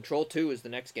crap! Control 2 is the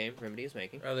next game Remedy is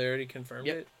making. Are they already confirmed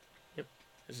it? Yep.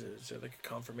 Is it like a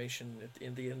confirmation at the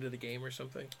end of the game or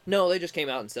something? No, they just came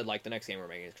out and said like the next game we're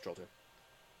making is Control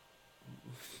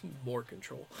 2. More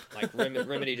Control. Like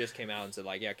Remedy just came out and said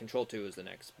like, yeah, Control 2 is the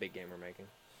next big game we're making.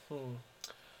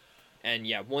 And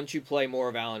yeah, once you play more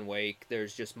of Alan Wake,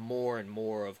 there's just more and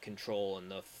more of Control and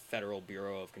the Federal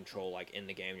Bureau of Control like in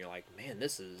the game. You're like, man,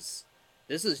 this is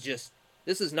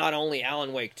not only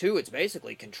Alan Wake 2, it's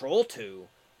basically Control 2.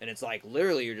 And it's like,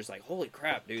 literally, you're just like, holy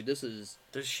crap, dude, this is...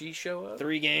 Does she show up?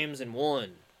 3 games in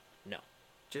 1. No.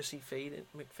 Jesse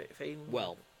McFadden?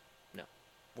 Well, no.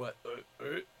 What?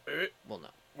 Well, no.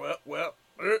 Well.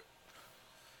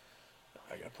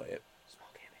 I gotta play it. Small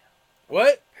cameo.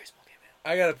 What? Very small cameo.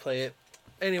 I gotta play it.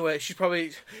 Anyway, she's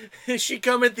probably... she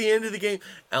come at the end of the game.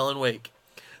 Alan Wake.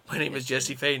 My name is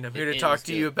Jesse Faden. I'm here to talk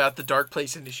to you about the Dark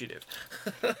Place Initiative.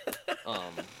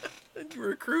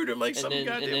 Recruit him like some goddamn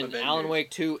Avenger. And then Alan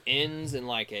Wake 2 ends in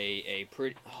like a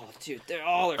pretty... Oh, dude,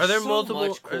 Are there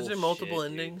multiple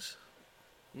endings?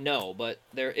 Dude. No, but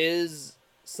there is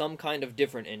some kind of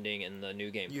different ending in the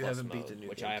New Game Plus mode,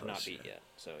 which I have not beat yet.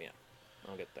 So yeah,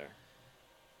 I'll get there.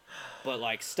 But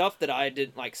like stuff that I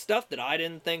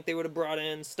didn't think they would have brought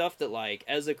in, stuff that like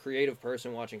as a creative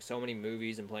person watching so many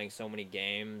movies and playing so many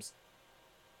games,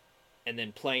 and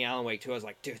then playing Alan Wake 2, I was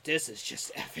like, dude, this is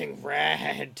just effing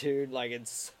rad, dude. Like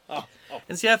it's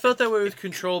And see, I felt that way with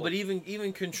Control, but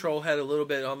even Control had a little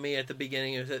bit on me at the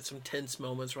beginning. It had some tense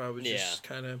moments where I was just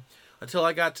kind of, until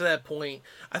I got to that point.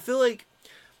 I feel like,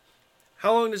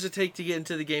 how long does it take to get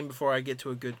into the game before I get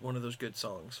to one of those good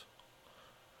songs?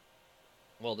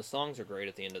 Well, the songs are great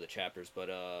at the end of the chapters, but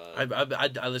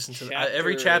I listen to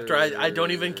every chapter. I don't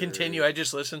even continue. I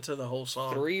just listen to the whole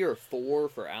song. 3 or 4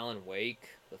 for Alan Wake.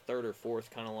 The 3rd or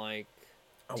 4th kind of like.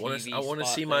 I want to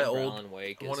see my old.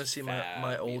 I want to see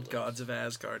my old Gods of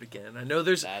Asgard again. I know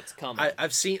there's. That's coming.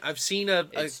 I've seen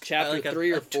chapter like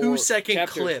 3 or 4. 2-second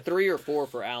chapter clip. 3 or 4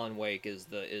 for Alan Wake is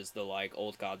the like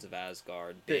old Gods of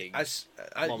Asgard big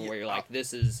moment where you're like,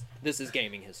 this is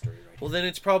gaming history right Well, then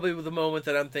it's probably the moment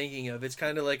that I'm thinking of. It's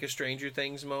kind of like a Stranger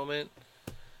Things moment,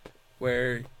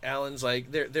 where Alan's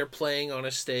like they're playing on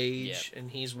a stage, and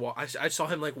he's I saw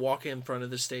him like walk in front of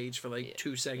the stage for like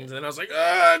 2 seconds, and then I was like,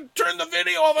 turn the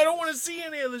video off. I don't want to see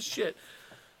any of this shit.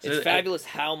 So it's fabulous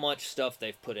how much stuff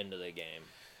they've put into the game.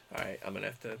 All right, I'm gonna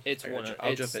have to.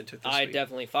 I'll jump into it.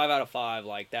 Definitely 5 out of 5.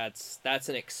 Like that's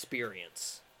an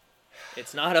experience.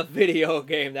 It's not a video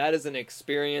game. That is an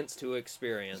experience to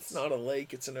experience. It's not a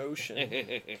lake. It's an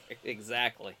ocean.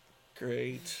 Exactly.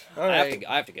 Great. I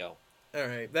have to go. All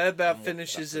right, that about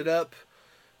finishes it up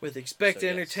with Expect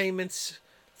Entertainment's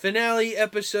finale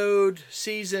episode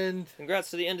season.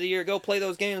 Congrats to the end of the year. Go play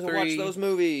those games and watch those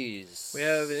movies. We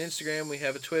have an Instagram. We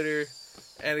have a Twitter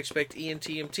at Expect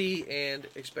ENTMT and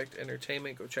Expect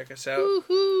Entertainment. Go check us out.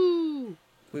 Woohoo!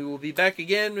 We will be back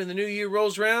again when the new year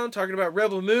rolls around, talking about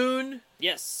Rebel Moon.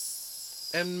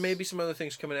 Yes. And maybe some other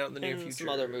things coming out in the near future. Some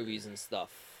other movies and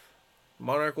stuff.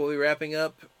 Monarch will be wrapping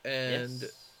up, and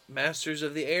Masters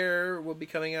of the Air will be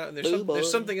coming out, and there's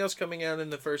something else coming out in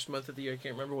the first month of the year. I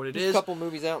can't remember what it is. A couple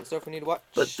movies out and stuff we need to watch.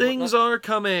 But things are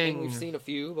coming. We've seen a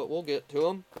few, but we'll get to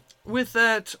them. With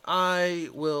that, I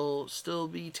will still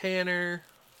be Tanner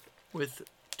with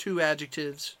 2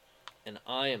 adjectives. And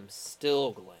I am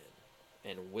still Glenn,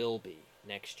 and will be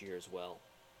next year as well.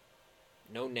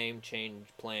 No name change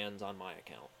plans on my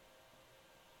account.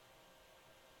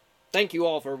 Thank you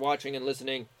all for watching and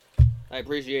listening. I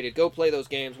appreciate it. Go play those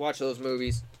games. Watch those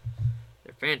movies.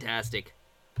 They're fantastic.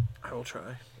 I will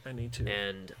try. I need to.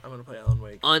 And I'm going to play Alan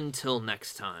Wake. Until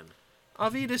next time.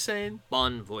 Auf Wiedersehen.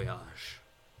 Bon voyage.